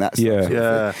just from that stuff.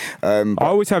 Yeah. I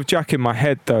always have Jack in my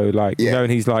head though, like, you know,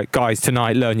 and he's like, guys,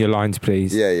 tonight, learn your lines,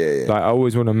 please. Yeah. Like, I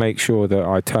always want to make sure that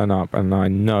I turn up and I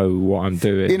know what I'm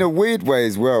doing. In a weird way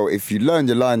as well, if you learn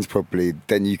your lines properly,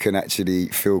 then you can actually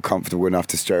feel comfortable enough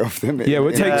to stray off them. Yeah,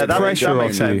 well, it takes pressure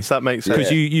off you. That makes sense.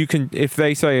 Because you can, if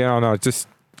they say, oh no, just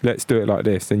let's do it like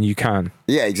this, then you can.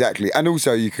 Yeah, exactly. And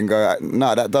also you can go,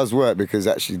 no, that does work, because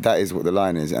actually that is what the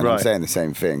line is, and I'm saying the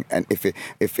same thing. And if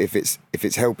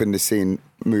it's helping the scene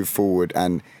move forward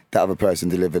and that other person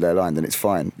deliver their line, then it's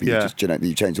fine. You just,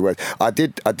 you change the words. I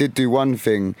did do one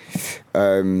thing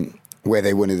where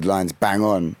they wanted the lines bang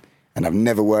on, and I've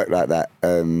never worked like that.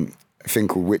 A thing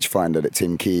called Witchfinder that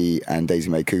Tim Key and Daisy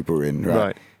May Cooper were in,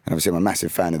 right? And obviously I'm a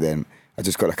massive fan of them. I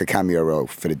just got like a cameo role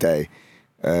for the day.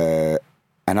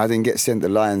 And I didn't get sent the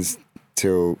lines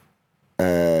till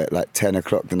like 10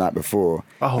 o'clock the night before.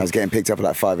 I was getting picked up at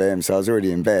like 5 a.m, so I was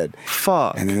already in bed.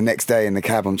 Fuck. And then the next day in the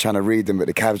cab, I'm trying to read them, but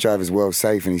the cab driver's well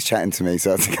safe and he's chatting to me.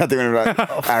 So I think I'm doing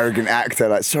like arrogant actor,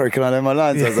 like, sorry, can I know my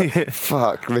lines? I was like,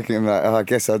 fuck, looking at him like, I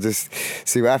guess I'll just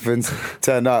see what happens.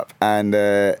 Turn up, and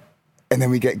then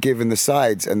we get given the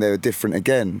sides, and they were different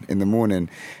again in the morning.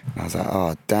 And I was like,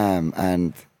 oh, damn.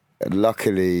 And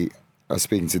luckily, I was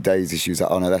speaking to Daisy, she was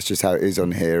like, oh no, that's just how it is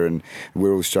on here, and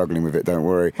we're all struggling with it, don't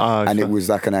worry. And it was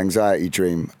like an anxiety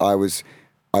dream.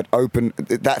 I'd open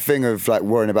that thing of like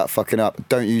worrying about fucking up,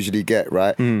 don't usually get,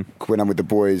 right? When I'm with the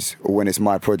boys or when it's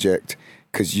my project,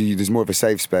 because there's more of a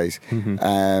safe space.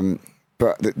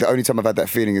 But the only time I've had that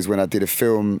feeling is when I did a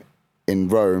film in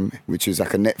Rome, which was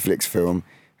like a Netflix film,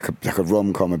 like a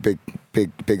rom-com, a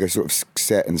bigger sort of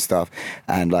set and stuff,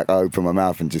 and like I opened my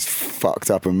mouth and just fucked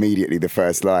up immediately the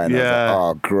first line. I was like,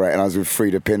 oh great. And I was with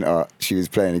Frida Pinter, she was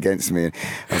playing against me, and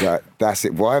I was like, that's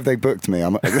it, why have they booked me?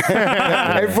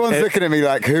 Everyone's looking at me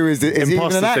like, who is it? Is he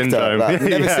even an actor? Like, I've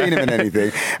never seen him in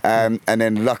anything. And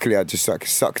then luckily I just like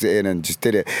sucked it in and just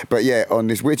did it. But yeah, on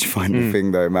this Witchfinder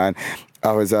thing though, man,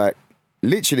 I was like,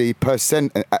 literally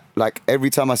like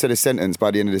every time I said a sentence, by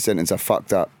the end of the sentence I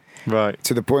fucked up. Right.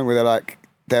 To the point where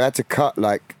they had to cut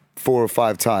like 4 or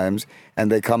 5 times,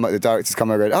 and the directors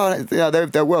come over and go, oh, yeah,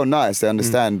 they're well nice, they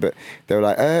understand, but they were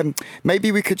like,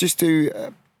 maybe we could just do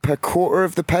per quarter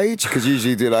of the page, because usually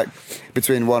you do like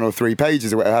between 1 or 3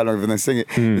 pages or whatever, how long the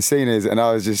scene is. And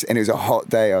I was just, and it was a hot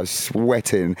day, I was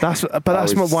sweating. That's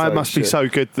why it must be so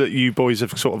good that you boys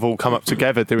have sort of all come up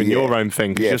together doing your own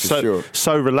thing. Yeah, you're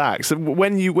so relaxed.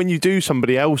 When you do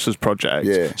somebody else's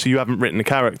project, so you haven't written the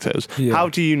characters, how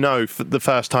do you know for the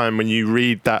first time when you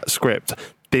read that script,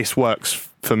 this works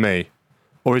for me?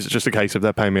 Or is it just a case of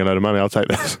they're paying me a load of money, I'll take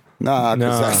this? Nah,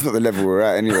 because that's not the level we're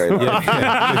at anyway.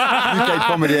 UK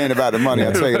comedy ain't about the money,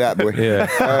 I'll tell you that, boy. Yeah,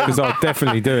 because I'll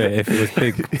definitely do it if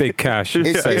it was big cash.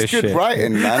 It's good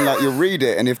writing, man. Like, you'll read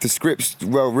it, and if the script's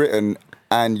well written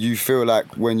and you feel like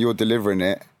when you're delivering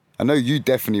it, I know you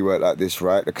definitely work like this,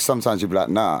 right? Because sometimes you'll be like,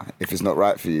 nah, if it's not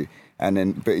right for you. And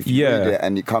then, but if you read it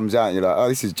and it comes out and you're like,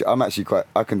 oh, I'm actually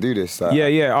I can do this. Like,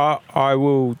 I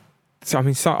will. So, I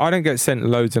mean, I don't get sent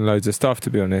loads and loads of stuff,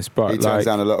 to be honest. But he turns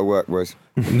down a lot of work, boys.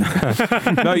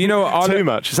 No, you know what? Too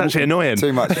much. It's actually annoying.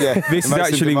 Too much, yeah. This is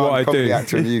actually what I do.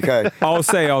 Actor in the UK. I'll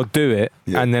say I'll do it,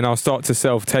 and then I'll start to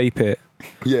self-tape it.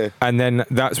 Yeah. And then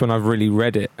that's when I've really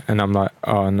read it, and I'm like,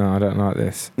 oh no, I don't like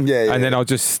this. Yeah. And then I'll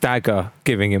just stagger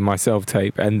giving him my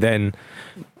self-tape, and then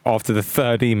after the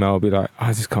 3rd email, I'll be like,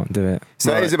 I just can't do it.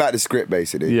 So it is about the script,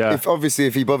 basically. Yeah.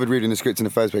 If he bothered reading the script in the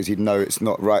first place, he'd know it's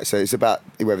not right. So it's about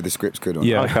whether the script's good or not.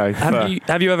 Yeah. Okay.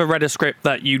 Have you ever read a script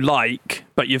that you like,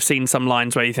 but you've seen some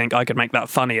lines where you think I could make that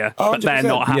funnier, but they're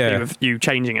not happy with you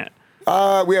changing it?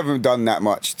 We haven't done that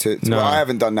much No. well, I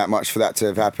haven't done that much for that to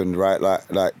have happened, right?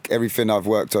 Like everything I've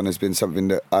worked on has been something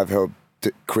that I've helped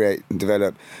to create and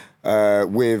develop.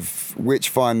 With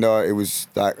Witchfinder, it was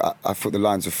like I thought the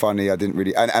lines were funny. I didn't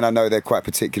really, and I know they're quite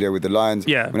particular with the lines.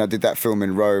 Yeah. When I did that film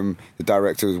in Rome, the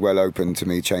director was well open to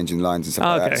me changing lines and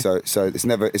stuff like that. So it's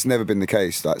never been the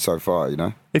case like so far, you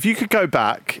know. If you could go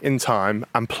back in time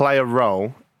and play a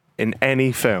role in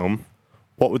any film,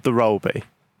 what would the role be?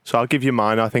 So I'll give you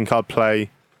mine. I think I'd play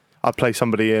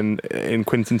somebody in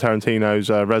Quentin Tarantino's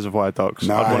Reservoir Dogs.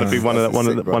 Nice. I'd want to be one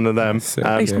of them.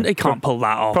 He can't pull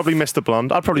that off. Probably Mr.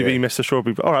 Blonde. I'd probably be Mr.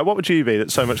 Strawberry. All right, what would you be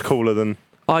that's so much cooler than...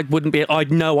 I wouldn't be.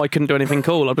 I'd know I couldn't do anything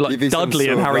cool. I'd be like You'd be some Dudley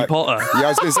sort and of Harry like- Potter. Yeah, I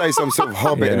was going to say some sort of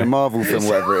Hobbit in a Marvel film,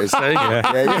 whatever it is.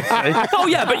 Yeah. Oh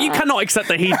yeah, but you cannot accept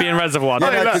that he'd be in Reservoir.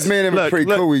 Yeah, because me and him are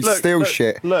pretty cool. We steal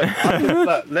shit. Look,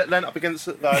 leant up against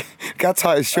it. Like, Look how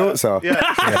tight his shorts are. yeah.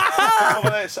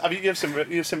 Have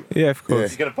you some? Yeah, of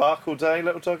course. You gonna bark all day,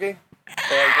 little doggy?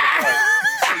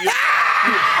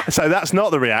 So that's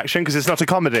not the reaction because it's not a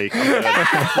comedy.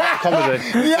 Comedy.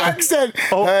 The accent.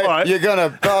 Oh, all right. You're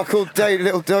gonna bark all day,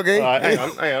 little doggy. All right,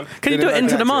 hang on. Can you do it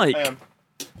into the mic? Hang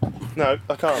on. No,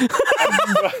 I can't.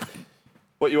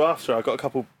 What you after? I've got a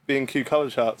couple B&Q colour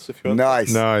charts if you want.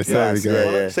 Nice. There we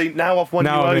go. Yeah. See, now I've won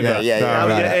Now you I'm over. in. Yeah, Now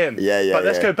right. you're in. Yeah. But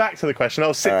let's go back to the question.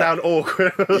 I'll sit down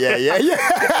awkward. Yeah.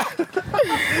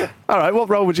 All right, what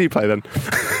role would you play then?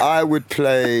 I would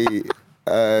play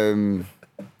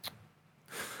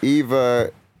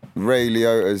either Ray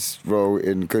Liotta's role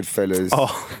in Goodfellas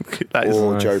Oh, that is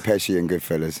or nice. Joe Pesci in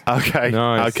Goodfellas. okay.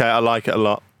 Nice. Okay, I like it a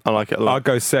lot. I'd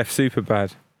go Seth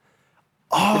Superbad.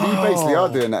 You basically are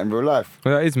doing that in real life.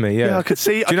 Well, that is me, yeah. Yeah, I could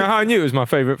see. Do you know how I knew it was my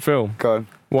favourite film? Go on.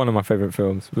 One of my favourite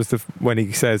films was when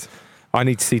he says, "I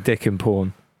need to see dick in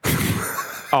porn."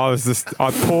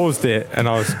 I paused it and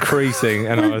I was creasing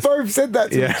and I We was. both said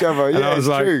that to each other. and Yeah, I was it's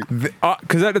like, true.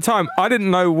 because at the time I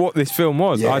didn't know what this film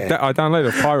was. Yeah. I downloaded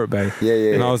it off Pirate Bay,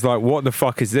 and I was like, "What the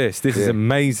fuck is this? This is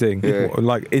amazing!" Yeah.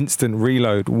 Like instant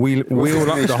reload, wheel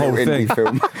up the whole thing.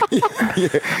 Film.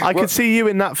 I could see you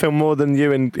in that film more than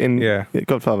you in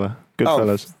Godfather.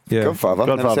 Goodfellas. Yeah. Godfather.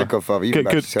 I've never said Godfather. You can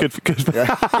back yourself. Good.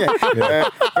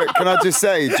 But can I just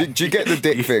say, do you get the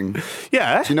dick thing?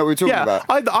 Yeah. Do you know what we're talking about?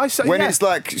 I say, When yeah. it's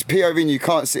like POV and you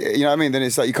can't see, you know what I mean? Then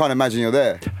it's like you can't imagine you're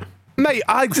there. Mate,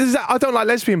 I don't like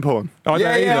lesbian porn. I don't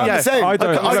either. I'm the same. I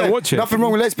don't watch it. Nothing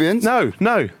wrong with lesbians. No.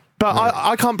 But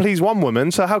I can't please one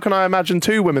woman, so how can I imagine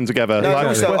two women together? No, Like,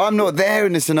 also, I'm not there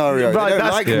in the scenario. right, They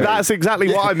don't like me. that's exactly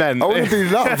what I meant. I want to be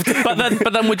loved.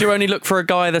 But then would you only look for a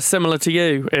guy that's similar to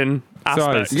you in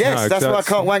aspects? Yes, No, that's why I that's-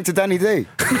 can't wank to Danny D.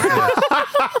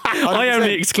 I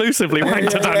only exclusively wank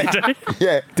to Danny D.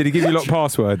 Yeah. Did he give you a lot of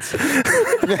passwords?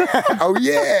 Oh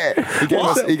yeah.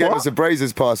 He gave us a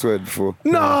Brazers password before.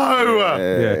 No!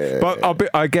 Yeah. But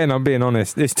I'm being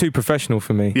honest. It's too professional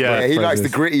for me. Yeah. Yeah, he likes the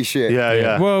Brazers. gritty shit.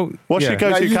 Yeah. Well, What's your No,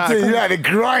 go-to you do. category? You like the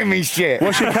grimy shit.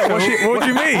 what do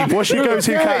you mean? What's your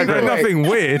go-to Yeah, category? right. Nothing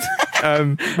weird.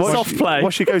 Soft play.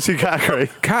 What's your go-to category?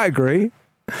 Category?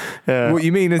 Yeah. What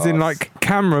you mean, as in like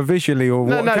camera visually, or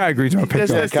what category do I pick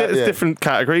There's up? Yeah. different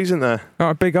categories, isn't there?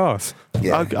 Oh, big ass.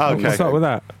 Yeah. Okay. We'll start with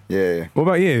that. Yeah. What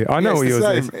about you? I know what it's yours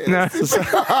the is. same. No.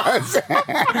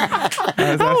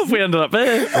 How have we ended up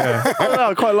here? I don't know,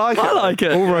 I quite like it. I like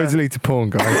it. All roads lead to porn,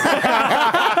 guys.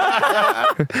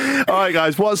 All right,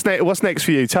 guys, what's next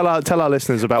for you? Tell our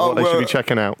listeners about what they should be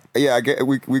checking out. Yeah,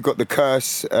 we've got the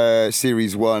Curse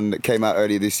series 1 that came out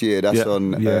earlier this year. That's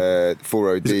on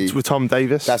 4OD. It's with Tom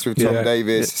Davis. That's with Tom Yeah.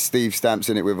 Davis. Steve Stamp's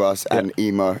in it with us, and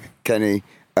Ema Kenny.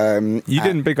 You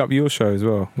didn't big up your show as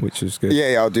well, which was good.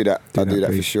 Yeah, I'll do that. I'll do that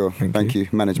for please. sure. Thank you,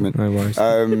 management. No worries.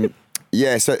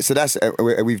 Yeah, so that's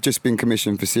we've just been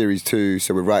commissioned for series 2,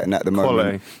 so we're writing that at the moment,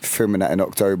 Quality. filming that in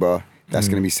October. That's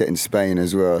going to be set in Spain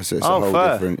as well, so it's a whole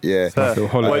fair. different. Yeah, Like a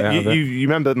holiday out of it. you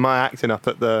remember my acting up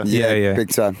at the... Yeah. big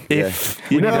time. If yeah.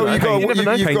 you never know, you've got you never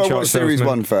know. to Paint watch shop series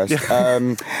salesman. 1 first,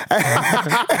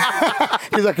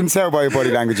 because I can tell by your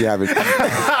body language you haven't. You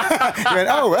went,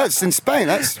 oh, that's in Spain.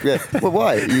 That's Well,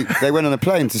 why? They went on a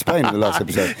plane to Spain in the last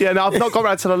episode. Yeah, no, I've not got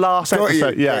around to the last Got you.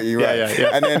 episode.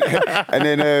 Yeah. And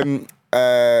then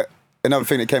another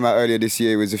thing that came out earlier this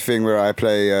year was a thing where I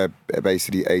play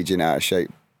basically aging out of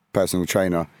shape personal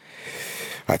trainer.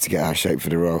 I had to get out of shape for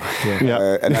the role.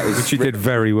 Yeah. And that was Which you did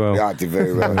very well. Yeah, I did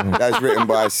very well. That was written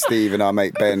by Steve and our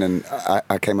mate Ben, and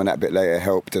I came on that a bit later,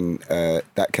 helped, and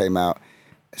that came out.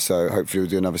 So hopefully we'll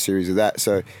do another series of that.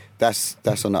 So that's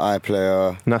on the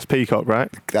iPlayer. And that's Peacock, right?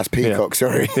 That's Peacock,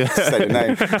 sorry. Say the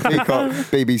name. Peacock,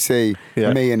 BBC,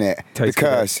 me in it. Tasted The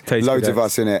Curse, it. Tasted loads it. of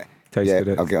us in it. Tasted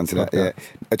it. I'll get onto that. Love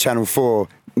Yeah. Channel 4,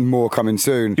 more coming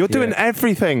soon. You're doing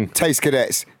everything. Taste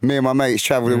Cadets. Me and my mates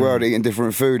travel the world eating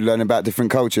different food, learning about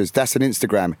different cultures. That's an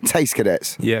Instagram. Taste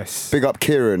Cadets. Yes. Big up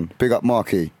Kieran. Big up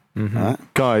Marky. Right?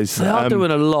 Guys, They are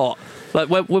doing a lot. Like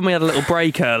when we had a little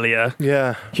break earlier,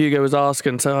 yeah. Hugo was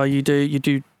asking, so you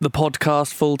do the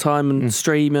podcast full time and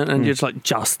stream it, and you're just like,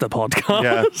 just the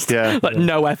podcast, Yeah. like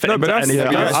no effort No, but into that's-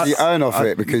 anything You else. actually earn off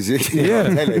it because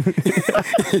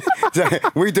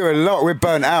we do a lot. We're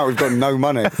burnt out. We've got no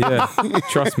money. Yeah.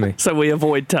 Trust me. So we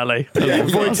avoid telly.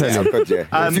 Avoid telly. If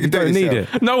you can do Don't need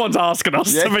yourself. it. No one's asking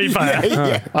us, to be fair.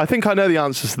 Yeah. I think I know the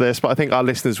answers to this, but I think our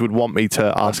listeners would want me to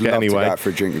ask I'd it love to go anyway. out for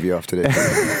a drink with you after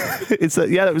this. It's that,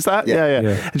 yeah, that was that. Yeah. Yeah. Do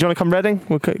you want to come Reading?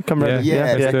 We'll come Reading.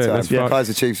 Yeah, let's do it. Let's fuck.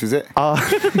 Kaiser Chiefs, was it?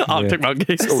 Arctic monkeys.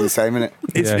 It's all the same, isn't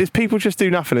it? It's people just do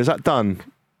nothing. Is that done?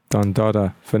 Done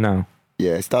dada for now.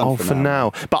 Yeah, it's done For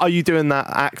now. But are you doing that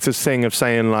actor's thing of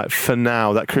saying like for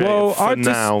now? That creative Well, for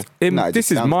now. No, it this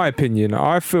just is sounds- my opinion.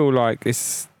 I feel like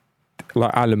it's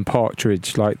like Alan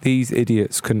Partridge. Like these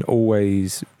idiots can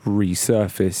always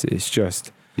resurface. It's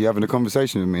just You having a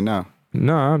conversation with me now?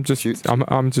 no. I'm just Shoot.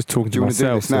 I'm just talking Do you to want to do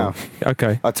myself. this now? so-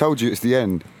 Okay. I told you it's the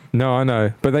end. No, I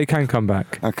know, but they can come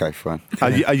back. Okay, fine.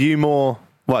 Are you more?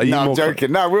 What are you No, more? I'm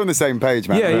joking. No, we're on the same page,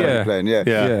 man. Yeah, I'm yeah. playing, yeah.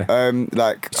 Yeah.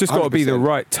 Like It's just got to be the 100%.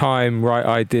 right time, right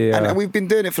idea. And we've been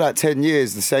doing it for like 10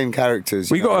 years, the same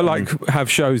characters. We you know? got to like have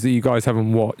shows that you guys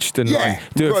haven't watched and yeah, like,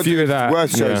 we've do a gotta few of that.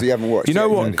 Worst shows Yeah. that you haven't watched. You know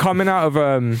yeah, what? exactly. Coming out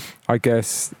of I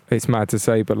guess it's mad to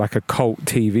say, but like a cult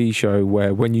TV show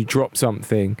where when you drop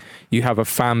something, you have a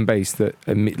fan base that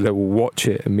will watch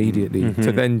it immediately. Mm-hmm.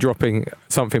 To then dropping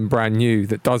something brand new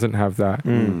that doesn't have that,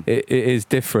 it is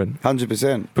different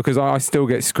 100%. because I still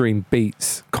get screamed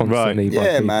beats constantly. By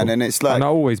Yeah, people. man, and it's like, and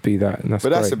I'll always be that. And that's but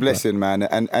that's great, a blessing, man.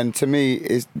 And to me,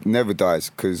 it never dies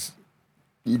because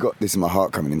you got this in my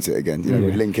heart coming into it again. You know, Yeah.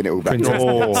 we're linking it all back.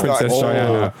 Princess- Princess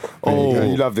Diana.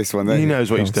 You love this one, don't He you?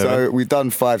 knows what he's doing. So we've done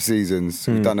 5 seasons.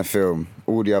 We've done a film.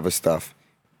 All the other stuff.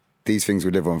 These things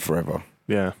will live on forever.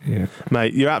 Yeah. Yeah.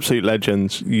 Mate, you're absolute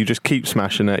legends. You just keep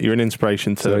smashing it. You're an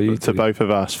inspiration So you to too. both of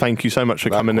us. Thank you so much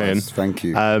for coming in. Likewise, thank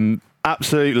you.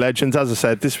 Absolute legends. As I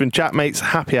said, this has been Jack Mate's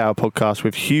Happy Hour podcast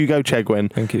with Hugo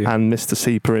Chegwin Thank you. and Mr.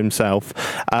 Seapa himself.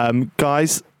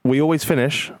 Guys, we always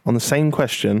finish on the same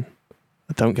question.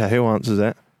 I don't care who answers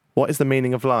it. What is the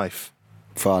meaning of life?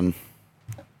 Fun.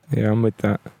 Yeah, I'm with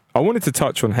that. I wanted to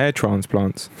touch on hair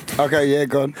transplants. Okay, yeah,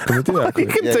 go on. Can we do that? You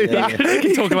can do that. You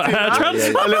can talk about hair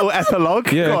transplant. A little epilogue.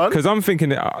 Go Yeah, on. because I'm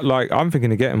thinking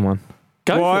of getting one.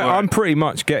 Go well, for it. I'm pretty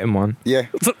much getting one. Yeah.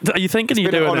 So, are you thinking It's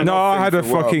you're been doing on it? and No, off I had a thing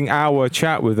for a while. fucking hour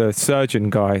chat with a surgeon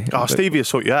guy. Oh, Stevie will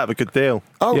sort you out. Have a good deal.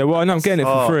 Oh, Yeah, well, no, I'm getting it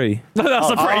for free. That's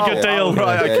a pretty good deal.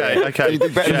 Right, Yeah, okay, yeah. okay. You do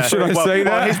better than Should I say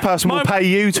well, that? his person will pay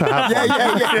you to have one.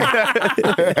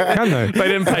 yeah. Can they? They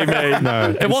didn't pay me. No.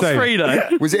 It was insane. free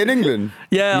though. Was it in England?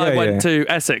 Yeah, I Yeah, went yeah. to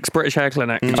Essex, British Hair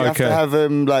Clinic. Did you have Okay. to have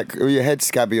like your head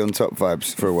scabby on top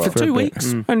vibes for a while? For 2 a bit.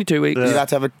 weeks. Only 2 weeks. You had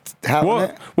to have a hat on What?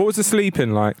 it? What was the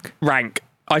sleeping like? Rank.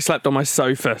 I slept on my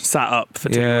sofa, sat up for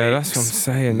 2 Yeah, weeks. that's what I'm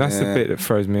saying. That's Yeah. the bit that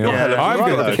throws me off. Yeah, that's I'm right,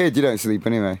 You've good. got a kid, you don't sleep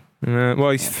anyway. Well,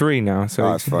 he's 3 now, so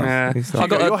Oh, that's fine. Yeah. he's I like,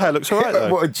 got Your a, hair looks alright though.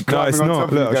 What, you climbing it's on not. top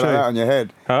of Look, you, I'll going show like you. that on your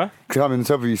head? huh? Climbing on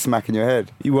top of you, smacking your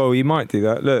head. Well, you might do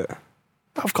that. Look.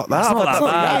 I've got that. It's I've not had that for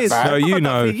bad. years. No, you I've had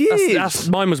know. that for years. that's,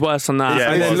 mine was worse than that.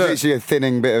 Yeah, And It's then look. literally a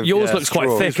thinning bit of yours looks quite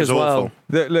straw. thick was as well.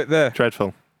 awful. Look there.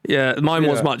 Dreadful. Yeah, mine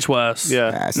was Yeah. much worse. Yeah.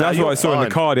 Nah, it's That's not- what I saw in the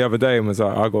car the other day and was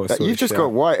like, I got to That- sort You've this just shit got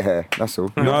out. white hair, that's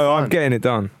all. No, I'm getting it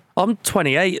done. I'm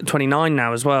 28, 29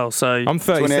 now as well, so... I'm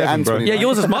 37, and bro. 29. yeah,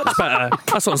 yours is much better.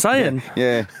 That's what I'm saying.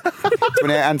 Yeah.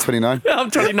 28 and 29.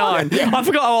 I'm 29. I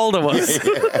forgot how old I was.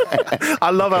 I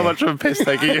love how much of a piss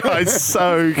taker you are. It's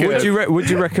so good. Would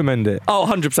you recommend it? Oh,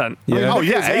 100%. Yeah. Oh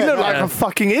yeah, he looked like Yeah. a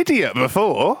fucking idiot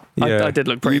before. Yeah. I did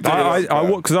look pretty bad.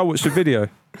 Because I watched the video.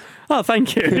 Oh,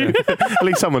 thank you. At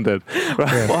least someone did.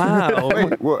 Wow.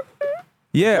 Wait, what?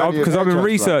 Yeah, Found your because I've been hair transplant.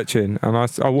 researching and I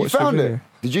You watched the found video. it?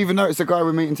 Did you even notice the guy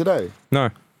we're meeting today? No.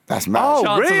 That's mad. Oh,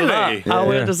 Chances of really? that. How Yeah.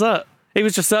 weird is that? He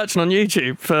was just searching on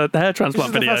YouTube for the hair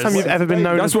transplant This is the videos. first time you've ever been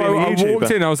known That's as why being a I YouTuber.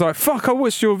 walked in. I was like, "Fuck! I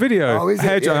watched your video." Oh, is it?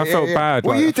 Hair Yeah, I felt yeah. bad.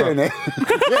 What are like, you doing fuck.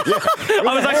 there?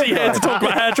 I was actually here to talk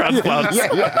about hair transplants.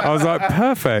 I was like,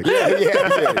 "Perfect."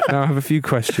 Yeah. Now I have a few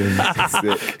questions.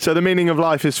 So the meaning of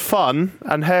life is fun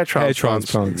and hair transplants.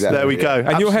 transplants. Exactly. There we go.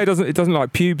 And your hair doesn't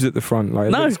like pubes at the front. Like,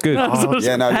 it No, looks good. no, it's just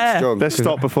Yeah, no, it's hair. strong. Let's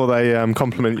stop before they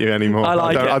compliment you anymore. I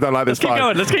like it. I don't like this Let's keep vibe.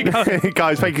 going. Let's keep going.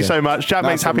 Guys, thank you so much. Jack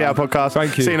Mate's Nice one, Happy Hour man. podcast.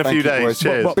 Thank you. See you in a few Thank you, days. boys.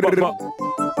 Cheers.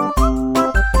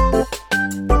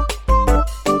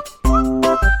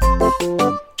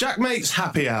 Jack Mate's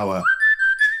Happy Hour.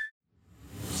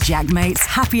 Jack Mate's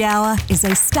Happy Hour is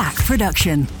a Stack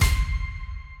production.